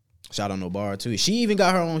 So, shout out Nobara too. She even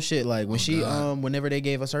got her own shit. Like when whenever they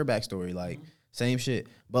gave us her backstory, like same shit.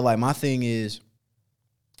 But like my thing is,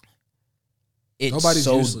 it's Nobody's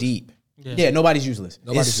so useless. deep. Yeah, nobody's useless.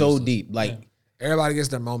 Nobody's it's so useless. deep. Like Everybody gets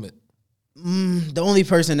their moment. the only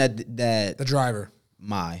person that The driver.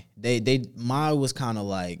 Mai was kind of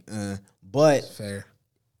like, but Fair.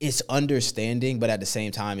 it's understanding. But at the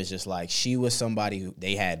same time, it's just like she was somebody who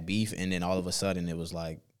they had beef, and then all of a sudden it was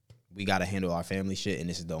like we got to handle our family shit, and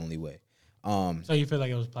this is the only way. So you feel like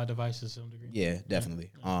it was plot device to some degree? Yeah, definitely.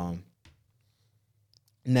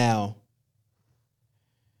 Now,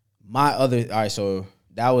 my other all right. So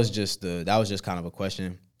that was just kind of a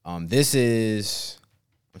question. This is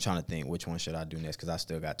I'm trying to think which one should I do next because I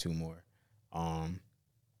still got two more.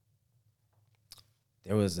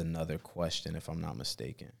 There was another question if I'm not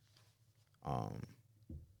mistaken.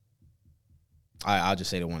 I'll just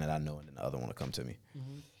say the one that I know and then the other one will come to me.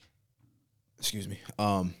 Excuse me.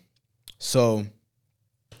 So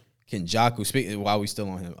Kenjaku, speaking while we still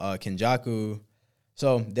on him, Kenjaku.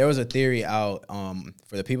 So there was a theory out.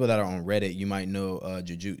 For the people that are on Reddit, you might know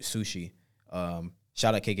Jujutsu Sushi.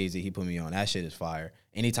 Shout out KKZ, he put me on. That shit is fire.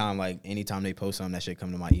 Anytime they post something, that shit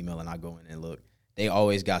come to my email and I go in and look. They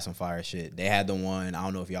always got some fire shit. They had the one, I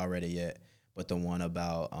don't know if y'all read it yet, but the one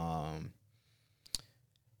about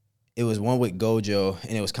it was one with Gojo,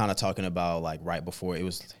 and it was kind of talking about like right before it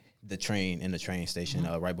was the train in the train station,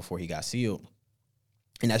 right before he got sealed.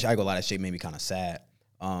 And actually, I go a lot of shit made me kind of sad.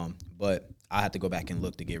 But I had to go back and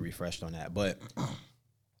look to get refreshed on that. But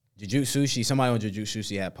Jujutsu Sushi, somebody on Jujutsu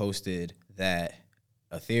Sushi had posted that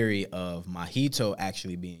a theory of Mahito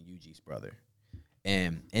actually being Yuji's brother.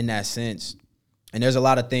 And in that sense, and there's a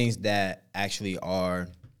lot of things that actually are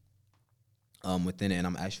within it, and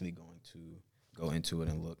I'm actually going to go into it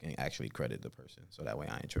and look and actually credit the person, so that way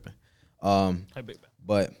I ain't tripping.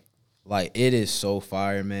 But like it is so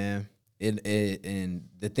fire, man. It and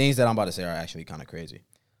the things that I'm about to say are actually kind of crazy.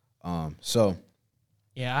 So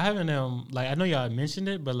yeah, I haven't like I know y'all mentioned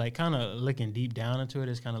it, but like kind of looking deep down into it,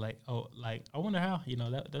 it's kind of like like I wonder how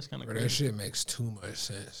that's kind of crazy. That shit makes too much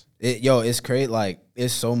sense. It's crazy. Like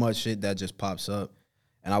it's so much shit that just pops up,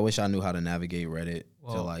 and I wish I knew how to navigate Reddit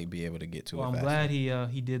to like be able to get to it. I'm glad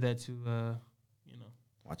he did that to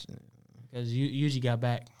watching it because Yuji got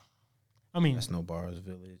back. I mean, that's no Bars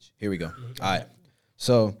Village. Here we go. All right,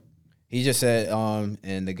 so he just said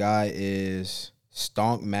and the guy is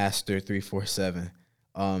Stonk Master 347.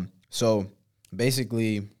 So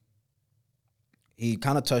basically, he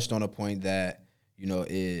kind of touched on a point that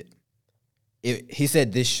he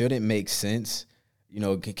said this shouldn't make sense.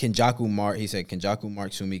 Kenjaku marked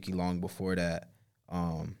Sumiki long before that.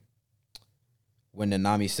 When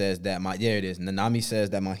Nanami says that Nanami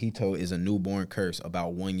says that Mahito is a newborn curse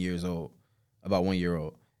about 1 year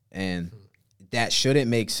old, and that shouldn't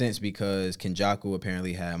make sense because Kenjaku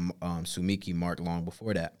apparently had Sumiki marked long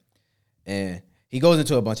before that, and he goes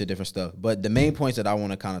into a bunch of different stuff. But the main points that I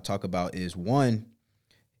want to kind of talk about is one,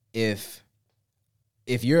 if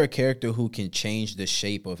you're a character who can change the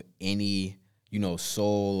shape of any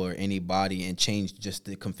soul or any body and change just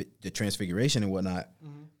the transfiguration and whatnot.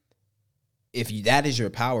 If that is your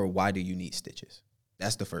power, why do you need stitches?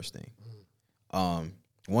 That's the first thing.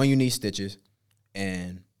 One, you need stitches,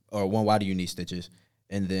 why do you need stitches?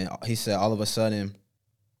 And then he said, all of a sudden,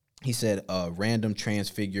 a random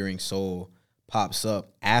transfiguring soul pops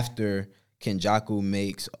up after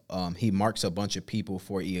Kenjaku he marks a bunch of people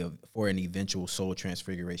for an eventual soul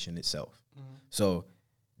transfiguration itself. So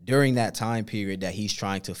during that time period that he's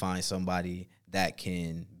trying to find somebody that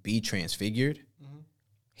can be transfigured,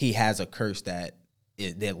 he has a curse that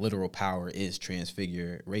literal power is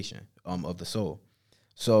transfiguration of the soul.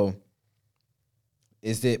 So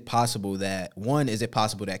is it possible that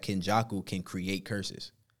Kenjaku can create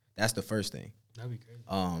curses? That's the first thing. That'd be crazy.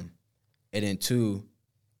 And then two,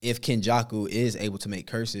 if Kenjaku is able to make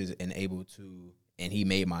curses and he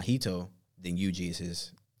made Mahito, then Yuji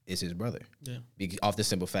is his brother. Yeah. Off the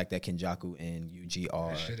simple fact that Kenjaku and Yuji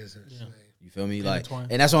are. That shit is insane. You feel me? Like,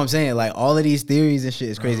 and that's what I'm saying. Like all of these theories and shit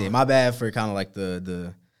is crazy. My bad for kind of like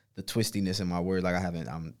the twistiness in my word. Like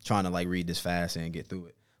I'm trying to like read this fast and get through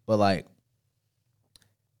it. But like,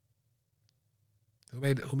 who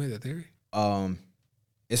made that theory?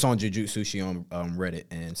 It's on Jujutsu Sushi on Reddit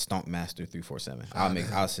and Stonk Master 347.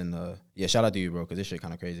 I'll send shout out to you, bro, because this shit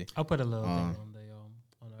kind of crazy. I'll put a little thing on the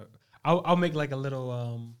I'll make like a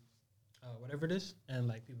little whatever it is, and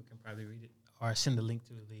like people can probably read it or send the link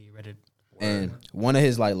to the Reddit. And one of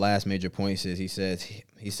his like last major points is he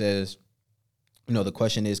says the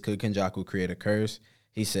question is, could Kenjaku create a curse?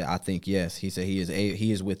 He said, I think yes. He said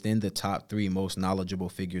he is within the top 3 most knowledgeable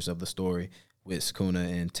figures of the story with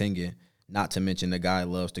Sukuna and Tengen. Not to mention the guy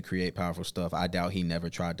loves to create powerful stuff. I doubt he never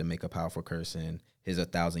tried to make a powerful curse, and his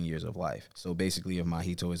 1,000 years of life. So basically, if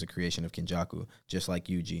Mahito is a creation of Kenjaku, just like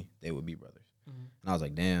Yuji, they would be brothers. And I was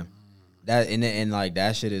like, damn, that and like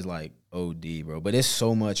that shit is like OD, bro. But it's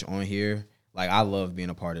so much on here. Like, I love being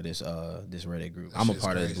a part of this this Reddit group. I'm a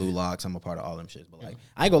part of Blue Locks. I'm a part of all them shits. But like,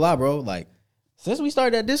 I ain't gonna lie, bro. Like, since we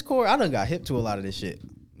started that Discord, I done got hip to a lot of this shit.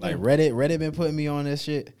 Like Reddit been putting me on this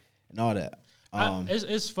shit and all that.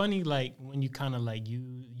 It's funny, like when you kind of like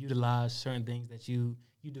you utilize certain things that you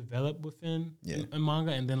develop within a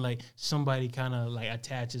manga, and then like somebody kind of like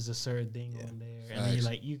attaches a certain thing on there, and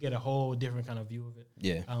then you get a whole different kind of view of it.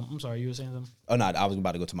 Yeah. I'm sorry, you were saying something? Oh no, I was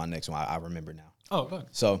about to go to my next one. I remember now. Oh, go ahead.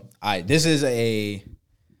 So this is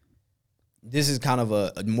kind of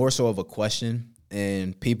a more so of a question.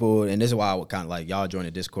 And people, and this is why I would kind of like y'all join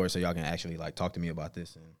the Discord so y'all can actually like talk to me about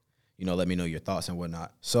this and, you know, let me know your thoughts and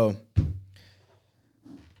whatnot. So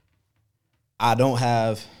I don't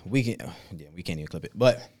have, we can't even clip it,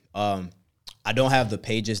 but I don't have the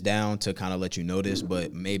pages down to kind of let you know this,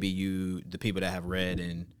 but maybe the people that have read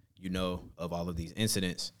and you know of all of these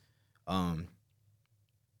incidents,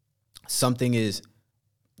 something is,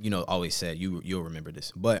 you know, always said, you'll remember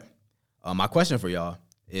this. But my question for y'all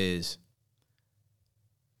is,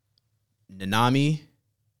 Nanami,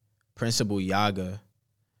 Principal Yaga,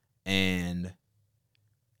 and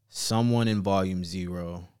someone in Volume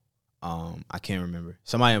 0. I can't remember.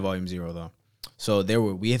 Somebody in Volume 0 though. So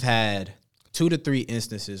we have had 2 to 3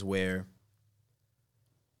 instances where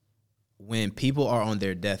when people are on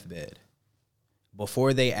their deathbed,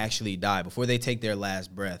 before they actually die, before they take their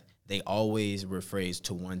last breath, they always rephrase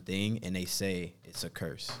to one thing and they say it's a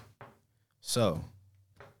curse. So,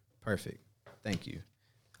 perfect. Thank you.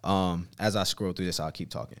 As I scroll through this, I'll keep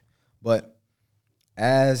talking. But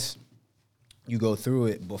as you go through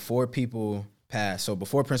it, before people pass, so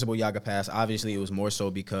before Principal Yaga passed, obviously it was more so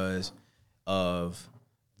because of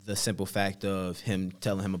the simple fact of him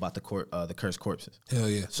telling him about the cursed corpses. Hell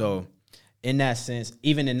yeah. So in that sense,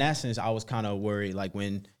 even in that sense, I was kind of worried, like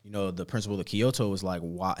when, you know, the principal of Kyoto was like,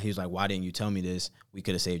 why didn't you tell me this? We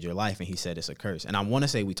could have saved your life. And he said it's a curse. And I want to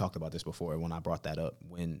say we talked about this before when I brought that up,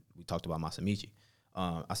 when we talked about Masamichi.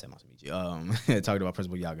 I said Masamichi. Talked about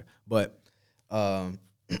Principal Yaga. But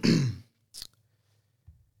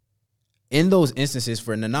in those instances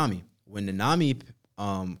for Nanami, when Nanami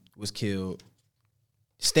was killed,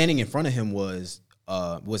 standing in front of him was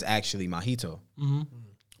actually Mahito. Mm-hmm.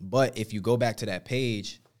 But if you go back to that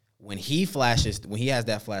page, when he has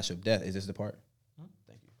that flash of death, is this the part?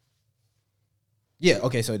 Thank you. Yeah,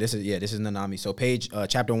 okay, so this is Nanami. So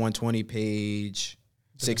chapter 120, page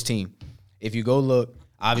 16. If you go look,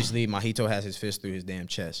 obviously Mahito has his fist through his damn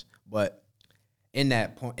chest. But in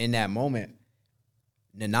that moment,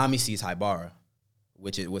 Nanami sees Haibara,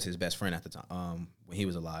 which was his best friend at the time, when he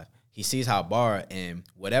was alive. He sees Haibara, and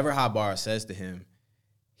whatever Haibara says to him,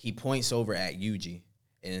 he points over at Yuji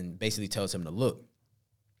and basically tells him to look.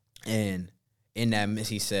 And in that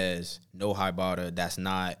he says, no, Haibara, that's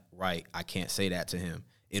not right. I can't say that to him.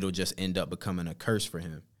 It'll just end up becoming a curse for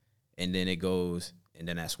him. And then it goes, and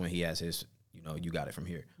then that's when he has his, you know, you got it from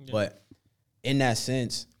here. Yeah. But in that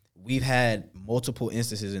sense, we've had multiple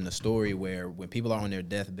instances in the story where when people are on their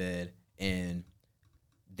deathbed and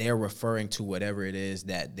they're referring to whatever it is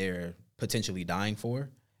that they're potentially dying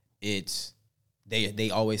for, it's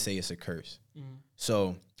they always say it's a curse. Mm-hmm.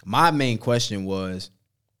 So my main question was,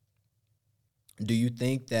 do you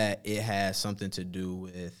think that it has something to do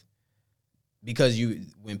with, because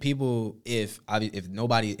if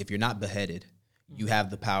you're not beheaded, you have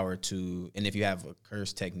the power to, and if you have a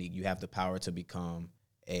curse technique, you have the power to become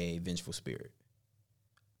a vengeful spirit.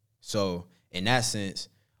 So in that sense,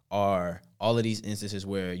 are all of these instances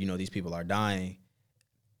where, you know, these people are dying,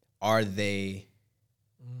 are they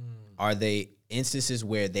instances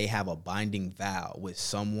where they have a binding vow with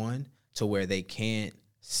someone to where they can't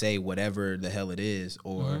say whatever the hell it is,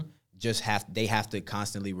 or just they have to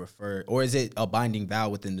constantly refer, or is it a binding vow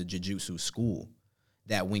within the Jujutsu school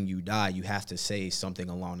that when you die, you have to say something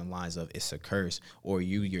along the lines of it's a curse, or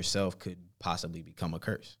you yourself could possibly become a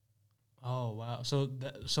curse? Oh, wow.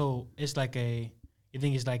 So it's like you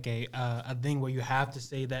think it's like a thing where you have to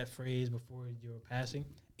say that phrase before you're passing?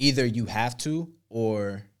 Either you have to,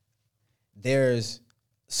 or there's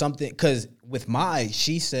something, because with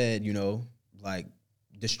she said, you know, like,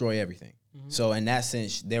 destroy everything. Mm-hmm. So in that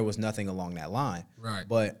sense, there was nothing along that line. Right.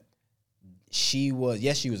 But she was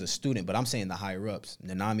a student, but I'm saying the higher ups,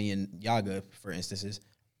 Nanami and Yaga, for instances.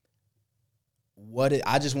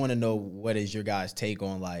 I just want to know, what is your guys' take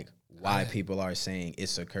on, like, why people are saying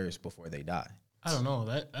it's a curse before they die? I don't know.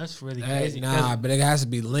 That's really crazy. Nah, but it has to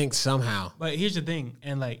be linked somehow. But here's the thing,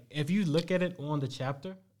 and like, if you look at it on the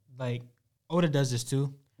chapter, like, Oda does this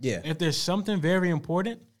too. Yeah. If there's something very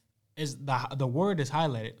important, is the word is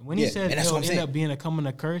highlighted. When he Yeah, said and that's it'll what I'm end saying. up becoming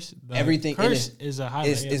a curse, the Everything in curse it is a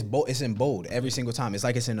highlight. It's in bold every single time. It's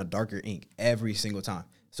like it's in a darker ink every single time.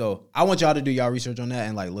 So I want y'all to do y'all research on that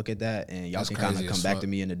and like look at that, and y'all That's can kind of crazy come as back fuck. to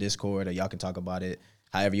me in the Discord, or y'all can talk about it.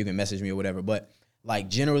 However, you can message me or whatever. But like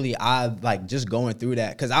generally, I like just going through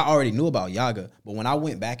that because I already knew about Yaga. But when I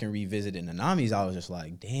went back and revisited Nanamis, I was just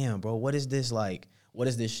like, damn, bro, what is this like? What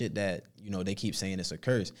is this shit that they keep saying it's a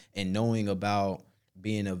curse? And knowing about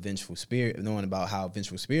being a vengeful spirit, knowing about how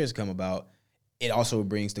vengeful spirits come about, it also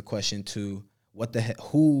brings the question to what the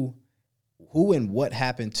who and what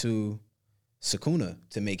happened to Sukuna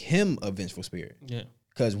to make him a vengeful spirit? Yeah.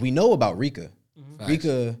 Because we know about Rika.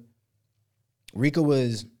 Facts. Rika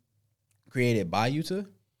was created by Yuta,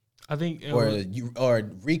 I think it or was-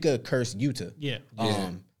 Rika cursed Yuta. yeah.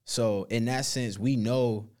 So in that sense, we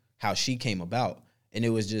know how she came about, and it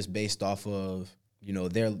was just based off of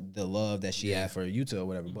the love that she had for Yuta or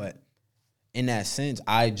whatever. But in that sense,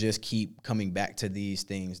 I just keep coming back to these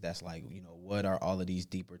things. That's like, what are all of these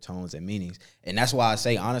deeper tones and meanings? And that's why I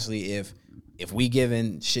say, honestly, if we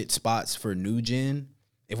given shit spots for new gen,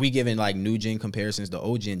 if we given like new gen comparisons to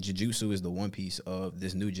old gen, Jujutsu is the one piece of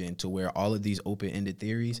this new gen to where all of these open-ended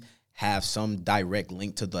theories have some direct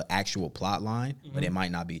link to the actual plot line, but it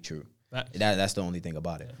might not be true. Facts. That's the only thing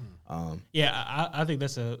about it. Yeah, I think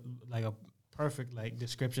that's a perfect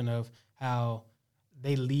description of how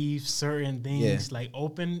they leave certain things like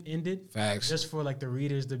open ended. Facts. Just for the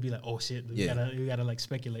readers to be like, oh shit, we gotta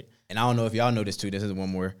speculate. And I don't know if y'all know this too. This is one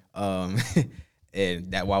more.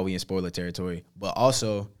 And that while we in spoiler territory. But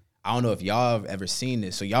also, I don't know if y'all have ever seen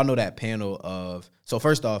this. So y'all know that panel of, so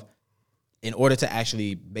first off, in order to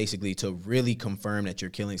actually basically to really confirm that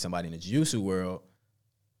you're killing somebody in the Jujutsu world,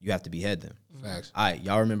 you have to behead them. Facts. All right,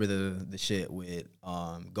 y'all remember the shit with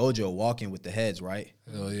Gojo walking with the heads, right?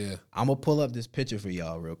 Hell yeah. I'm gonna pull up this picture for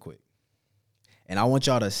y'all real quick. And I want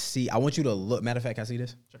y'all to see, I want you to look, matter of fact, can I see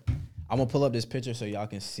this? Sure. I'm gonna pull up this picture so y'all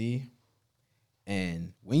can see.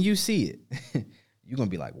 And when you see it, you're gonna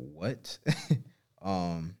be like, what?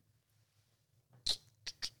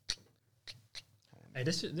 Hey,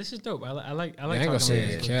 this is dope. I like I ain't gonna talking say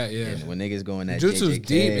about it. this. Cat, yeah. When niggas going that Jutsu's JJK,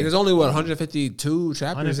 deep. And there's only 152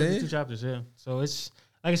 chapters 152 in. chapters, yeah. So it's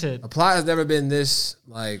like I said, The plot has never been this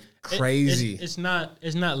crazy. It's not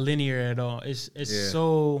linear at all. It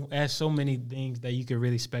has so many things that you could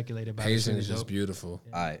really speculate about. Pacing It's is just dope. beautiful.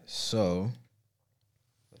 all right, so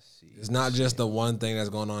let's see. It's not just the one thing that's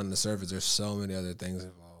going on in the surface. There's so many other things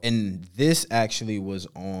involved. And this actually was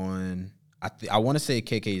on. I want to say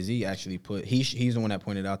KKZ actually put. He's the one that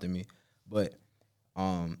pointed out to me, but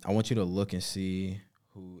I want you to look and see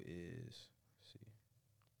who is. Let's see.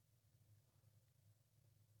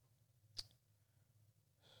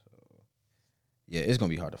 So yeah, it's gonna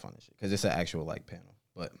be hard to find this shit because it's an actual panel.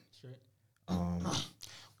 But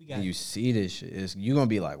We got when you see this shit, you gonna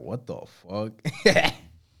be like, what the fuck?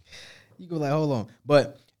 You go like, hold on.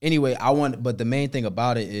 But anyway, but the main thing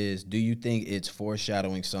about it is, do you think it's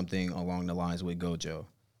foreshadowing something along the lines with Gojo?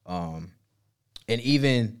 And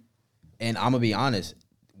I'm gonna be honest,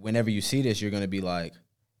 whenever you see this, you're gonna be like,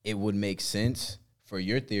 it would make sense for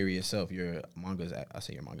your theory itself. Your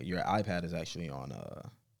iPad is actually on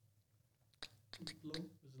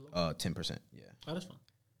 10%. Yeah. Oh, that's fine.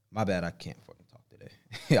 My bad, I can't fucking talk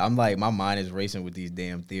today. I'm like, my mind is racing with these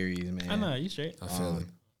damn theories, man. I know you straight. I feel it.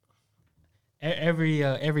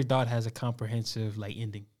 Every thought has a comprehensive like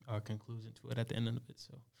ending or conclusion to it at the end of it.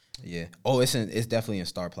 So Yeah. Oh, it's definitely in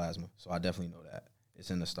Star Plasma. So I definitely know that.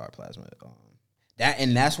 It's in the Star Plasma.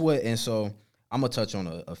 So I'm gonna touch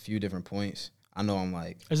on a few different points. I know I'm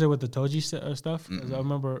like, is it with the Toji stuff? Because I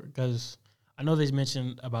remember because I know they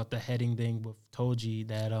mentioned about the heading thing with Toji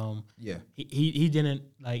that yeah. he didn't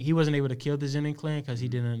he wasn't able to kill the Zenin clan because he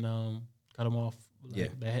didn't cut them off Yeah.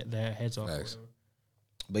 their heads off. Or Facts. whatever.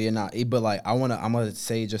 But you're not. But like, I'm gonna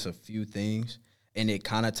say just a few things, and it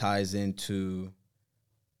kind of ties into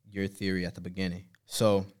your theory at the beginning.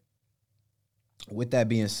 So, with that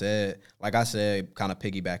being said, like I said, kind of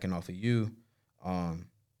piggybacking off of you,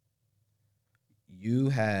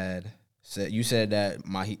 you said that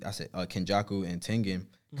Kenjaku and Tengen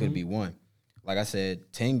could be one. Like I said,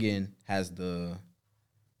 Tengen has the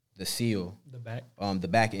seal, The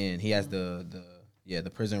back end. He has the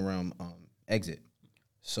prison realm exit.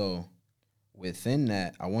 So within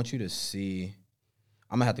that, I want you to see.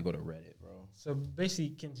 I'm gonna have to go to Reddit, bro. So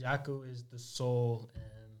basically, Kenjaku is the soul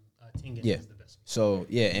and Tengen Yeah. is the vessel. So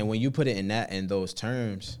yeah, and when you put it in those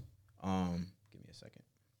terms, give me a second.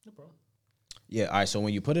 No problem. Yeah, all right. So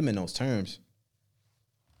when you put them in those terms,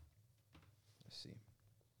 let's see.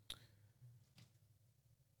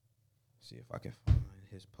 see if I can find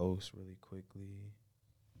his post really quickly.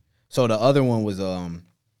 So the other one was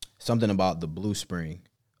something about the blue spring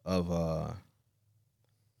of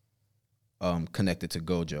connected to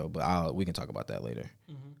Gojo, but we can talk about that later.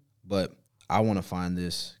 Mm-hmm. But I want to find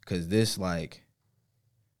this because this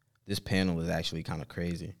panel is actually kind of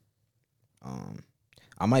crazy.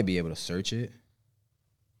 I might be able to search it.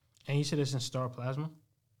 And you said it's in Star Plasma?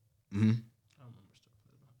 Mm-hmm. I don't remember Star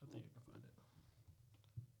Plasma. I think you can find it.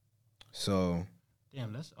 So.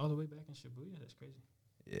 Damn, that's all the way back in Shibuya? That's crazy.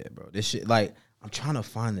 Yeah, bro. This shit, like, I'm trying to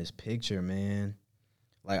find this picture, man.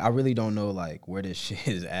 Like, I really don't know, like, where this shit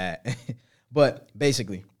is at. But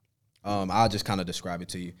basically, I'll just kind of describe it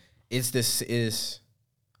to you. It's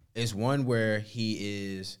one where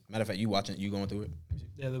he is. Matter of fact, you going through it?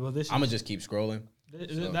 Yeah, well, this. I'm gonna just keep scrolling.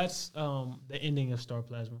 That's the ending of Star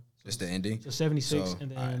Plasma. So it's the ending. So 76,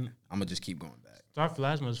 and then right, I'm gonna just keep going back. Star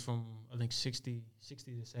Plasma is from I think 60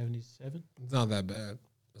 to 77. It's not that bad.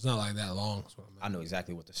 It's not like that long. I know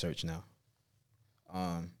exactly what to search now.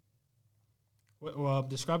 Well,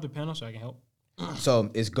 describe the panel so I can help.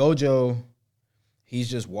 So it's Gojo. He's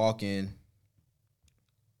just walking.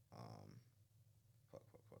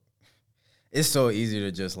 It's so easy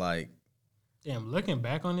to just like. Damn, looking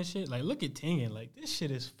back on this shit, like look at Tengen. Like this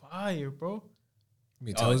shit is fire, bro. I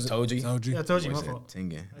mean, Toji? Toji. Yeah, I told you, Boy my said fault.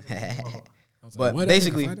 Tengen. Like, But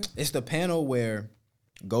basically, it's the panel where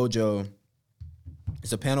Gojo.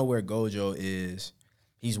 It's a panel where Gojo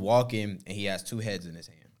he's walking and he has two heads in his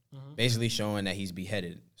hand, basically showing that he's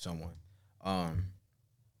beheaded someone.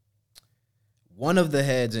 One of the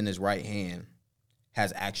heads in his right hand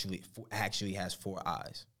has actually has 4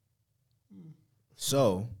 eyes.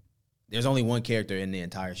 So there's only one character in the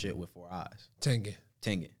entire shit with 4 eyes.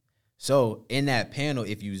 Tengen. So in that panel,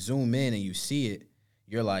 if you zoom in and you see it,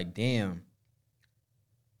 you're like, damn.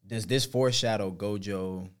 Does this foreshadow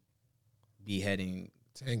Gojo beheading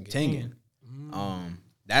Tengen?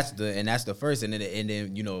 That's the first, and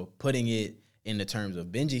then you know, putting it in the terms of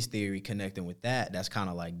Benji's theory, connecting with that's kind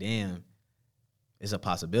of like, damn, it's a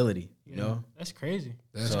possibility. You know, that's crazy.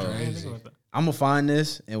 That's crazy. I'm gonna find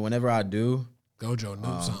this, and whenever I do, Gojo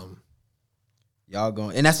knew something. Y'all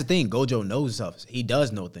going, and that's the thing. Gojo knows stuff. He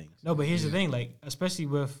does know things. No, but here's the thing, like especially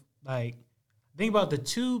with like. Think about the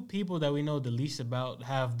 2 people that we know the least about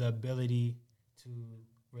have the ability to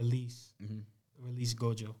release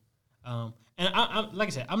Gojo. And I like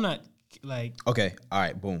I said, I'm not like Okay, all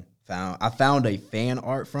right, boom. I found a fan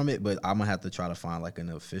art from it, but I'm gonna have to try to find like an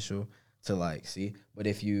official to like see. But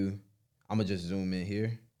I'm gonna just zoom in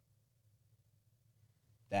here.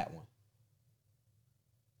 That one.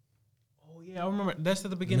 Oh yeah, I remember that's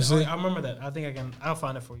at the beginning. I remember that. I think I'll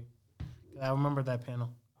find it for you. I remember that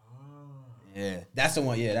panel. Yeah, that's the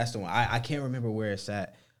one. Yeah, that's the one. I can't remember where it's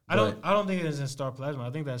at. I don't think it's in Star Plasma.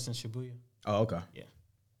 I think that's in Shibuya. Oh, okay. Yeah,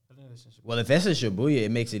 I think that's in Shibuya. Well, if that's in Shibuya,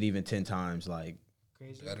 it makes it even 10 times like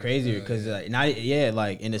crazier because like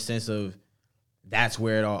like in the sense of that's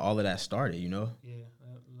where all of that started. You know? Yeah.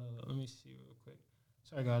 Let me see real quick.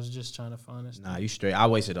 Sorry guys, just trying to find this. Nah, you straight. I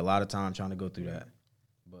wasted a lot of time trying to go through that,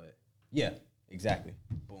 but yeah, exactly.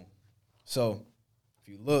 Boom. So if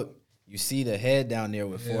you look, you see the head down there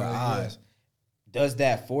with 4 eyes. Yeah. Does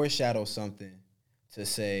that foreshadow something to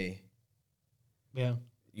say, yeah,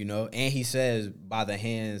 you know? And he says, by the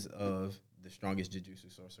hands of the strongest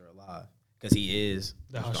Jujutsu sorcerer alive, because he is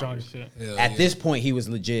the strongest shit. At this point, he was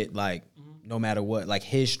legit, like, no matter what, like,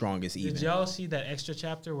 his strongest even. Did y'all see that extra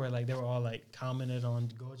chapter where, like, they were all, like, commented on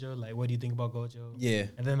Gojo? Like, what do you think about Gojo? Yeah.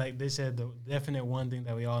 And then, like, they said the definite one thing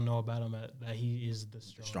that we all know about him, that he is the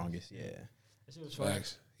strongest. Yeah. That shit was fun.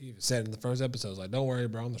 He even said in the first episode, like, don't worry,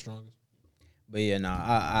 bro, I'm the strongest. But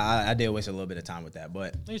yeah, I did waste a little bit of time with that.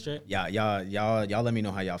 But y'all let me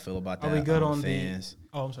know how y'all feel about that. Are we good on fans?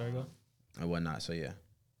 Oh, I'm sorry, go. And whatnot. So yeah.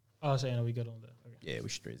 I was saying, are we good on that? Okay. Yeah, we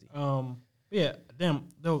strizzy. Yeah, damn.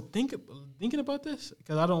 Though thinking about this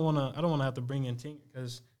because I don't wanna have to bring in Tink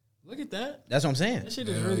because look at that. That's what I'm saying. That shit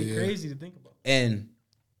is really crazy to think about. And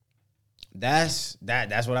that's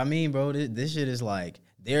what I mean, bro. This shit is like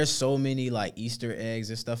there's so many like Easter eggs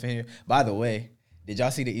and stuff in here. By the way. Did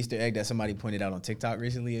y'all see the Easter egg that somebody pointed out on TikTok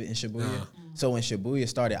recently in Shibuya? So when Shibuya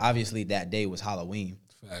started, obviously that day was Halloween.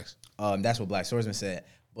 Facts. That's what Black Swordsman said.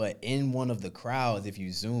 But in one of the crowds, if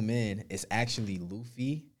you zoom in, it's actually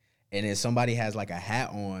Luffy. And then somebody has like a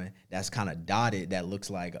hat on that's kind of dotted that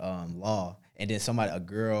looks like Law. And then a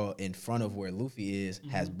girl in front of where Luffy is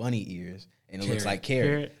has bunny ears. And it looks like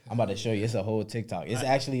Carrot. I'm about to show you. It's a whole TikTok. It's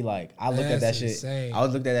actually like I looked at that shit. Insane. I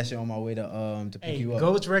was looked at that shit on my way to pick you up.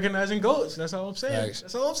 Goats recognizing goats. That's all I'm saying. Thanks.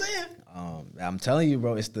 That's all I'm saying. I'm telling you,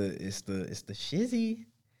 bro. It's the shizzy.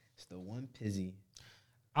 It's the one pizzy.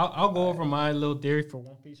 I'll go over my little theory for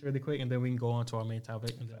One Piece really quick, and then we can go on to our main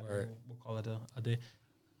topic, and then we'll call it a day.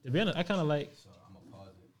 To be honest, I kind of like. So I'm gonna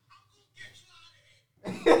pause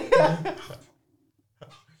it.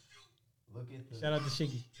 Look at the. Shout out to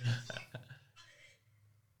Shiggy.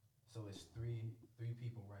 So it's three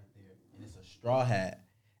people right there, and it's a straw hat,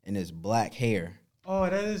 and it's black hair. Oh,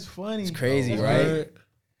 that is funny. It's crazy, right?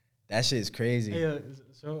 That shit's crazy. Hey,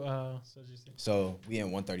 just So we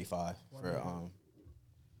in 135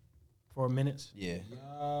 for minutes. yeah.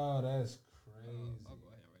 Oh, that's crazy. I'll go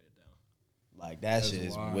ahead and write it down. Like that shit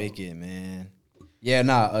is wild. wicked, man. Yeah,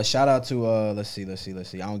 nah. Shout out to let's see. I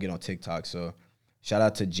don't get on TikTok, so shout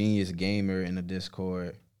out to Genius Gamer in the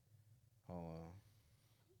Discord. Hold on.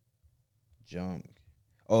 Jump.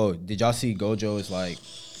 Oh, did y'all see Gojo is like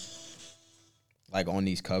on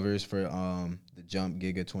these covers for the Jump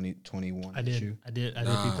Giga 2021? I did shoe? peep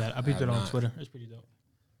that. I I peeped have it on not. Twitter. It's pretty dope.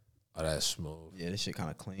 Oh, that's smooth. Yeah, this shit kind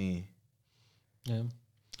of clean. Yeah.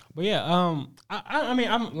 But yeah, I mean,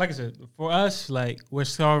 I'm like I said, for us, like we're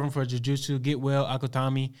starving for Jujutsu. Get well,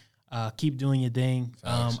 Akutami. Keep doing your thing.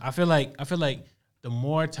 I feel like the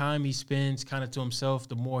more time he spends kind of to himself,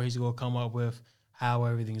 the more he's gonna come up with how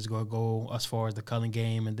everything is gonna go as far as the culling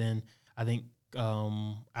game, and then I think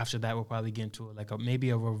after that we'll probably get into maybe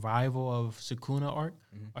a revival of Sukuna arc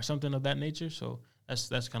or something of that nature. So that's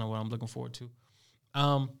kind of what I'm looking forward to.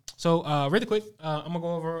 So really quick, I'm gonna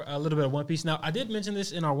go over a little bit of One Piece. Now, I did mention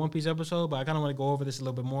this in our One Piece episode, but I kind of want to go over this a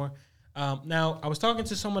little bit more. Now, I was talking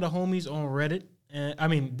to some of the homies on Reddit,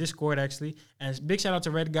 and Discord actually, and big shout out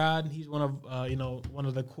to Red God. He's one of one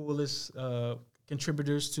of the coolest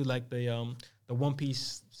contributors to like the One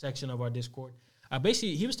Piece section of our Discord.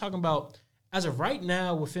 Basically, he was talking about as of right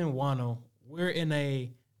now within Wano, we're in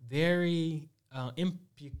a very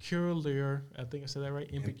peculiar. I think I said that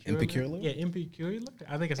right. Impeculiar? Yeah, impeculiar.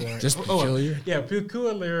 I think I said that right. Just peculiar? Yeah,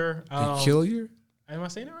 peculiar. Peculiar? Am I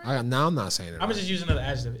saying it right? Now I'm not saying it. I'm right. just using another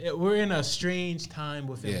adjective. We're in a strange time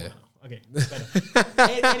within. Yeah. Wano. Okay.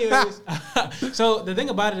 Better. Anyways, so the thing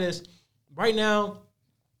about it is, right now,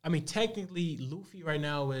 I mean, technically, Luffy right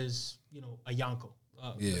now is a Yonko,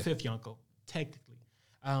 the fifth Yonko. Technically,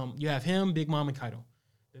 you have him, Big Mom, and Kaido.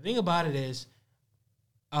 The thing about it is,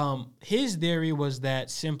 his theory was that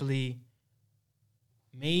simply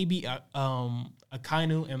maybe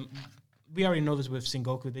Akainu, and we already know this with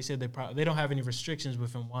Sengoku. They said they don't have any restrictions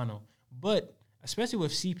within Wano, but especially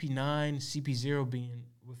with CP9, CP0 being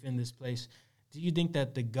within this place, do you think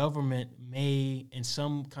that the government may, in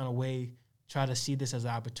some kind of way, try to see this as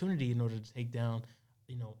an opportunity in order to take down,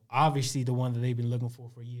 obviously the one that they've been looking for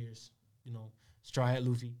years, Straw Hat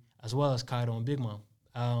Luffy, as well as Kaido and Big Mom.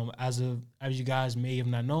 As you guys may have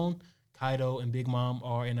not known, Kaido and Big Mom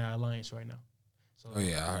are in our alliance right now. So Oh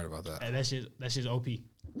yeah, I heard about that. that's just OP.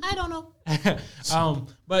 I don't know.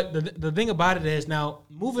 But the thing about it is, now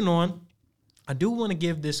moving on, I do want to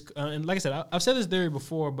give this, and like I said, I've said this theory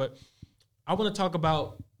before, but I want to talk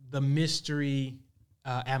about the mystery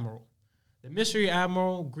admiral. The mystery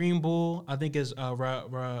admiral, Green Bull, I think is let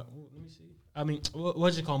me see. I mean,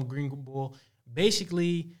 what's it called? Green Bull.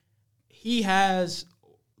 Basically,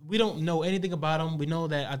 we don't know anything about him. We know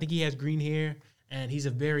that I think he has green hair, and he's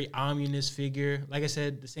a very ominous figure. Like I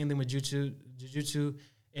said, the same thing with Jujutsu.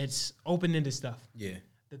 It's open-ended stuff. Yeah.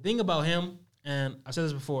 The thing about him, and I said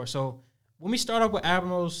this before, so when we start off with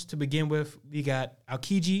admirals to begin with, we got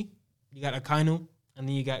Aokiji, you got Akainu, and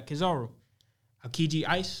then you got Kizaru. Aokiji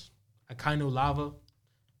ice, Akainu lava,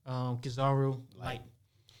 Kizaru light.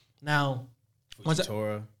 Now,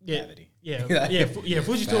 Fujitora, gravity.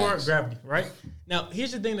 Fujitora Facts. gravity, right? Now,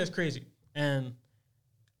 here's the thing that's crazy. And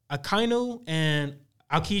Akainu and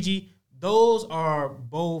Aokiji, those are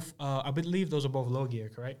both, I believe those are both Logia,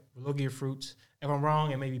 correct? Logia fruits. If I'm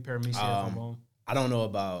wrong, it may be Paramecia if I'm wrong. I don't know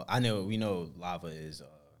about. We know lava is.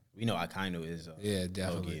 We know Akainu is. Yeah,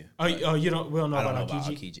 definitely. Oh, we don't know I don't know about about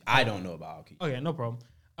Aokiji? Aokiji. I don't know about Aokiji. Okay, no problem.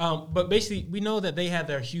 But basically, we know that they had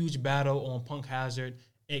their huge battle on Punk Hazard.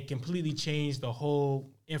 It completely changed the whole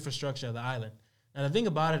infrastructure of the island. Now, the thing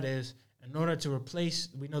about it is, in order to replace,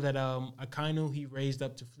 we know that Akainu, he raised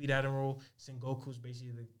up to Fleet Admiral. Sengoku's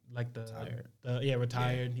basically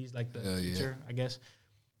retired. He's like the teacher, I guess.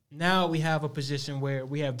 Now we have a position where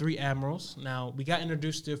we have 3 admirals. Now, we got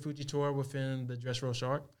introduced to Fujitora within the Dressrosa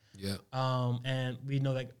arc. Yeah. And we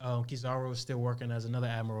know that Kizaru is still working as another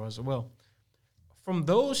admiral as well. From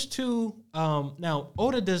those two, now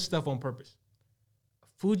Oda does stuff on purpose.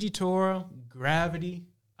 Fujitora, gravity.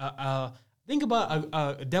 Think about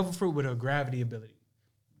a devil fruit with a gravity ability.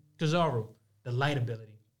 Kizaru, the light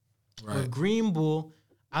ability. Right. With Green Bull,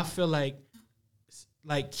 I feel like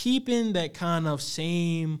keeping that kind of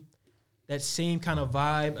same that same kind of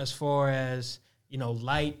vibe as far as,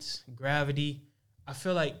 light, gravity. I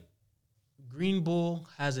feel like Green Bull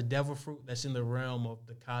has a devil fruit that's in the realm of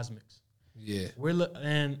the cosmics. Yeah.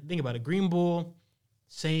 And think about it. Green Bull,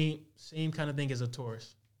 same kind of thing as a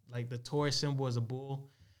Taurus. Like the Taurus symbol is a bull.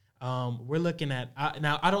 We're looking at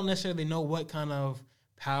now. I don't necessarily know what kind of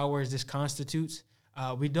powers this constitutes.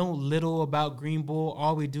 We don't little about Green Bull.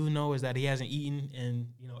 All we do know is that he hasn't eaten in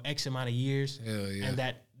X amount of years, and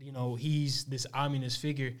that he's this ominous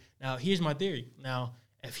figure. Now, here's my theory. Now,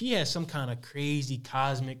 if he has some kind of crazy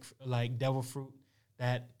cosmic like devil fruit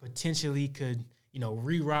that potentially could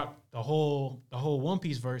re-rock the whole One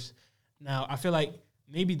Piece verse. Now, I feel like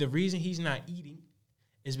maybe the reason he's not eating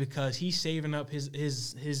is because he's saving up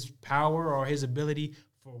his power or his ability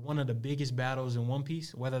for one of the biggest battles in One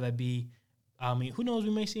Piece, whether that be, who knows,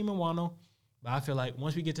 we may see him in Wano, but I feel like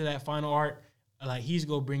once we get to that final arc, like he's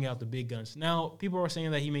going to bring out the big guns. Now, people are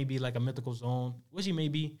saying that he may be like a mythical zone, which he may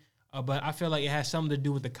be, but I feel like it has something to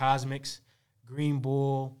do with the cosmics, Green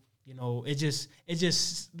Bull, it just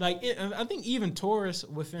like, I think even Taurus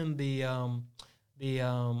within the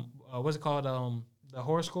what's it called, the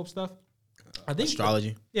horoscope stuff, I think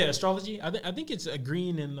Astrology. Astrology. I think it's a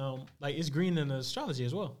green and it's green in astrology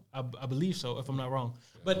as well. I believe so, if I'm not wrong.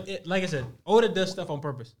 But like I said, Oda does stuff on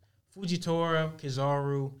purpose. Fujitora,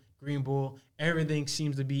 Kizaru, Green Bull, everything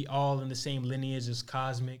seems to be all in the same lineage as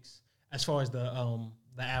cosmics as far as the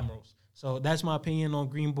admirals. So that's my opinion on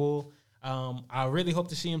Green Bull. I really hope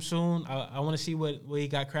to see him soon. I want to see what he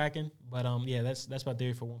got cracking. But that's my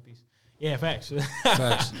theory for One Piece. Yeah, facts.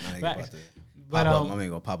 Facts. Facts. But my man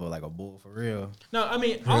gonna pop up like a bull for real. No, I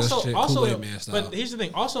mean Real shit, also, Kool-Aid Man style. but here's the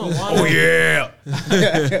thing. Also in Wano,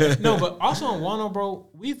 no, but also in Wano, bro,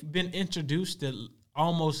 we've been introduced to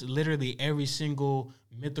almost literally every single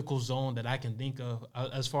mythical zone that I can think of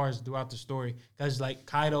as far as throughout the story. Because like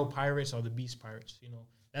Kaido pirates are the beast pirates.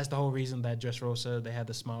 That's the whole reason that Dressrosa they had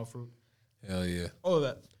the smile fruit. Hell yeah. All of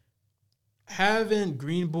that. Having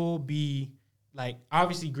Green Bull be like,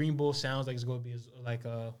 obviously Green Bull sounds like it's going to be like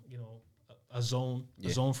a zone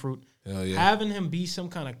fruit. Hell yeah. Having him be some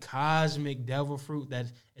kind of cosmic devil fruit that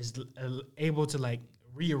is able to like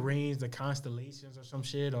rearrange the constellations or some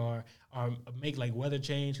shit, or make like weather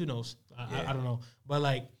change. Who knows? I don't know. But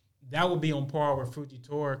like that would be on par with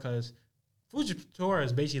Fujitora, because Fujitora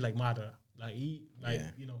is basically like Madara. Like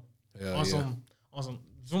on some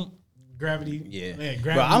zoom gravity. Yeah. Gravity.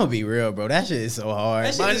 Bro, I'm gonna be real, bro. That shit is so hard.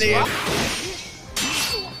 That shit is wild.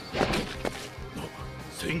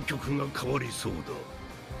 戦局が変わりそうだ。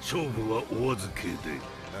勝負はお預けで。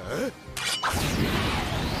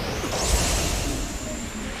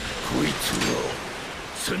こいつは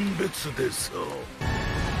選別でさ。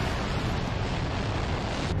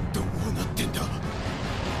どうなってんだ。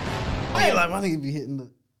 I ain't like my nigga be hitting the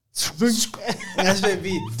that shit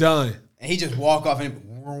be Done. and he just walk off and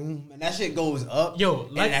that shit goes up. Yo,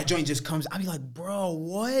 like- and that joint just comes. I be like, bro,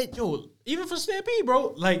 what? Yo, even for Stampede,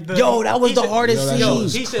 bro. Like that was he the said- hardest that scene.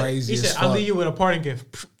 was he said, crazy as I'll fuck. leave you with a parting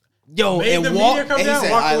gift. Yo, Made and the walk. meteor come And he down,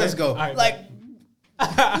 said, walk all right, away. let's go. All right, like,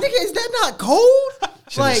 nigga, is that not cold?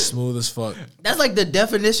 Shit Like, is smooth as fuck. that's like the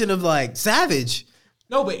definition of like savage.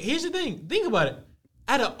 No, but here's the thing. Think about it.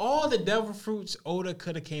 Out of all the devil fruits Oda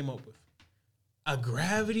could have came up with, a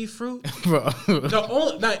gravity fruit? Bro.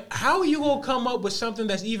 How are you going to come up with something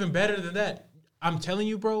that's even better than that? I'm telling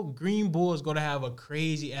you, bro, Green Bull is going to have a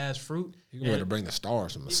crazy-ass fruit. You going to bring the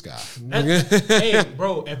stars from the sky. Hey,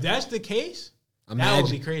 bro, if that's the case, that would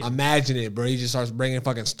be crazy. Imagine it, bro. He just starts bringing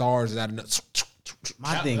fucking stars out of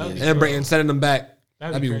My thing that'd is, be and sending them back.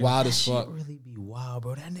 That'd That'd be be crazy. wild that as shit fuck. really be wild,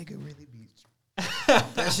 bro. That nigga really be.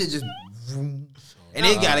 That shit just. Vroom. And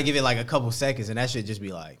they gotta give it like a couple seconds, and that shit just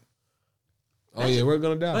be like. Oh yeah, we're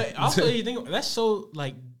gonna die. But also, you think that's so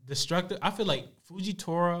like destructive. I feel like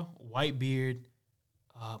Fujitora, Whitebeard,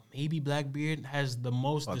 maybe Blackbeard has the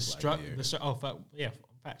most destructive.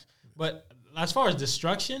 Facts. But as far as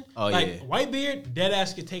destruction, Whitebeard, dead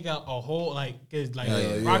ass could take out a whole could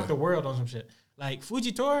rock the world on some shit. Like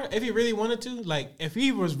Fujitora, if he really wanted to, like if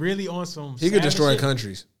he was really on some, He could savage destroy shit,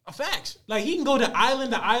 countries. Facts. Like he can go to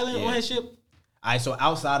island on his ship. All right, so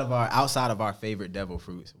outside of our favorite devil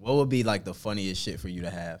fruits, what would be like the funniest shit for you to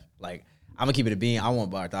have? Like, I'm gonna keep it a bean. I want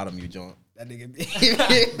Bartholomew joint. That nigga,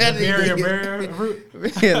 Barrier fruit.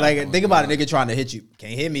 like think about a nigga trying to hit you.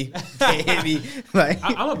 Can't hit me. Can't hit me. Like,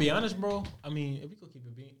 I'm gonna be honest, bro. I mean, if we could keep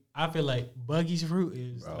it being, I feel like Buggy's fruit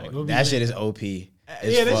is bro, that shit is OP. Yeah,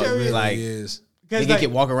 that shit really like is. nigga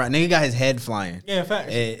can walk around. Nigga got his head flying. Yeah,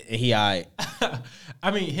 facts. And he alright. I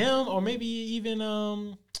mean, him or maybe even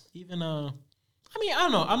I mean, I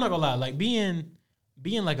don't know. I'm not gonna lie. Like being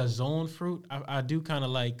being like a zone fruit, I do kind of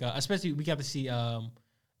like, especially we got to see the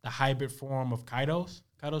hybrid form of Kaido's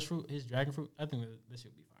fruit, his dragon fruit. I think this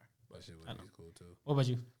should be fire. That shit would be cool too. What about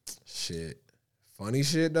you? Shit. Funny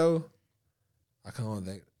shit though. I can't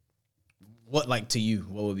think. What, like, to you,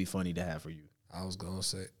 what would be funny to have for you? I was gonna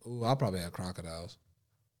say, I'll probably have crocodiles.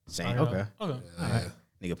 Sand. Okay. Okay. Yeah.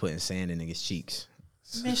 Nigga putting sand in niggas' cheeks.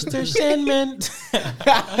 Mr. Sandman.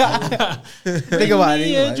 Think about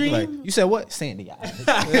me it. a Like, dream. you said what? Sandy.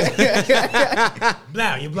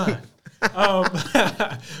 Blah, you're blind.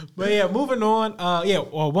 But yeah, moving on.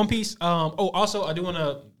 One Piece. Also, I do want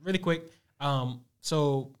to really quick.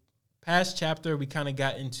 So past chapter, we kind of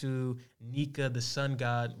got into Nika, the sun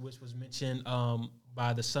god, which was mentioned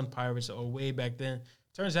by the Sun Pirates or way back then.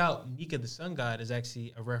 Turns out Nika, the sun god, is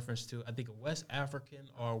actually a reference to, I think, a West African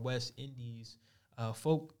or West Indies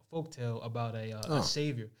folk tale about a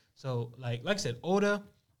savior. So like I said, Oda,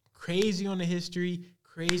 crazy on the history,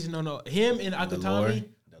 crazy on him and Akutami.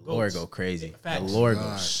 The lore go crazy. Facts. The lore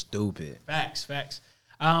go stupid. Facts.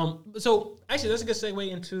 So actually, that's a good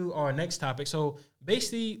segue into our next topic. So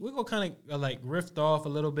basically, we're gonna kind of like riff off a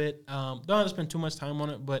little bit. Don't have to spend too much time on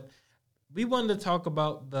it, but we wanted to talk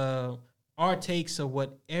about our takes of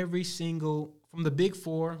what every single from the big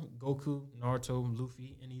four: Goku, Naruto,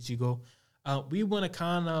 Luffy, and Ichigo. We want to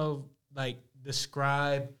kind of like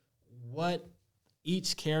describe what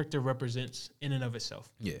each character represents in and of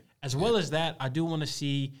itself. Yeah. As well as that, I do want to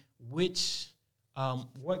see what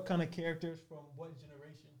kind of characters from what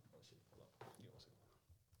generation. Oh, shit.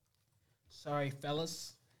 Sorry,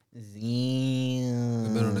 fellas. The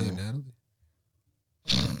middle name Natalie.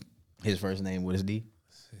 His first name, what is D?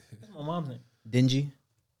 That's my mom's name. Dingy?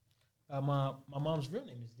 My mom's real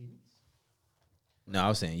name is Dee. No, I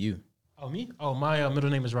was saying you. Oh, me? Oh, my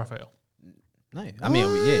middle name is Raphael. Nice. I mean,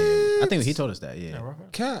 yeah. I think he told us that. Yeah. Raphael.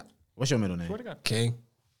 Cat. What's your middle name? Swear to God. King.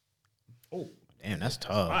 Oh, Damn, that's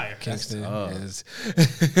tough. fire. Kingston tough. is.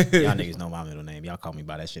 Y'all niggas know my middle name. Y'all call me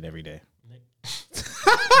by that shit every day.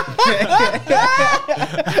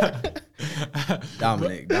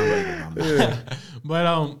 Dominic is my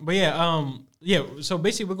middle name. Yeah. So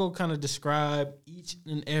basically, we're gonna kind of describe each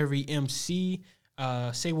and every MC.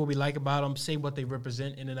 Say what we like about them. Say what they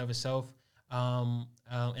represent in and of itself. And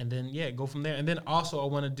then go from there. And then also, I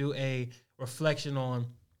want to do a reflection on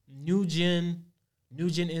new gen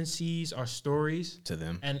NCs or stories To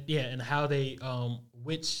them. and how they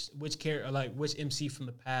which character, like which MC from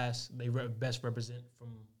the past they best represent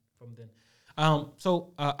from then.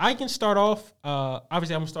 So I can start off.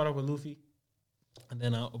 Obviously, I'm gonna start off with Luffy, and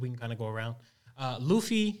then we can kind of go around.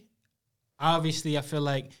 Luffy, obviously, I feel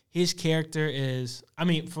like his character is. I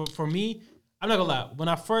mean, for me, I'm not gonna lie. When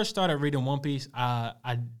I first started reading One Piece,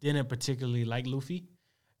 I didn't particularly like Luffy,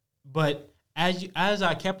 but as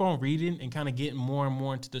I kept on reading and kind of getting more and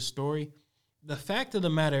more into the story, the fact of the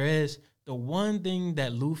matter is, the one thing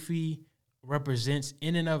that Luffy represents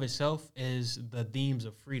in and of itself is the themes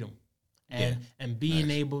of freedom and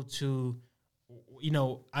being able to,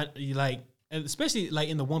 especially like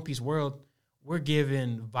in the One Piece world, we're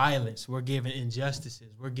given violence, we're given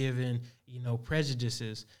injustices, we're given,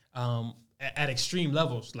 prejudices at extreme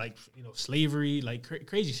levels, like, slavery, like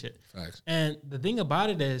crazy shit. Facts. And the thing about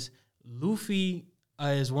it is, Luffy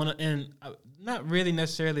is not really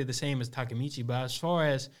necessarily the same as Takemichi, but as far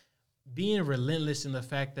as being relentless in the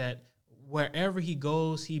fact that wherever he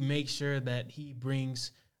goes, he makes sure that he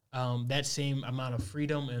brings that same amount of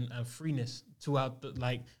freedom and freeness throughout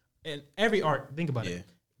in every arc. Think about it.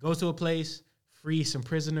 Goes to a place, frees some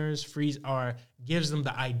prisoners, gives them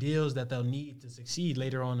the ideals that they'll need to succeed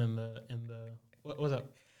later on in the what's up?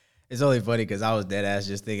 It's only funny because I was dead ass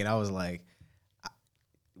just thinking, I was like,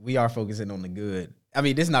 we are focusing on the good. I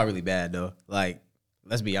mean, this is not really bad though. Like,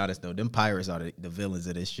 let's be honest though, them pirates are the villains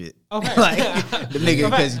of this shit. Okay. Like, them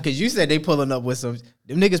niggas, because you said they pulling up with them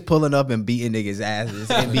niggas pulling up and beating niggas' asses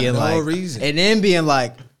and being reason. And then being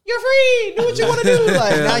like, you're free, do what you want to do.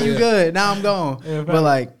 Like, now you good, now I'm gone. Yeah, but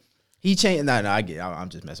like, he changed. No, I'm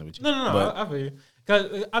just messing with you. No. But I feel you.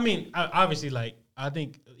 Because I mean, obviously, like I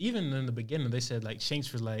think even in the beginning they said like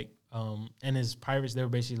Shanks was like, and his pirates, they were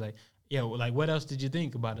basically like, yeah, well, like what else did you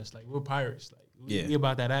think about us? Like we're pirates. Like we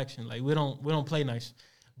about that action. Like we don't play nice.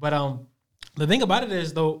 But the thing about it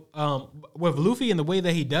is though, with Luffy and the way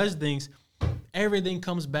that he does things, everything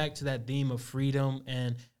comes back to that theme of freedom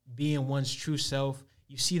and being one's true self.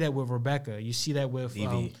 You see that with Rebecca. You see that with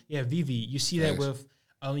Vivi. Vivi. You see that with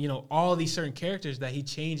all these certain characters that he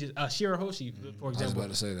changes. Shirahoshi, for example. I was about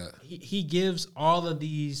to say that. He gives all of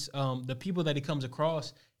these the people that he comes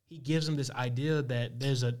across. he gives him this idea that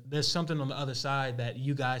there's something on the other side that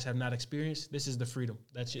you guys have not experienced. This is the freedom.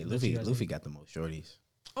 That's it. Luffy got the most shorties.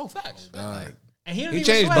 Oh, facts. God. And he don't He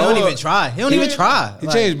even changed sweat. Boa. He don't even try. He don't even try. He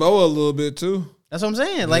Like, changed Boa a little bit too. That's what I'm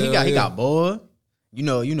saying. Like he Yeah. got Boa. You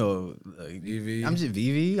know. VV. I'm just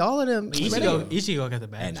VV. All of them. Ichigo got the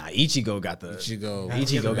And bad. nah, Ichigo got the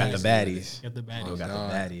Ichigo got the baddies. Got the bad. Ichigo got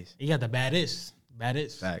God. the baddies. He got the baddest.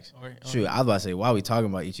 Facts. Or- Shoot, I was about to say, why are we talking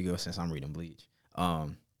about Ichigo since I'm reading Bleach?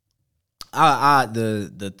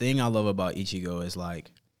 The thing I love about Ichigo is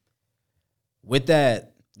like with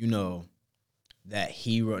that, that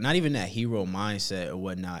hero, not even that hero mindset or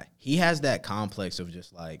whatnot. He has that complex of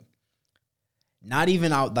just like not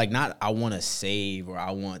I want to save or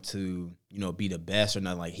I want to, be the best or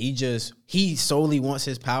nothing. Like he solely wants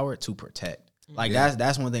his power to protect. Like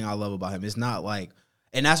that's one thing I love about him. It's not like,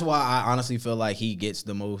 and that's why I honestly feel like he gets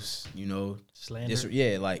the most, slander.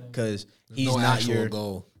 because he's no not actual your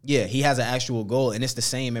goal. Yeah, he has an actual goal, and it's the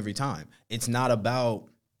same every time. It's not about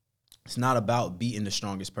beating the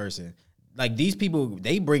strongest person. Like these people,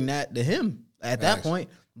 they bring that to him at that point.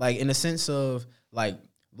 Like in the sense of like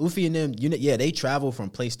Luffy and them, they travel from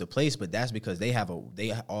place to place, but that's because they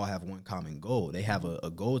all have one common goal. They have a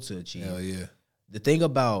goal to achieve. Hell yeah. The thing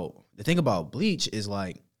about Bleach is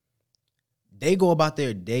like they go about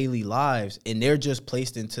their daily lives and they're just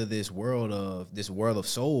placed into this world of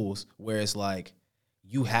souls where it's like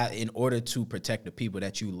you have, in order to protect the people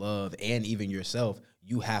that you love and even yourself,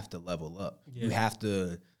 you have to level up. Yeah.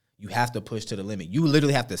 You have to push to the limit. You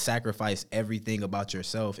literally have to sacrifice everything about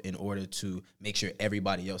yourself in order to make sure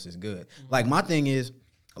everybody else is good. Mm-hmm. Like my thing is,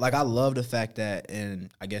 like I love the fact that,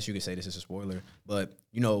 and I guess you could say this is a spoiler, but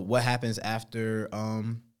what happens after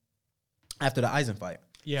the Aizen fight?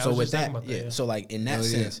 Yeah. So with that, so like in that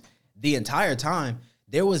sense, the entire time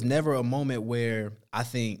there was never a moment where I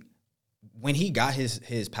think when he got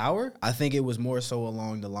his power, I think it was more so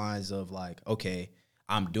along the lines of like, okay,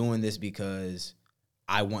 I'm doing this because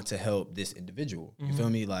I want to help this individual. You feel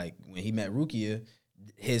me? Like when he met Rukia,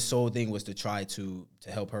 his sole thing was to try to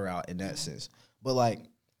help her out in that sense. But like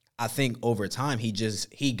I think over time he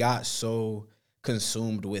got so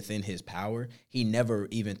consumed within his power, he never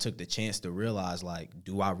even took the chance to realize like,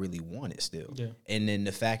 do I really want it still? Yeah. And then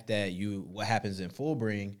the fact that what happens in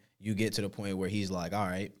Fullbring, you get to the point where he's like, all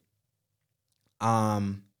right, I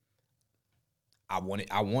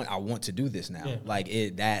want to do this now. Yeah. Like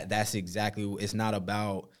that's exactly, it's not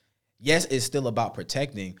about, yes, it's still about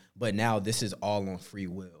protecting, but now this is all on free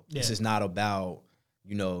will. Yeah. This is not about,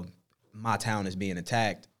 my town is being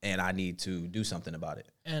attacked and I need to do something about it.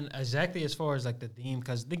 And exactly as far as like the theme,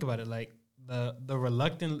 because think about it, like the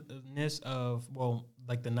reluctantness of, well,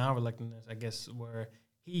 like the non-reluctantness, I guess, where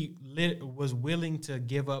he was willing to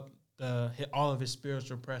give up all of his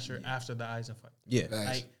spiritual pressure after the Aizen fight. Yeah.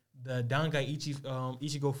 Like the Dangai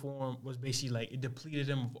Ichigo form was basically like it depleted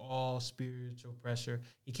him of all spiritual pressure.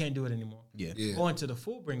 He can't do it anymore. Yeah. Going to the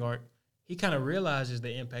Fullbring arc, he kind of realizes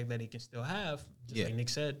the impact that he can still have, just like Nick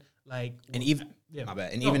said. Like, and even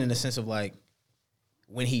even in the sense of like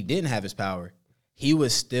when he didn't have his power, he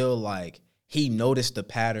was still like he noticed the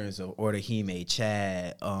patterns of Orihime,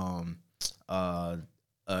 Chad, Uryu.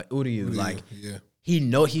 Like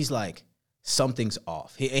he's like something's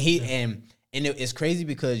off. And it's crazy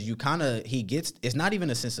because it's not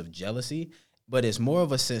even a sense of jealousy, but it's more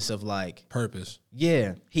of a sense of like purpose.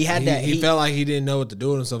 Yeah, he had that. He felt like he didn't know what to do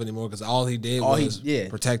with himself anymore because all he did was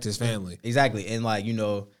protect his family. Exactly, and like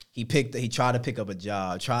he tried to pick up a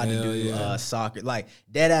job, tried to do soccer, like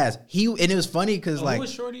dead ass. And it was funny because like who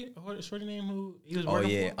was Shorty name who he was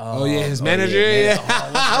working for? His manager.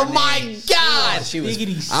 Oh my God, she was.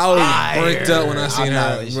 I was bricked up when I seen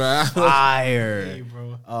her. Fire, hey,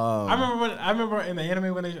 bro. I remember in the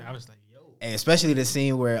anime when I was like, yo, and especially the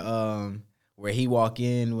scene where he walk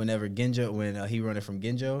in whenever Genjo when he running from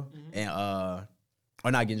Genjo and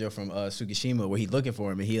or not Genjo from Tsukishima where he looking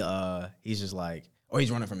for him and he's just like. Or he's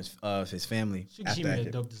running from his family. Tsukishima had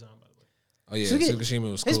a dope design, by the way. Oh yeah, Tsukishima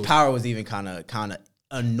was cool. His power was even kind of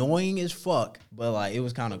annoying as fuck, but like it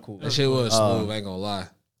was kind of cool. That shit was smooth. I ain't gonna lie.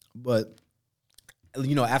 But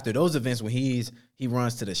after those events, when he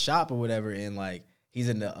runs to the shop or whatever, and like he's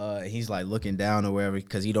in the he's like looking down or wherever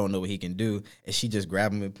because he don't know what he can do, and she just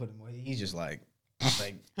grab him and put him away. He's just like,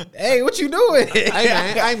 hey, what you doing?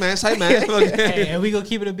 Hey man. Hey, and we gonna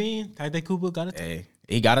keep it a bean. Tite Kubo got a type. Hey,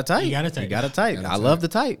 he got a type. I love the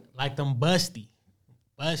type. Like them busty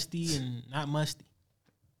and not musty,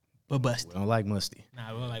 but busty. We don't like musty.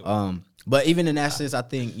 Nah, we don't like. But even in that sense, I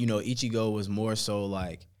think Ichigo was more so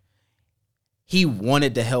like he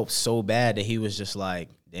wanted to help so bad that he was just like,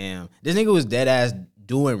 damn, this nigga was dead ass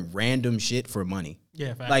doing random shit for money.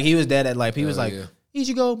 Yeah, facts. Like he was dead at like he was like, yeah.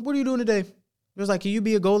 Ichigo, what are you doing today? It was like, can you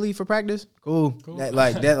be a goalie for practice? Cool.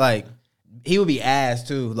 That he would be ass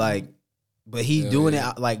too. Like, but he doing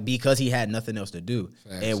it like because he had nothing else to do.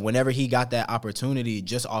 Facts. And whenever he got that opportunity,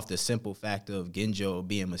 just off the simple fact of Genjo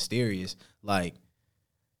being mysterious, like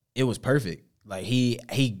it was perfect. Like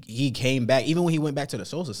he came back, even when he went back to the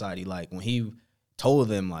Soul Society, like when he told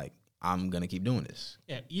them like, I'm gonna keep doing this.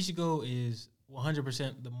 Yeah, Ichigo is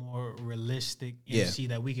 100% the more realistic MC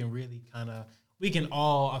that we can really we can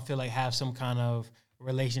all, I feel like, have some kind of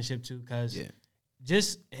relationship to, because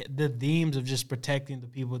just the themes of just protecting the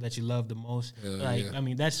people that you love the most. I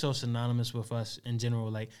mean, that's so synonymous with us in general.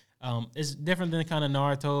 Like, it's different than kind of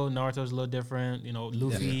Naruto. Naruto's a little different. You know,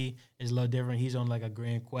 Luffy is a little different. He's on like a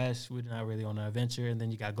grand quest. We're not really on an adventure. And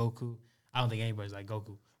then you got Goku. I don't think anybody's like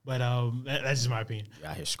Goku. But that's just my opinion. You're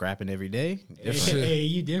out here scrapping every day. Hey,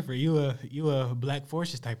 you different. You a Black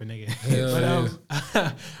Forces type of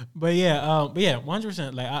nigga. But yeah,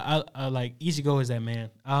 100%. Like I like Ichigo is that man.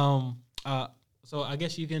 So I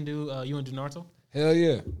guess you can do you want to do Naruto? Hell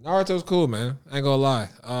yeah, Naruto's cool, man. I ain't gonna lie.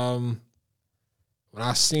 When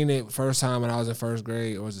I seen it first time when I was in first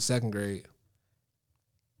grade or was it second grade,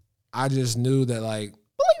 I just knew that like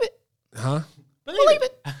Believe it. Huh? Believe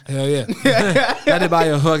it. Hell yeah. That buy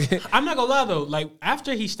you a hug. I'm not gonna lie though, like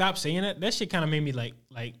after he stopped saying it, that shit kind of made me like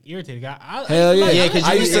irritated. Hell yeah.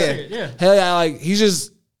 Hell yeah, like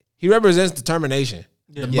he represents determination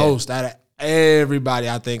the most out of everybody,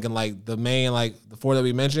 I think, and like the main, like the four that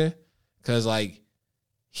we mentioned, because like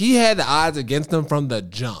he had the odds against him from the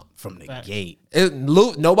jump. From the gate.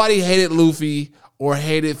 Nobody hated Luffy or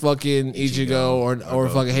hated fucking Ichigo or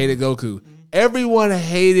fucking hated Goku. Everyone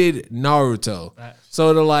hated Naruto.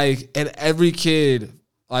 So to like, and every kid,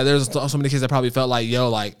 like there's so many kids that probably felt like, yo,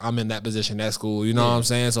 like I'm in that position at school. You know what I'm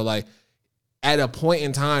saying? So like at a point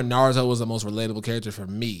in time, Naruto was the most relatable character for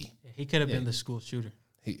me. He could have been the school shooter.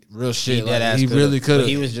 Real shit. He really could have.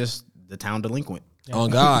 He was just the town delinquent. On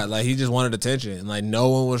God, like he just wanted attention, and like no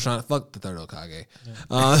one was trying to fuck the third Hokage.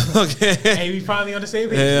 Okay, hey, we finally on the same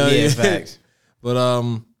page. Yeah, facts. But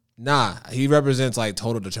nah, he represents like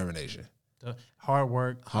total determination, hard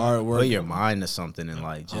work. Put your mind to something and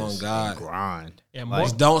like just grind. Yeah,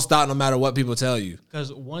 like don't stop no matter what people tell you.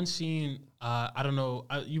 Because one scene, I don't know,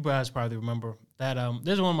 you guys probably remember that.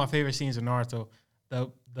 This is one of my favorite scenes in Naruto.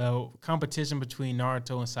 The competition between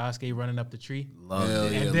Naruto and Sasuke running up the tree,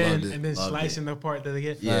 and then slicing the part that they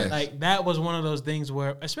get. Yeah. Like that was one of those things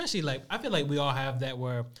where, especially like I feel like we all have that,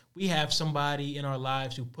 where we have somebody in our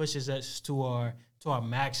lives who pushes us to our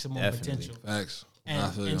maximum potential. Facts.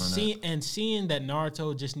 And seeing that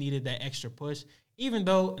Naruto just needed that extra push, even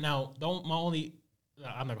though I'm not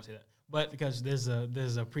gonna say that, but because there's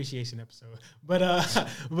a appreciation episode. But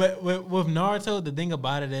with Naruto, the thing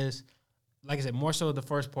about it is, like I said, more so the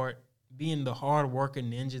first part, being the hard working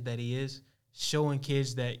ninja that he is, showing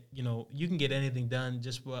kids that, you know, you can get anything done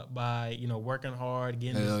just by, you know, working hard,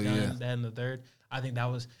 getting this done, that and the third. I think that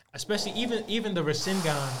was, especially even the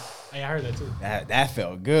Rasengan. Hey, I heard that too. That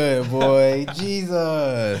felt good, boy.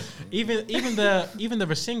 Jesus. Even the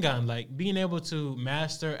Rasengan, like being able to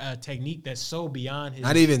master a technique that's so beyond his.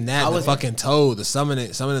 Not even that. The fucking toad, the summoning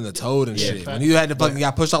the toad and shit. When you had to fucking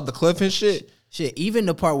got pushed off the cliff and shit. Shit, even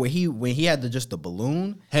the part where when he had just the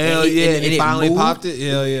balloon. Hell yeah, and he finally popped it.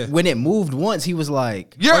 Hell yeah. When it moved once, he was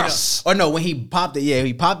like, yes. Or no, when he popped it,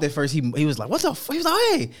 he popped it first. He was like, what the fuck? He was like,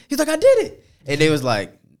 hey. He's like, I did it. And they was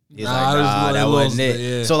like, that wasn't it.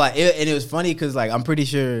 Yeah. So like, and it was funny because like, I'm pretty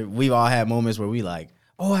sure we've all had moments where we like,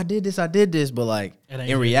 oh, I did this. But like,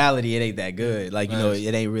 in reality, it ain't that good. Like, you know,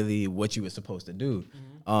 it ain't really what you were supposed to do.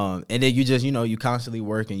 And then you just, you know, you constantly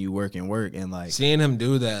work and like seeing him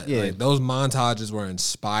do that, like those montages were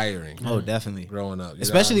inspiring. Oh, definitely. Growing up,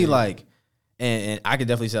 especially like, and I could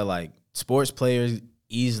definitely say like sports players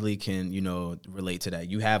easily can, you know, relate to that.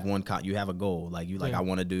 You have you have a goal, like you like I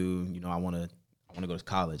want to do, you know, I want to go to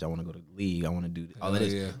college, I want to go to the league, I want to do all of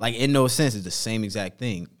this. Yeah. Like in no sense, it's the same exact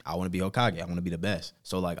thing. I want to be Hokage, I want to be the best.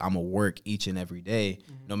 So like I'm gonna work each and every day,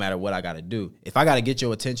 no matter what I got to do. If I got to get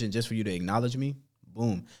your attention just for you to acknowledge me.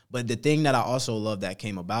 Boom. But the thing that I also love that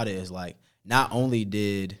came about it is like not only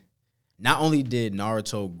did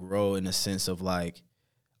Naruto grow in a sense of like,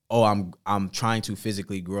 oh, I'm trying to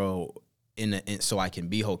physically grow so I can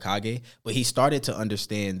be Hokage, but he started to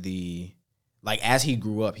understand as he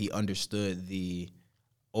grew up, he understood the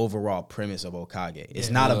overall premise of Hokage. It's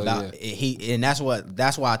not about and that's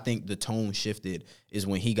why I think the tone shifted is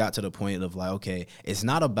when he got to the point of like, okay, it's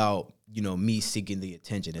not about, you know, me seeking the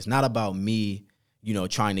attention. It's not about me, you know,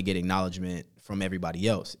 trying to get acknowledgement from everybody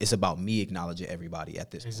else. It's about me acknowledging everybody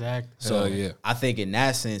at this point. Exactly. So I think in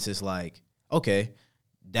that sense, it's like, okay,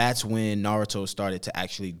 that's when Naruto started to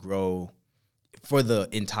actually grow for the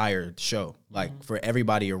entire show, like for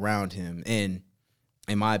everybody around him. And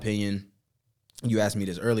in my opinion, you asked me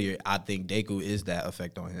this earlier, I think Deku is that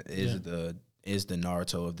effect on him, is the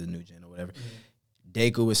Naruto of the new gen or whatever.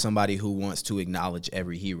 Deku is somebody who wants to acknowledge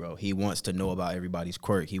every hero. He wants to know about everybody's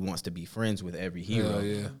quirk. He wants to be friends with every hero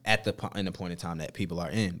in the point in time that people are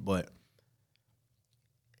in. But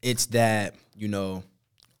it's that, you know,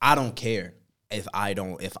 I don't care if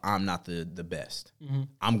I'm not the best.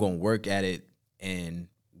 I'm gonna work at it, and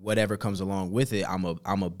whatever comes along with it, I'm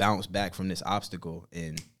a bounce back from this obstacle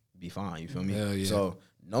and be fine. You feel me? Hell yeah. So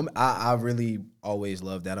I really always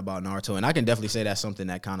loved that about Naruto, and I can definitely say that's something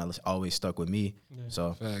that kind of always stuck with me.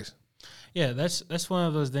 So Facts. Yeah, that's one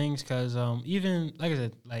of those things because even like I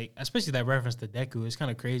said, like especially that reference to Deku, it's kind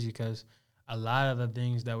of crazy because a lot of the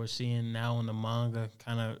things that we're seeing now in the manga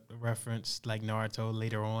kind of reference like Naruto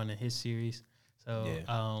later on in his series. So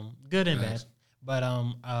good and bad. But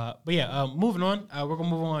yeah, moving on. We're gonna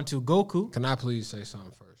move on to Goku. Can I please say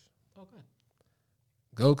something first? Okay.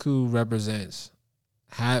 Goku represents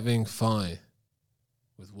having fun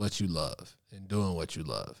with what you love and doing what you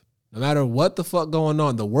love. No matter what the fuck going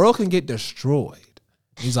on, the world can get destroyed.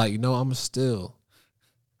 He's like, I'm gonna still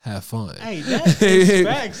have fun. Hey, that is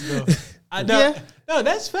facts though. No,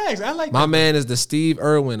 that's facts. I like My man is the Steve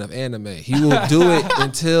Irwin of anime. He will do it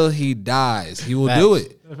until he dies. He will do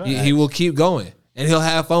it. He will keep going, and he'll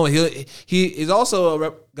have fun. He is also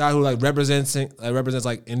a guy who represents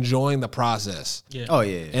like enjoying the process. Yeah. oh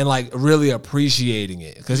yeah, And like really appreciating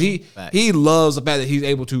it because he loves the fact that he's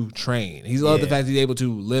able to train. He loves the fact that he's able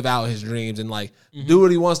to live out his dreams and like do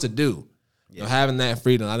what he wants to do. So having that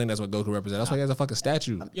freedom, I think that's what Goku represents. That's why he has a fucking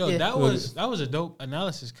statue. Yo, that was a dope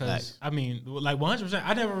analysis because I mean, like 100%.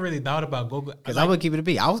 I never really thought about Goku because I would keep it a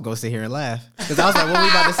beat. I was gonna sit here and laugh because I was like, "What we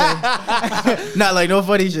about to say?" Not like no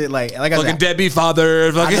funny shit. Like I Fucking said, deadbeat father.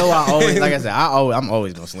 I know I always, like I said, I'm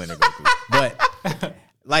always gonna slander Goku. But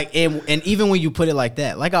like, and even when you put it like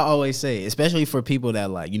that, like I always say, especially for people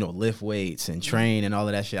that like, lift weights and train and all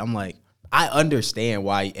of that shit, I'm like, I understand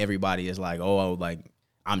why everybody is like, oh, like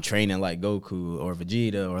I'm training like Goku or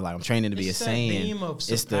Vegeta, or like I'm training to be a Saiyan. It's that theme of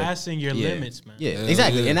surpassing your limits, man. Yeah,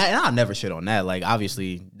 exactly. And I'll never shit on that. Like,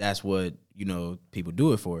 obviously, that's what, people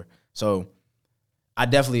do it for. So I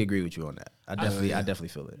definitely agree with you on that. I definitely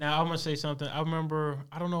feel it. Now I'm gonna say something. I remember,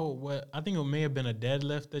 I don't know what, I think it may have been a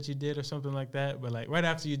deadlift that you did or something like that. But like right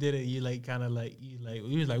after you did it, you like kind of like you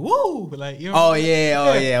was like woo, like Oh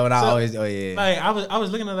yeah. When I always like I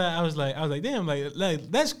was looking at that, I was like damn, like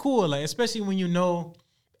that's cool. Like especially when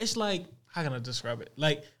it's like, how can I describe it?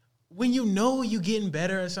 Like when you getting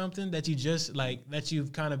better at something that you just like that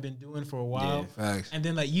you've kind of been doing for a while, facts. And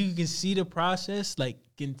then like you can see the process like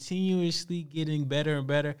continuously getting better and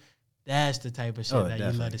better. That's the type of shit that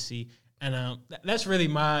definitely. you love to see, and that's really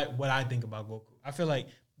what I think about Goku. I feel like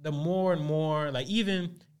the more and more like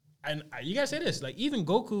even, and you gotta say this, like even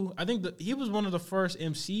Goku, I think he was one of the first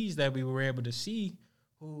MCs that we were able to see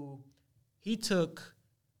who he took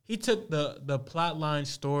the plot line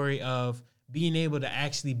story of being able to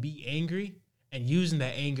actually be angry and using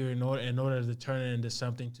that anger in order to turn it into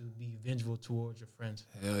something to be vengeful towards your friends.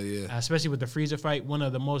 Hell yeah. Especially with the Frieza fight, one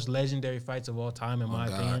of the most legendary fights of all time, in my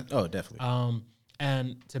opinion. Oh, definitely.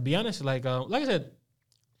 And to be honest, like I said,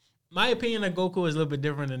 my opinion of Goku is a little bit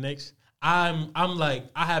different than Nick's. I'm like,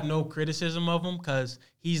 I have no criticism of him because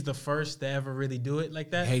he's the first to ever really do it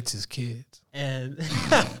like that. He hates his kids. And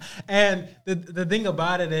and the thing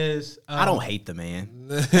about it is, I don't hate the man.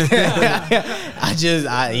 Let's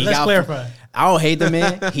clarify. I don't hate the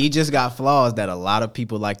man. He just got flaws that a lot of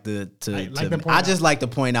people like to I just like to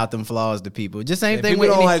point out them flaws to people. Just same thing people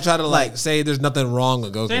with don't like try to like say there's nothing wrong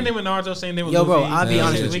with Goku. Same thing with Naruto. Same thing with Yo, Luffy. bro, I'll be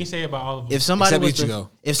honest with we you. can say about all of them. If somebody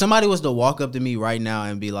Except was to walk up to me right now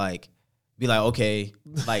and be like, okay,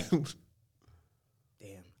 like, damn,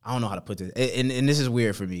 I don't know how to put this. And this is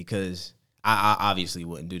weird for me because I obviously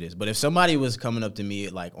wouldn't do this. But if somebody was coming up to me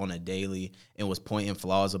like on a daily and was pointing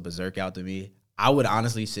flaws of Berserk out to me, I would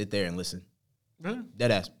honestly sit there and listen. Really?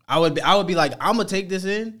 Deadass. I would be like, I'm gonna take this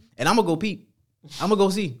in and I'm gonna go peep. I'm gonna go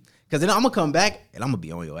see. Cause then I'm gonna come back and I'm gonna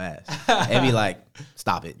be on your ass and be like,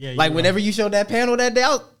 stop it. Yeah, like whenever you showed that panel that day, I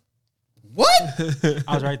was, what?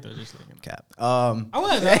 I was right there, just looking. Cap. I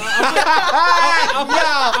was. That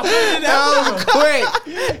was quick.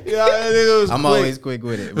 Yeah, it was I'm quick. always quick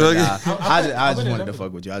with it. But I just wanted to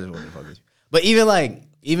fuck with you. But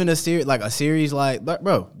even a series like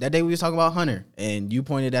bro, that day we was talking about Hunter and you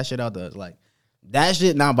pointed that shit out to us. Like that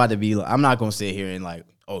shit not about to be like, I'm not gonna sit here and like,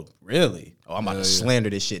 oh, really? Oh, I'm about to slander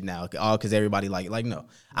this shit now. Oh, because everybody like, no.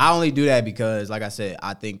 I only do that because, like I said,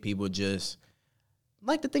 I think people just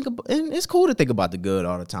like to think about, and it's cool to think about the good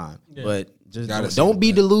all the time. Yeah. But just don't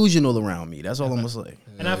be delusional around me. That's all I'm going to say.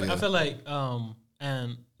 And I feel like,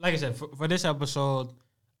 and like I said, for this episode,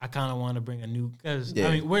 I kind of want to bring a new, because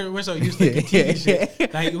I mean we're so used to TV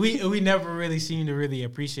shit. Like we never really seem to really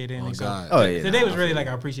appreciate anything. Today was really like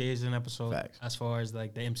our appreciation episode as far as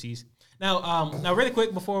like the MCs. Now really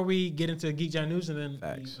quick before we get into Geek Giant News and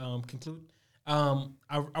then we, conclude,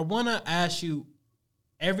 I want to ask you,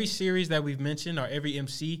 every series that we've mentioned or every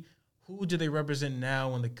MC, who do they represent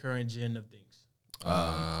now in the current gen of things?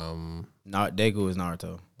 Deku is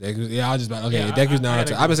Naruto. Deku, I was just about Deku's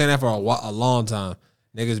Naruto. I've been saying that for a long time.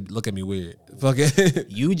 Niggas look at me weird. Fuck it.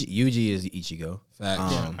 Yuji is Ichigo.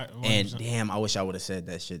 Facts. And damn, I wish I would have said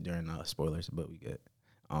that shit during spoilers, but we good.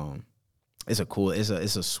 It's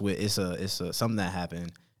something that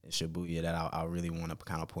happened in Shibuya that I really want to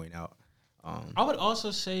kind of point out. I would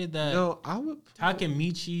also say that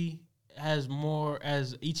Takemichi has more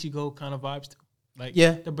as Ichigo kind of vibes too. Like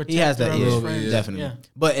the protector he has that, definitely. Yeah.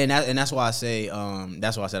 But and that's why I say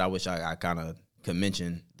that's why I said I wish I kind of could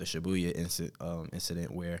mention the Shibuya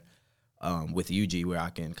incident where with Yuji, where I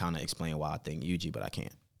can kind of explain why I think Yuji, but I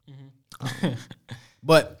can't. Mm-hmm.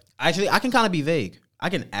 But actually, I can kind of be vague. I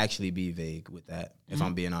can actually be vague with that if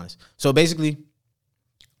I'm being honest. So basically,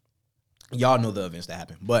 y'all know the events that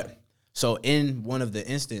happened. But so in one of the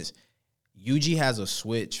instances, Yuji has a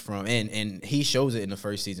switch from, and he shows it in the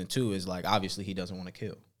first season too, is like obviously he doesn't want to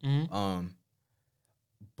kill. Mm-hmm.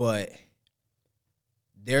 But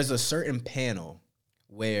there's a certain panel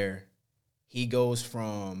where he goes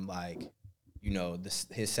from like,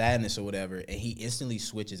 his sadness or whatever, and he instantly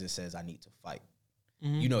switches and says, "I need to fight."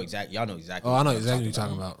 Mm-hmm. Y'all know exactly. Oh, I know exactly what you're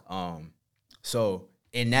talking about. So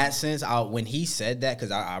in that sense, when he said that,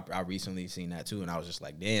 because I recently seen that too, and I was just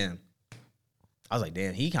like, damn. I was like,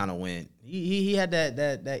 damn, he kind of went. He had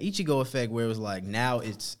that Ichigo effect where it was like, now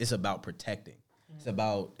it's about protecting.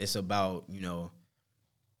 Mm-hmm. It's about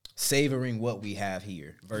savoring what we have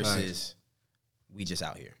here versus we just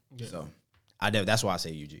out here. Yeah. So that's why I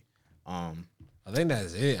say Yuji. I think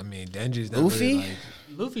that's it. I mean, Denji's not Luffy. Really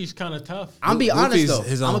Luffy's kind of tough. I'm be honest though.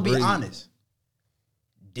 I'm gonna be honest.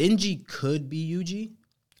 Denji could be Yuji,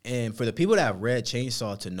 and for the people that have read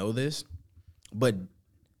Chainsaw to know this, but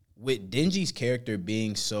with Denji's character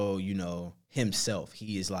being so himself,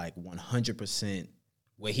 he is like 100%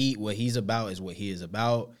 what he's about is what he is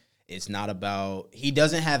about. It's not about, he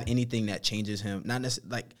doesn't have anything that changes him. Not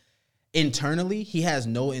necessarily, like, internally, he has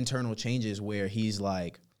no internal changes where he's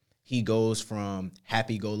like, he goes from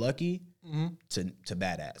happy-go-lucky to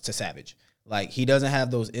badass, to savage. Like, he doesn't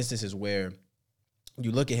have those instances where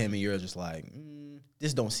you look at him and you're just like,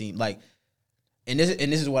 this don't seem like, and this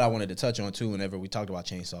is what I wanted to touch on, too, whenever we talked about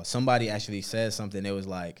Chainsaw. Somebody actually said something that was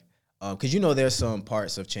like, because there's some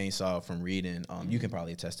parts of Chainsaw from reading, you can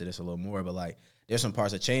probably attest to this a little more, but like, there's some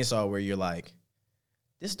parts of Chainsaw where you're like,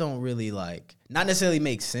 this don't really like, not necessarily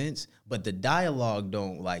make sense, but the dialogue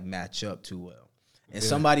don't like match up too well. And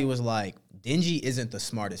somebody was like, Denji isn't the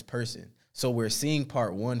smartest person. So we're seeing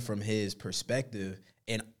part one from his perspective,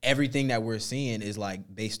 and everything that we're seeing is like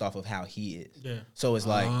based off of how he is. Yeah. So it's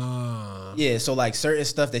like, so like certain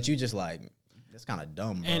stuff that you just like, that's kind of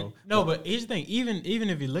dumb, bro. And, no, but here's the thing. Even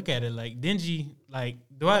if you look at it, like Denji, like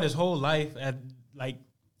throughout his whole life, had like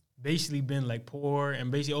basically been like poor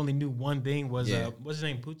and basically only knew one thing was what's his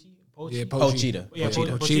name, Pochita. Yeah, Pochita.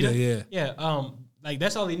 Pochita. Yeah. Like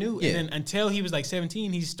that's all he knew. Yeah. And then until he was like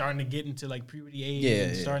 17, he's starting to get into like puberty age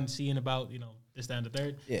and starting seeing about this, that, and the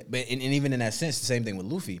third. Yeah, but and even in that sense, the same thing with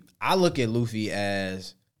Luffy. I look at Luffy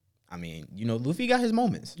as, I mean, Luffy got his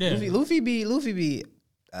moments. Yeah. Luffy be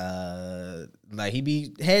like he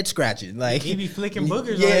be head scratching, like he be flicking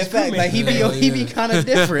boogers. Yeah, in fact, like he be kind of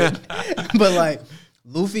different, but like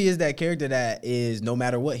Luffy is that character that is no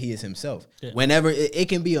matter what, he is himself. Yeah. Whenever it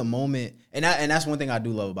can be a moment, and that's one thing I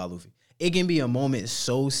do love about Luffy. It can be a moment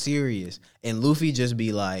so serious, and Luffy just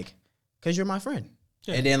be like, "Cause you're my friend,"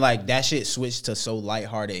 and then like that shit switched to so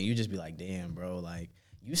lighthearted, and you just be like, "Damn, bro, like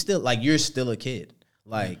you're still a kid,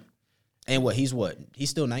 like." And he's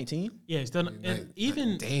still 19? Yeah, he's still, and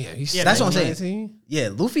even damn, that's what I'm saying. 19? Yeah,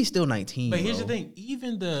 Luffy's still 19. But here's the thing: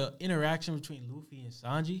 even the interaction between Luffy and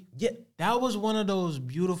Sanji, that was one of those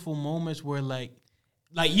beautiful moments where like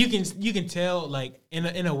you can tell like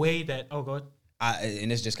in a way that go ahead.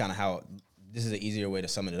 And it's just kind of how this is an easier way to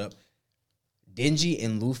sum it up. Denji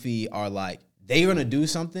and Luffy are like, they're gonna do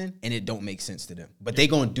something and it don't make sense to them, but they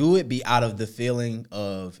gonna do it out of the feeling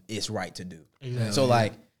of it's right to do. Exactly. So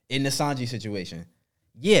like in the Sanji situation,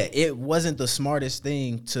 yeah, it wasn't the smartest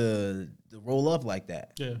thing to roll up like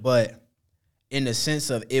that. Yeah. But in the sense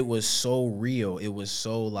of it was so real, it was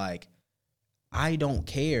so like, I don't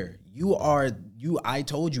care. I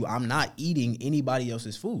told you I'm not eating anybody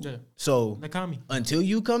else's food. Yeah. So Nakami. until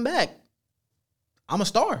you come back, I'ma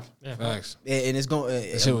starve. Yeah, Facts. And it's going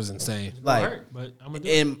That shit was insane. like hurt, but I'm gonna do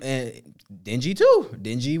it. and Dingy too.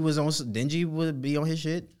 Dingy would be on his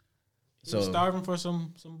shit. He was starving for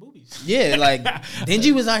some boobies. Yeah, like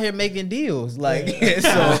Dingy was out here making deals, like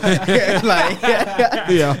so, like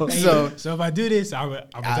So if I do this,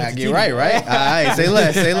 I get right. All right, say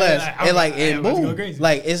less. And like, and I'm about to go boom, crazy.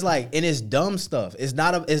 like it's like, and it's dumb stuff. It's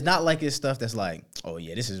not like it's stuff that's like, oh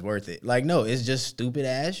yeah, this is worth it. Like no, it's just stupid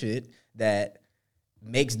ass shit that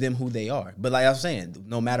makes them who they are. But like I was saying,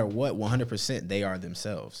 no matter what, 100% they are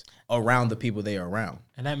themselves around the people they are around.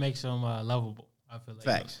 And that makes them lovable. I feel like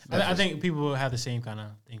Facts. I think people will have the same kind of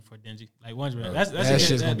thing for Denji. Like one's that's That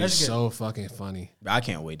shit's gonna be that's good. so fucking funny. I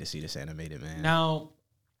can't wait to see this animated, man. Now,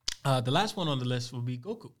 the last one on the list will be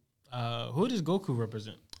Goku. Who does Goku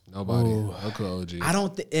represent? Nobody. Goku OG. I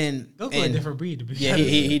don't and Goku and, a different breed. To be Yeah, honest.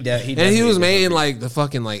 he and he definitely was is made in different. like the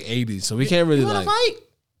fucking like 80s, so we can't really You wanna like.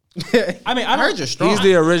 fight? I mean, I heard you're strong. He's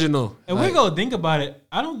the original. And Like, we go think about it.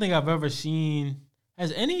 I don't think I've ever seen.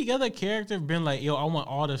 Has any other character been like, yo, I want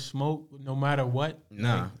all the smoke no matter what?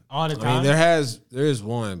 Nah. Like, all the I time. mean, there is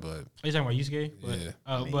one, but Are you talking about Yusuke? But,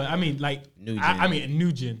 Yeah. but I mean, like, New gen. I mean,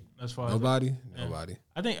 new gen as far as. nobody.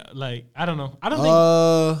 I think, like, I don't know. I don't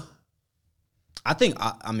think. I think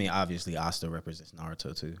I mean obviously Asta represents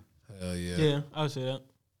Naruto too. Hell yeah. Yeah, I would say that.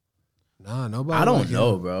 Nah, nobody. I don't like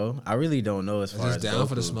know, him. bro. I really don't know as far Just as down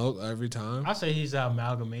for the Goku. smoke every time. I say he's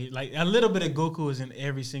amalgamated. Like a little bit of Goku is in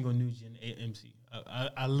every single new gen MC.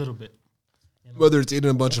 A little bit. Whether it's eating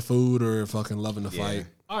a bunch of food or fucking loving to Yeah. fight.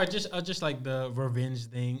 Or just like the revenge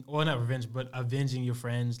thing, or not revenge, but avenging your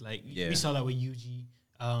friends. Like Yeah. we saw that with Yuji.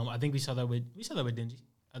 I think we saw that with Denji.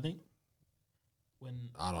 I think when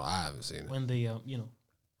I haven't seen it. when the you know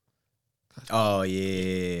Oh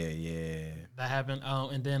yeah. that happened.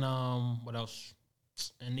 And then what else?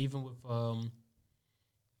 And even with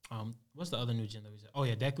what's the other new gen that we said? Oh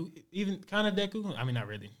yeah, Deku. Even kind of Deku. I mean, not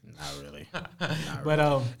really. Not really. But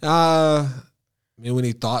I mean, when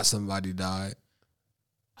he thought somebody died,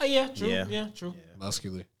 oh yeah, true. Yeah. Yeah, true.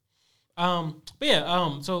 muscular. But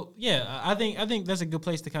yeah, so yeah, I think that's a good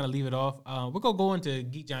place to kind of leave it off. We're gonna go into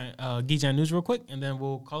Geek Giant News real quick, and then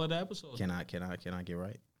we'll call it an episode. Can I get right?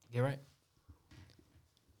 Get right.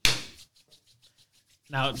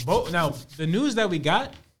 Now the news that we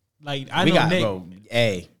got, like I We know got Nick. bro.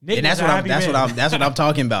 Hey, Nick and that's was a what happy that's man. what I'm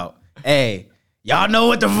talking about. Hey, y'all know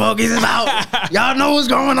what the fuck is about. Y'all know what's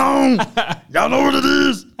going on. Y'all know what it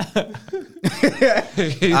is.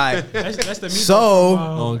 All right. That's the So,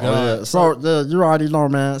 Oh god. So you already know,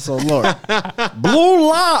 man. So look, Blue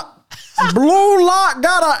Lock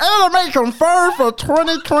got an anime confirmed for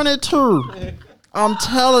 2022. I'm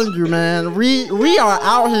telling you, man. We are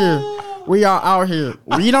out here. We are out here.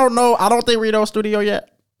 We don't know. I don't think we know studio yet.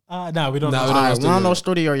 no, we don't. Nah, know. we don't All right, we don't studio. know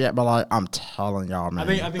studio yet, but like I'm telling y'all, man.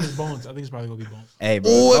 I think it's Bones. I think it's probably gonna be Bones. hey,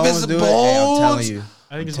 bro. Ooh, if Bones it's do it, hey, I'm telling Bones. you.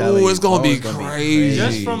 I think it's telling Bones. Ooh, it's gonna be Bones crazy.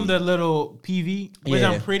 Just from the little PV, which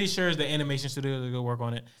Yeah. I'm pretty sure is the animation studio that's gonna work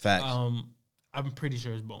on it. Facts. I'm pretty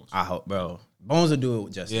sure it's Bones. I hope, bro. Bones will do it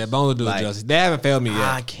with justice. Yeah, Bones will do it Like, justice. They haven't failed me yet.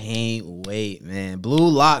 I can't wait, man. Blue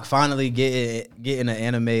Lock finally getting an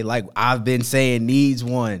anime like I've been saying needs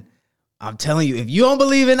one. I'm telling you, if you don't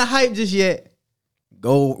believe in the hype just yet,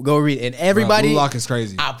 go read it. And everybody, Blue Lock is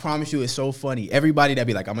crazy. I promise you, it's so funny. Everybody that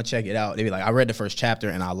be like, I'm gonna check it out. They be like, I read the first chapter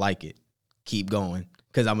and I like it. Keep going,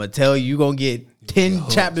 cause I'm gonna tell you, gonna get 10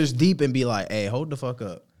 chapters deep and be like, hey, hold the fuck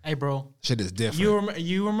up. Hey, bro, Shit is different.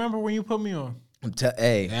 you remember when you put me on?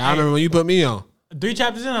 Hey, Yeah, I remember when you put me on. 3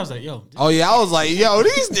 chapters in, I was like, yo, Oh yeah, I was like, yo,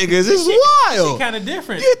 these niggas is wild. kind of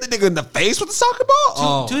different. You hit the nigga in the face with the soccer ball.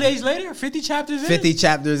 Oh. 2 days later, 50 chapters in. 50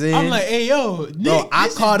 chapters in. I'm like, hey, yo, Nick, bro, I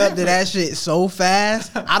this is caught up to different. that shit so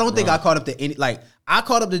fast. I don't think I caught up to any. Like, I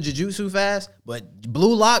caught up to Jujutsu fast, but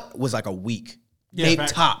Blue Lock was like a week. Yeah, Maybe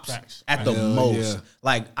facts, tops facts, at the Hell most. yeah.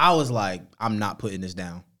 Like, I was like, I'm not putting this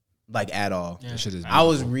down, like at all. That shit is I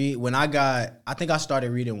was when I think I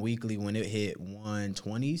started reading weekly when it hit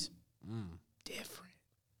 120s. Different.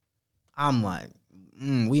 I'm like,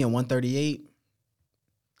 we in 138.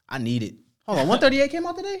 I need it. Hold on, 138 came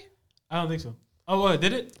out today? I don't think so. Oh, what,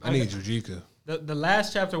 did it? I need Jujika. The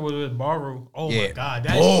last chapter was with Baru. Oh, my God.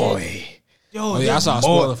 That boy. shit. Yo, Oh yeah, I saw a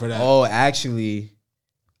spoiler for that. Oh, actually,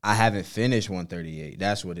 I haven't finished 138.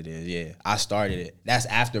 That's what it is. Yeah, I started it. That's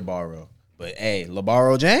after Barrow. But hey,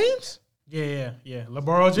 LeBarrow James? Yeah.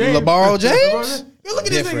 LeBron James. LeBron James? Yo, look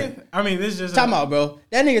at this Different. nigga. I mean, this is just Time out, bro.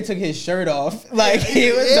 That nigga took his shirt off. Like,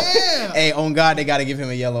 he was hey, on God, they got to give him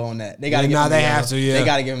a yellow on that. They got to give him they a yellow. have to, yeah. They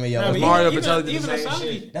got to give him a yellow. Mario even, Batali did the even same Asagi.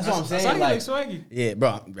 shit. That's what I'm saying. Asagi Like, swaggy. yeah,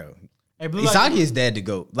 bro. Hey, Blue Lock. Isagi is dead to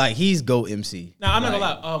go. Like, he's GOAT MC. Now, I'm not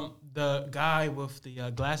gonna lie. The guy with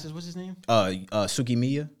the glasses, what's his name?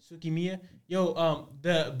 Sukimiya. Tsukimiya. Yo,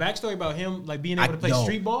 the backstory about him like being able to play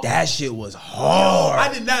street ball. That shit was hard.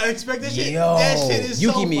 I did not expect that shit. Yo, That shit is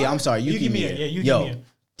Yuki so Miya. fun. I'm sorry, Yuki Miya. Yeah, Yuki Yo, Miya.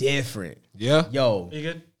 different. Yeah. Yo, You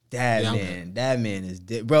good? that Yeah, I'm man, that man is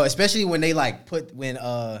bro. Especially when they like what's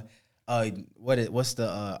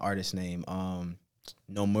the artist name?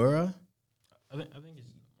 Nomura. I think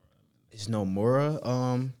it's. It's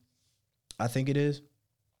Nomura. I think it is.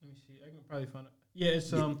 Let me see. I can probably find it. Yeah,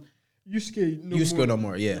 it's Yusuke no Yusuke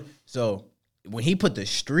more. Nomura. Yeah. So when he put the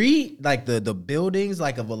street, like the buildings,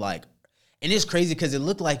 like of a like, and it's crazy because it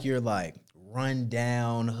looked like you're like run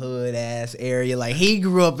down hood ass area. Like he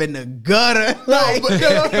grew up in the gutter. Like, No,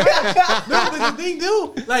 but the thing,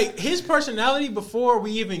 dude, like his personality before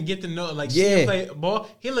we even get to know, like, see him play ball,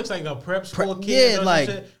 he looks like a prep school kid. yeah, or some like,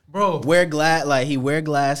 shit. Bro, he wear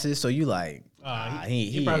glasses, so you like.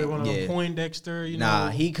 he probably one of them Poindexter, you know. Nah,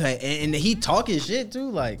 he cut and he talking shit too.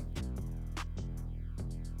 Like,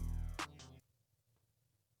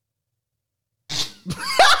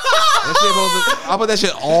 I'll put that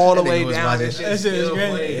shit all the That way nigga was down. watching- That shit That shit is still great.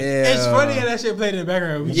 playing. Yeah. It's funny how that shit played in the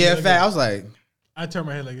background. We yeah, just in look fact, I at- was like, I turn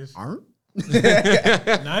my head like this. aren't?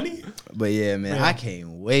 Nani? But yeah, man, Yeah. I can't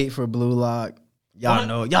wait for Blue Lock. Y'all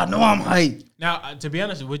know I'm hyped. Now, to be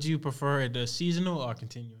honest, would you prefer it seasonal or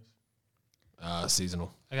continuous?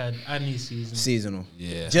 Seasonal. I need seasonal. Seasonal.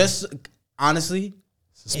 Yeah. Just honestly,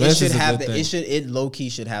 Suspense it is should a have good the thing. it low key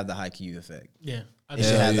should have the high Q effect. Yeah. I It think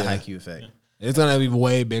should Yeah, have the yeah. high Q effect. It's gonna be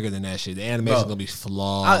way bigger than that shit. The animation's Bro, gonna be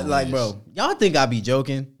flawless. Bro, y'all think I be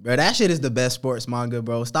joking, bro? That shit is the best sports manga,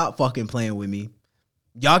 bro. Stop fucking playing with me.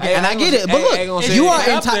 Y'all can, Hey, and I I ain't get gonna it, say- but hey, look, I ain't gonna say you it. are It's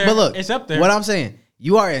up entitled. there. But look, It's up there. What I'm saying,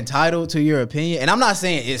 you are entitled to your opinion, and I'm not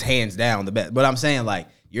saying it's hands down the best, but I'm saying like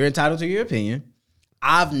you're entitled to your opinion.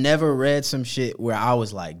 I've never read some shit where I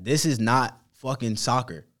was like, this is not fucking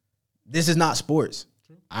soccer. This is not sports.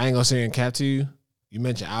 I ain't gonna say in cap to you. You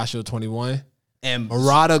mentioned Asho 21. And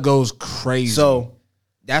Murata goes crazy. so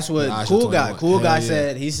that's what Nah, I should Cool tell you Guy. what. Cool Hell Guy yeah.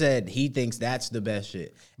 said. He said he thinks that's the best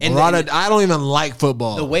shit. And Murata, I don't even like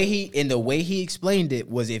football. the way he explained it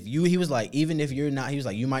was he was like, even if you're not, he was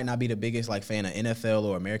like, you might not be the biggest like fan of NFL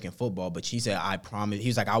or American football, but he said, I promise. He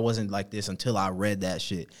was like, I wasn't like this until I read that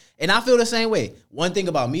shit, and I feel the same way. One thing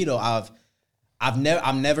about me though,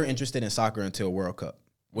 I'm never interested in soccer until World Cup.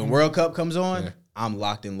 When World Cup comes on, Yeah. I'm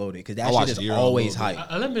locked and loaded because I that watched shit the is Euro a always little bit.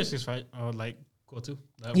 hype. Olympics is fight or like go to.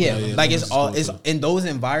 Yeah, yeah, like this it's is all cool, it's too. in those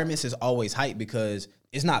environments. It's always hype because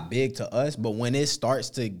it's not big to us, but when it starts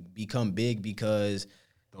to become big because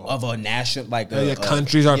of a national like Yeah,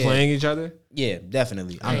 countries are yeah, playing each other. Yeah,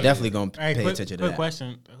 definitely. I'm Hey, definitely gonna All right, pay quick, attention to quick that.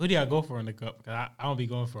 question: who do y'all go for in the cup? Cause I don't be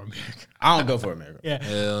going for America. I don't go for America. Yeah,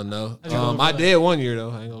 Hell no. I just go for I like- did one year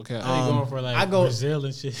though. I ain't gonna cap. I be going for like I go- Brazil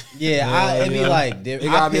and shit. Yeah, it'd be yeah. like It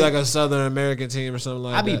gotta be like a Southern American team or something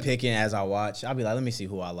like I be that. picking as I watch. I'll be like, let me see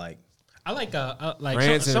who I like. I like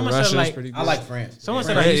France and someone Russia said like is pretty good. I like France. someone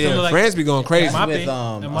said I France, used to yeah, look like France be going crazy. Mbappe, With,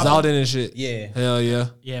 Mbappe. Zaldin and shit. Yeah. Hell yeah.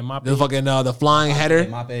 Yeah, Mbappe. The fucking the flying header.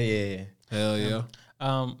 Mbappe, yeah. Hell yeah.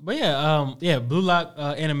 But yeah, Blue Lock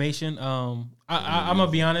animation. I'm gonna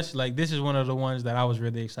be honest, like this is one of the ones that I was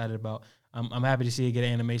really excited about. I'm happy to see it get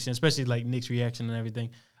an animation, especially like Nick's reaction and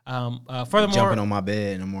everything. Furthermore, Jumping on my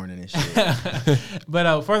bed in the morning and shit.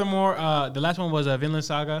 but furthermore, the last one was Vinland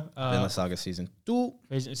Saga, Vinland Saga season 2.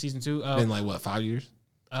 season 2. Been like what, 5 years?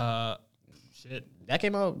 Shit. That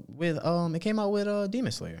came out with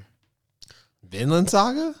Demon Slayer. Vinland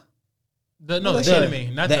Saga? The The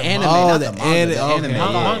anime, not the the anime, Oh, not the the manga. anime, The okay. anime,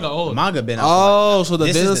 Manga- yeah. manga old. The manga been out. Oh, so the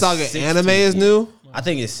This is Vinland the Saga 16th anime is new? I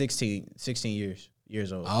think it's 16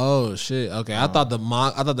 years old. Oh shit. Okay. I thought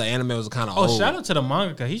the anime was kind of Oh, old. shout out to the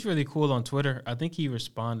mangaka. He's really cool on Twitter. I think he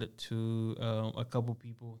responded to a couple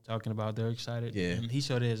people talking about they're excited. Yeah. And he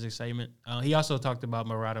showed his excitement. He also talked about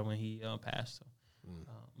Murata when he passed. So.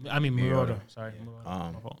 I mean, Murata. Sorry.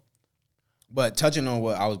 Murata. My fault. But touching on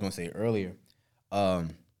what I was gonna say earlier,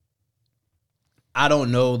 I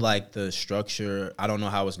don't know like the structure. I don't know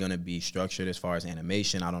how it's gonna be structured as far as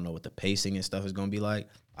animation. I don't know what the pacing and stuff is gonna be like.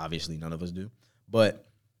 Obviously, none of us do. But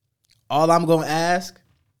all I'm gonna ask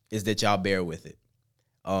is that y'all bear with it.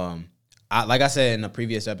 Like I said in the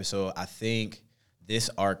previous episode, I think this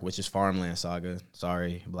arc, which is Farmland Saga.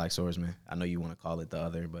 Sorry, Black Swordsman. I know you want to call it the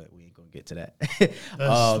other, but we ain't gonna get to that.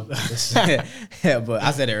 Yeah, but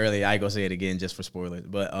I said it earlier. I ain't gonna say it again just for spoilers.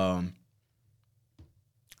 But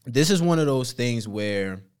this is one of those things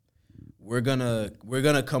where we're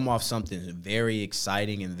gonna come off something very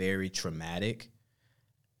exciting and very traumatic.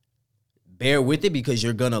 Bear with it because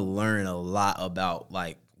you're gonna learn a lot about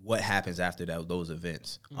like what happens after those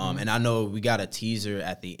events. And I know we got a teaser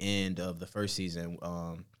at the end of the first season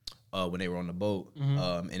when they were on the boat,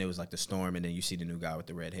 and it was like the storm, and then you see the new guy with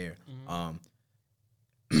the red hair. All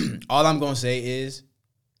I'm gonna say is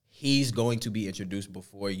he's going to be introduced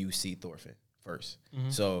before you see Thorfinn first.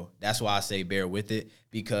 So that's why I say bear with it,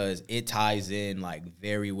 because it ties in like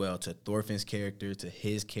very well to Thorfinn's character, to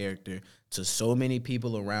his character, to so many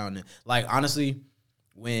people around him. Like honestly,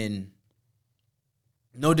 when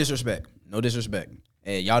no disrespect.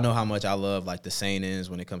 And y'all know how much I love like the seinens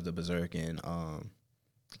when it comes to Berserk and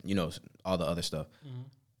you know, all the other stuff.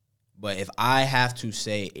 But if I have to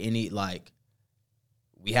say any, like,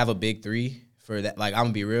 we have a big three for that. Like, I'm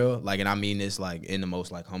gonna be real, like, and I mean this like in the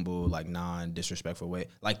most like humble, like non-disrespectful way.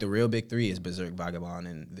 Like the real big three is Berserk, Vagabond,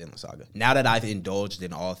 and Vinland Saga. Now that I've indulged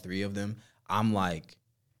in all three of them, I'm like,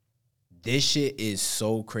 this shit is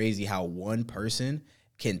so crazy how one person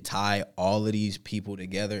can tie all of these people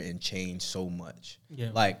together and change so much.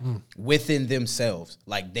 Like within themselves.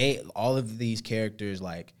 Like all of these characters,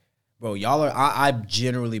 like, bro, y'all are, I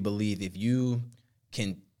generally believe if you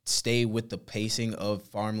can stay with the pacing of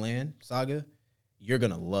Farmland Saga, you're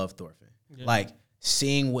gonna love Thorfinn. Like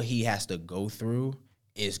seeing what he has to go through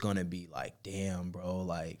is gonna be like, damn, bro,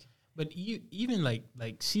 like. But you even like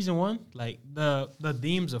season 1, like the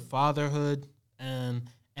themes of fatherhood and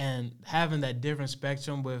having that different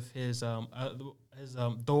spectrum with his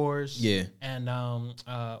Thors, and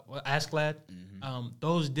Askeladd,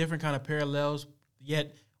 those different kind of parallels.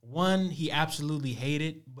 Yet one he absolutely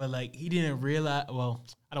hated, but like he didn't realize. Well,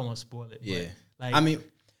 I don't want to spoil it. But, like, I mean,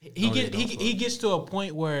 he gets to a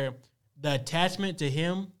point where the attachment to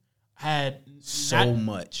him had so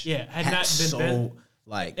much. Yeah, had not been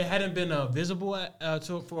like it hadn't been visible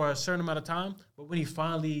for a certain amount of time. But when he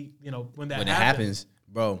finally, when it happens,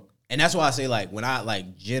 bro. And that's why I say, like, when I,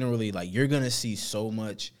 like, generally, like, you're going to see so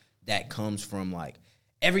much that comes from, like,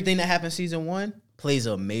 everything that happened season 1 plays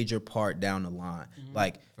a major part down the line.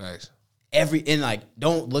 Like, facts. And, like,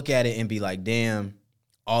 don't look at it and be like, damn,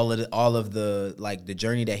 all of the, like, the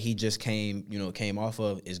journey that he just came off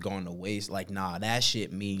of is gone to waste. Like, nah, that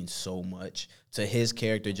shit means so much to his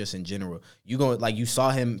character just in general. You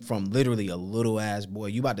saw him from literally a little-ass boy.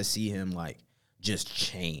 You about to see him, like, just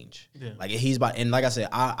change. Like he's about, and like I said,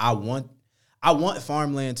 I want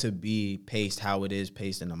Farmland to be paced how it is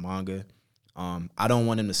paced in the manga. I don't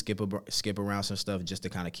want him to skip around some stuff just to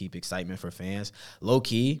kind of keep excitement for fans. Low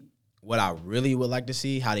key, what I really would like to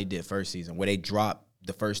see how they did first season, where they dropped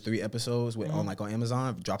the first 3 episodes on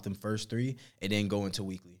Amazon, drop them first 3, and then go into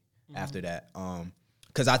weekly after that.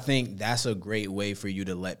 Because I think that's a great way for you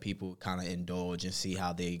to let people kind of indulge and see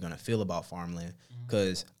how they're going to feel about Farmland.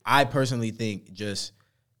 Because I personally think just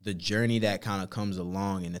the journey that kind of comes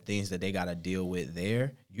along and the things that they got to deal with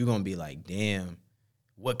there, you're going to be like, damn,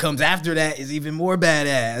 what comes after that is even more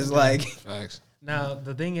badass. Like, facts. Now,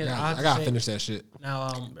 the thing is, I got to finish that shit.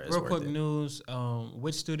 Now, real quick news,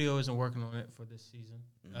 which studio isn't working on it for this season?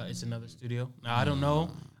 It's another studio. Now, I don't know.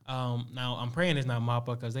 Now, I'm praying it's not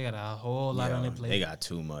MAPPA because they got a whole lot on their plate. They got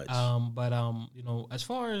too much. But as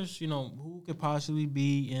far as, who could possibly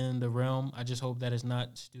be in the realm, I just hope that it's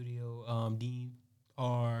not Studio Dean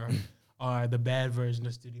or the bad version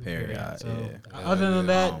of Studio Period. So, other than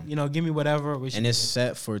that, give me whatever. And it's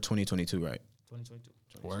set for 2022, right? 2022.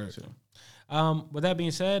 Word. With that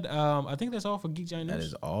being said, I think that's all for Geek Giant News. That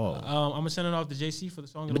is all. I'm gonna send it off to JC for the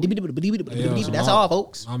song. That's all,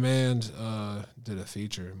 folks. My man did a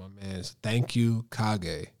feature. My man's Thank You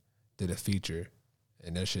Kage did a feature,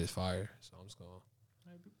 and that shit's fire. So I'm just going.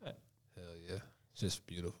 Hell yeah, it's just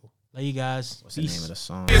beautiful. Love you guys. What's the name of the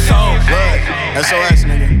song? SOS,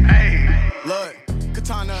 nigga. Look,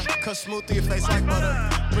 Katana, cut smooth through your face like butter.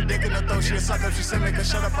 Predicting her throat, she a suck up. She said, make her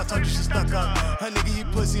shut up. I told you she stuck up. Her nigga, he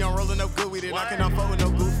pussy, I'm rolling up good with it. I cannot fuck with no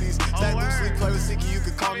goofies. Stack loosely, play with Sicky, you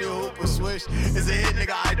could call me a hoop or swish. It's a hit,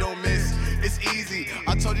 nigga, I don't miss. It's easy.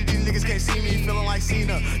 I told you these niggas can't see me, feeling like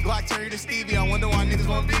Cena. Glock turn you to Stevie. I wonder why niggas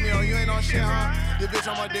won't beat me. Oh, you ain't on shit, huh? Your bitch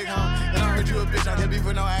on my dick, huh? And I heard you a bitch, I can't be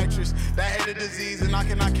for no actress. That hate a disease, and I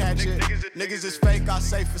cannot catch it. Niggas is fake, I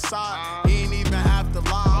say facade. He ain't even have to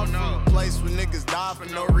lie. I'm from a place where niggas die for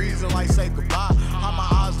no reason, like say goodbye. How my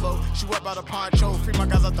eyes low, she wet by the poncho. Free my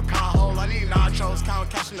guys out the pothole. I need nachos, count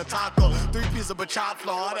cash in the taco. 3 pieces of bachata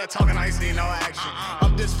flow. All that talking, I ain't seen no action.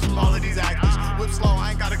 I'm distant from all of these actors. Whip slow,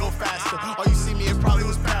 I ain't gotta go faster. All you see me, it probably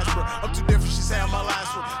was past her. I'm too different, she say I'm my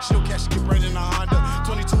last one. She don't catch, she get brain in a Honda.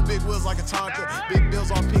 22 big wheels like a Tonka. Big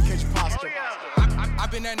bills on pink, catch your posture. I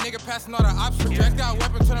been that nigga passing all the options. Just got a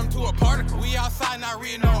weapon, turn them to a particle. We outside, not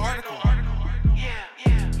reading no article.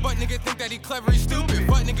 But nigga think that he clever, he stupid.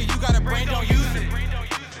 But nigga, you got a brain, don't use it.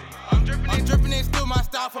 I'm dripping, ain't still my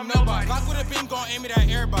style from nobody. Glock with a beam, gon' aim it at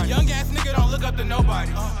everybody. Young ass nigga don't look up to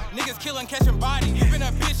nobody. Niggas killing, catching bodies.